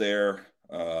 Beach is there.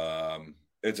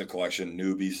 It's a collection.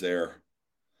 Newbie's there.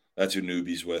 That's who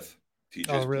Newbie's with.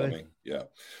 TJ's Plumbing. Yeah.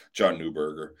 John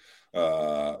Newberger.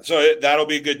 So that'll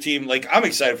be a good team. Like, I'm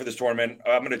excited for this tournament.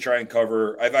 I'm going to try and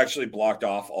cover. I've actually blocked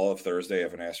off all of Thursday. I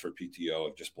haven't asked for PTO.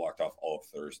 I've just blocked off all of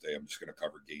Thursday. I'm just going to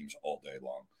cover games all day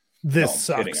long. This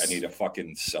sucks. Kidding. I need to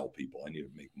fucking sell people. I need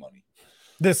to make money.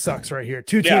 This sucks right here.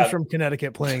 Two teams from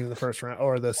Connecticut playing in the first round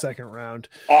or the second round.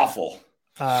 Awful.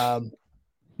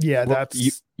 Yeah, well,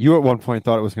 that's you at one point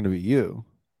thought it was going to be you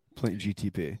playing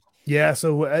GTP. Yeah.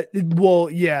 So,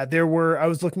 there were. I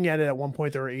was looking at it at one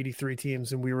point. There were 83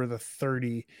 teams, and we were the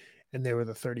 30, and they were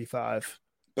the 35.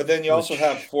 But then you also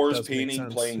have Forrest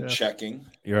Painting playing checking.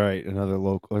 You're right. Another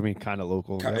local. I mean, kind of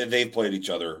local. Right? They've played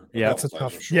each other. Yeah, it's a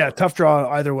tough. Sure. Yeah, tough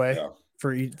draw either way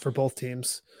for both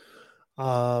teams.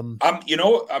 I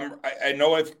know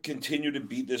I've continued to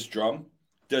beat this drum.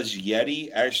 Does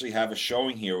Yeti actually have a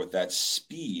showing here with that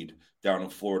speed down in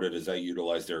Florida? Does that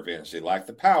utilize their advantage? They lack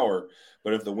the power,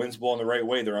 but if the wind's blowing the right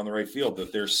way, they're on the right field.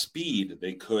 With their speed,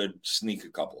 they could sneak a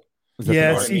couple.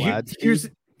 Yeah.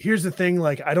 Here's the thing.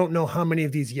 Like, I don't know how many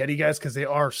of these Yeti guys, because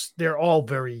they're all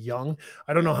very young.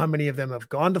 I don't know how many of them have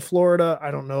gone to Florida.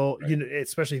 I don't know,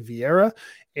 especially Vieira.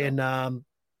 And I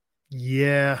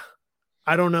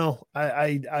don't know.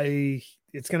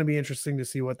 It's going to be interesting to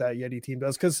see what that Yeti team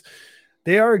does, because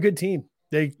they are a good team.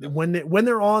 When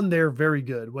they're on, they're very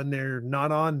good. When they're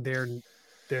not on, they're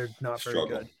not very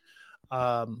good.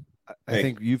 I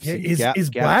think you've seen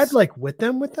is Vlad like with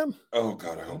them? Oh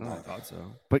God, I hope not. I thought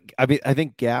so. But I mean, I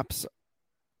think gaps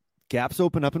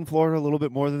open up in Florida a little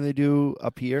bit more than they do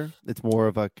up here. It's more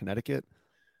of a Connecticut,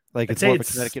 it's more of a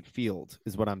Connecticut field,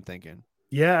 is what I'm thinking.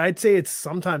 Yeah, I'd say it's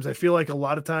sometimes. I feel like a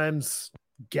lot of times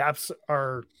gaps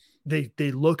are they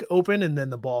look open and then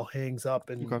the ball hangs up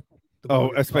and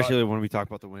especially when we talk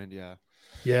about the wind.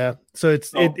 Yeah. So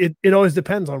it always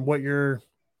depends on what you're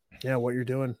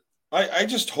doing. I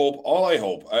just hope. I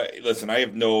have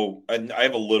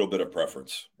a little bit of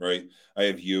preference, right? I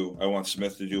have you. I want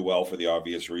Smith to do well for the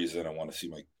obvious reason. I want to see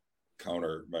my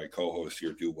co-host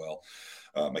here do well.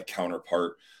 My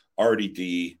counterpart,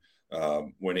 RDD.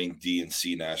 Winning D and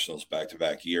C nationals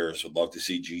back-to-back years. Would love to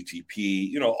see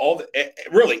GTP.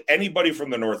 Really anybody from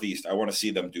the Northeast. I want to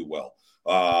see them do well.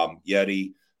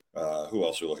 Yeti. Who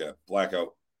else we look at?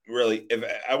 Blackout. Really, if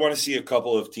I want to see a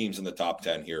couple of teams in the top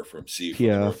 10 here from C from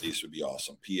the Northeast would be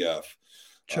awesome. PF.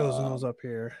 Chosen was up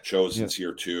here. Chosen's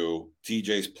here too.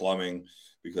 TJ's Plumbing,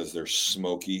 because they're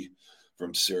smoky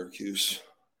from Syracuse.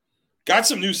 Got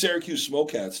some new Syracuse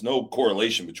smoke hats. No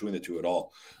correlation between the two at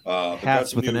all.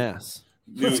 Hats with an S.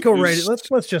 Let's go right.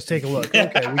 Let's just take a look.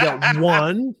 Okay, we got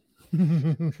one.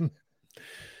 But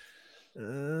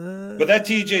that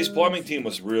TJ's Plumbing team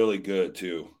was really good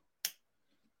too.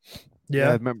 Yeah,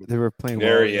 I remember they were playing.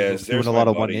 There he is. There's a lot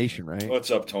of One Nation, right?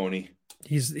 What's up, Tony?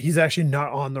 He's actually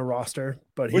not on the roster,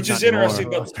 but which is interesting.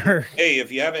 But hey, if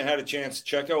you haven't had a chance,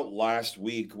 check out last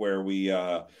week where we.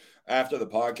 After the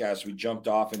podcast, we jumped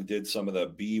off and did some of the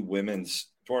B women's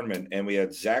tournament, and we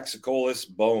had Zach Sokolis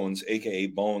Bones, aka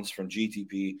Bones from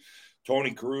GTP, Tony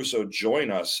Caruso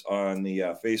join us on the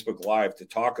Facebook Live to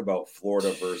talk about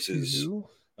Florida versus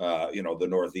the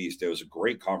Northeast. It was a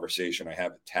great conversation. I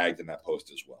have it tagged in that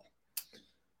post as well.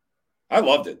 I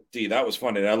loved it. D, that was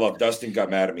fun. And I love Dustin got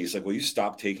mad at me. He's like, will you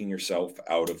stop taking yourself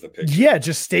out of the picture? Yeah,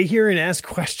 just stay here and ask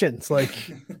questions. Like,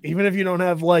 even if you don't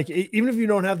have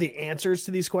the answers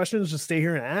to these questions, just stay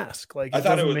here and ask. Like, it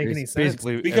doesn't make any sense.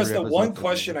 Because the one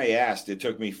question I asked, it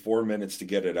took me 4 minutes to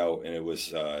get it out, and it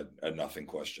was a nothing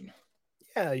question.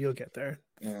 Yeah, you'll get there.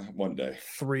 Yeah, one day.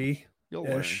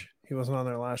 3-ish. He wasn't on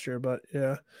there last year, but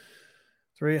yeah.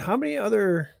 3. How many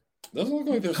other... Doesn't look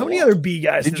like there's how many other B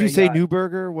guys? Did you say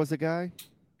Newberger was a guy?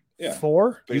 Yeah,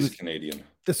 4. He's Canadian.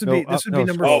 This would be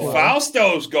number 4. Oh,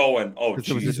 Fausto's going. Oh,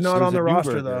 he's not on the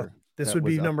roster though. This would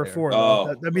be number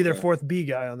 4. That'd be their 4th B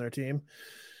guy on their team.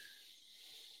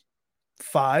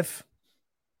 5.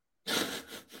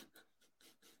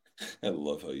 I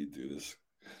love how you do this.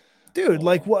 Dude,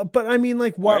 like what? But I mean,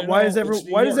 like, why does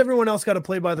everyone else got to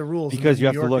play by the rules? Because you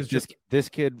have to look. This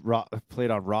kid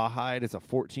played on Rawhide. It's a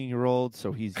 14-year-old,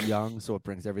 so he's young, so it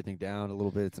brings everything down a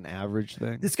little bit. It's an average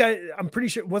thing. This guy, I'm pretty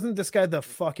sure, wasn't this guy the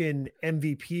fucking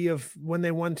MVP of when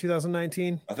they won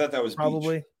 2019? I thought that was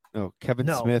probably. Beach. No, Kevin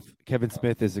No. Smith. Kevin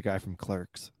Smith is the guy from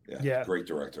Clerks. Yeah. Great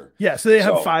director. Yeah, so they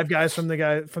have So- 5 guys from the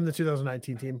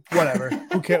 2019 team. Whatever.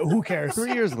 Who cares?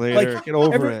 3 years later, Like, get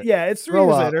over it. Yeah, it's 3 Grow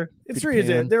years up, later. It's Peter 3 years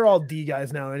later. Pan. They're all D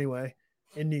guys now anyway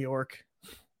in New York.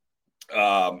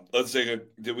 Let's take a.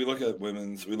 Did we look at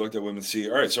women's? We looked at women's C.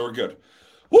 All right, so we're good.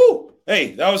 Woo!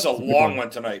 Hey, that was a good long one. one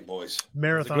tonight, boys.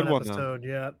 Marathon good one, though. episode.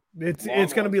 Yeah. It's Long going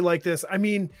to one. be like this. I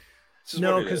mean, This is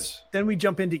no, what it because is. then we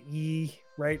jump into E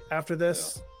right after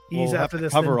this. We'll E's have after to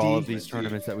this. cover then all D. of these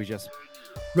tournaments that we just.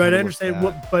 Right, I looked understand. at.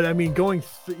 What, but I mean,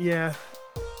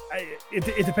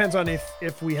 it depends on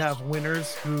if we have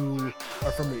winners who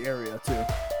are from the area too,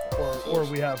 or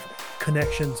we have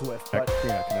connections with. But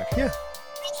Yeah, connection. yeah,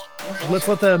 let's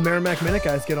let the Merrimack Minute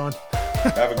guys get on.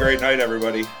 Have a great night,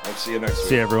 everybody. I'll see you next week.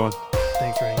 See you, everyone.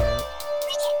 Thanks for hanging out.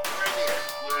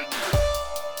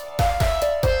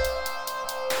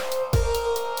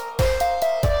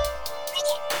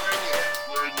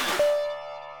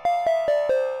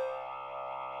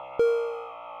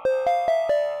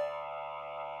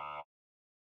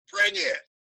 Bring it!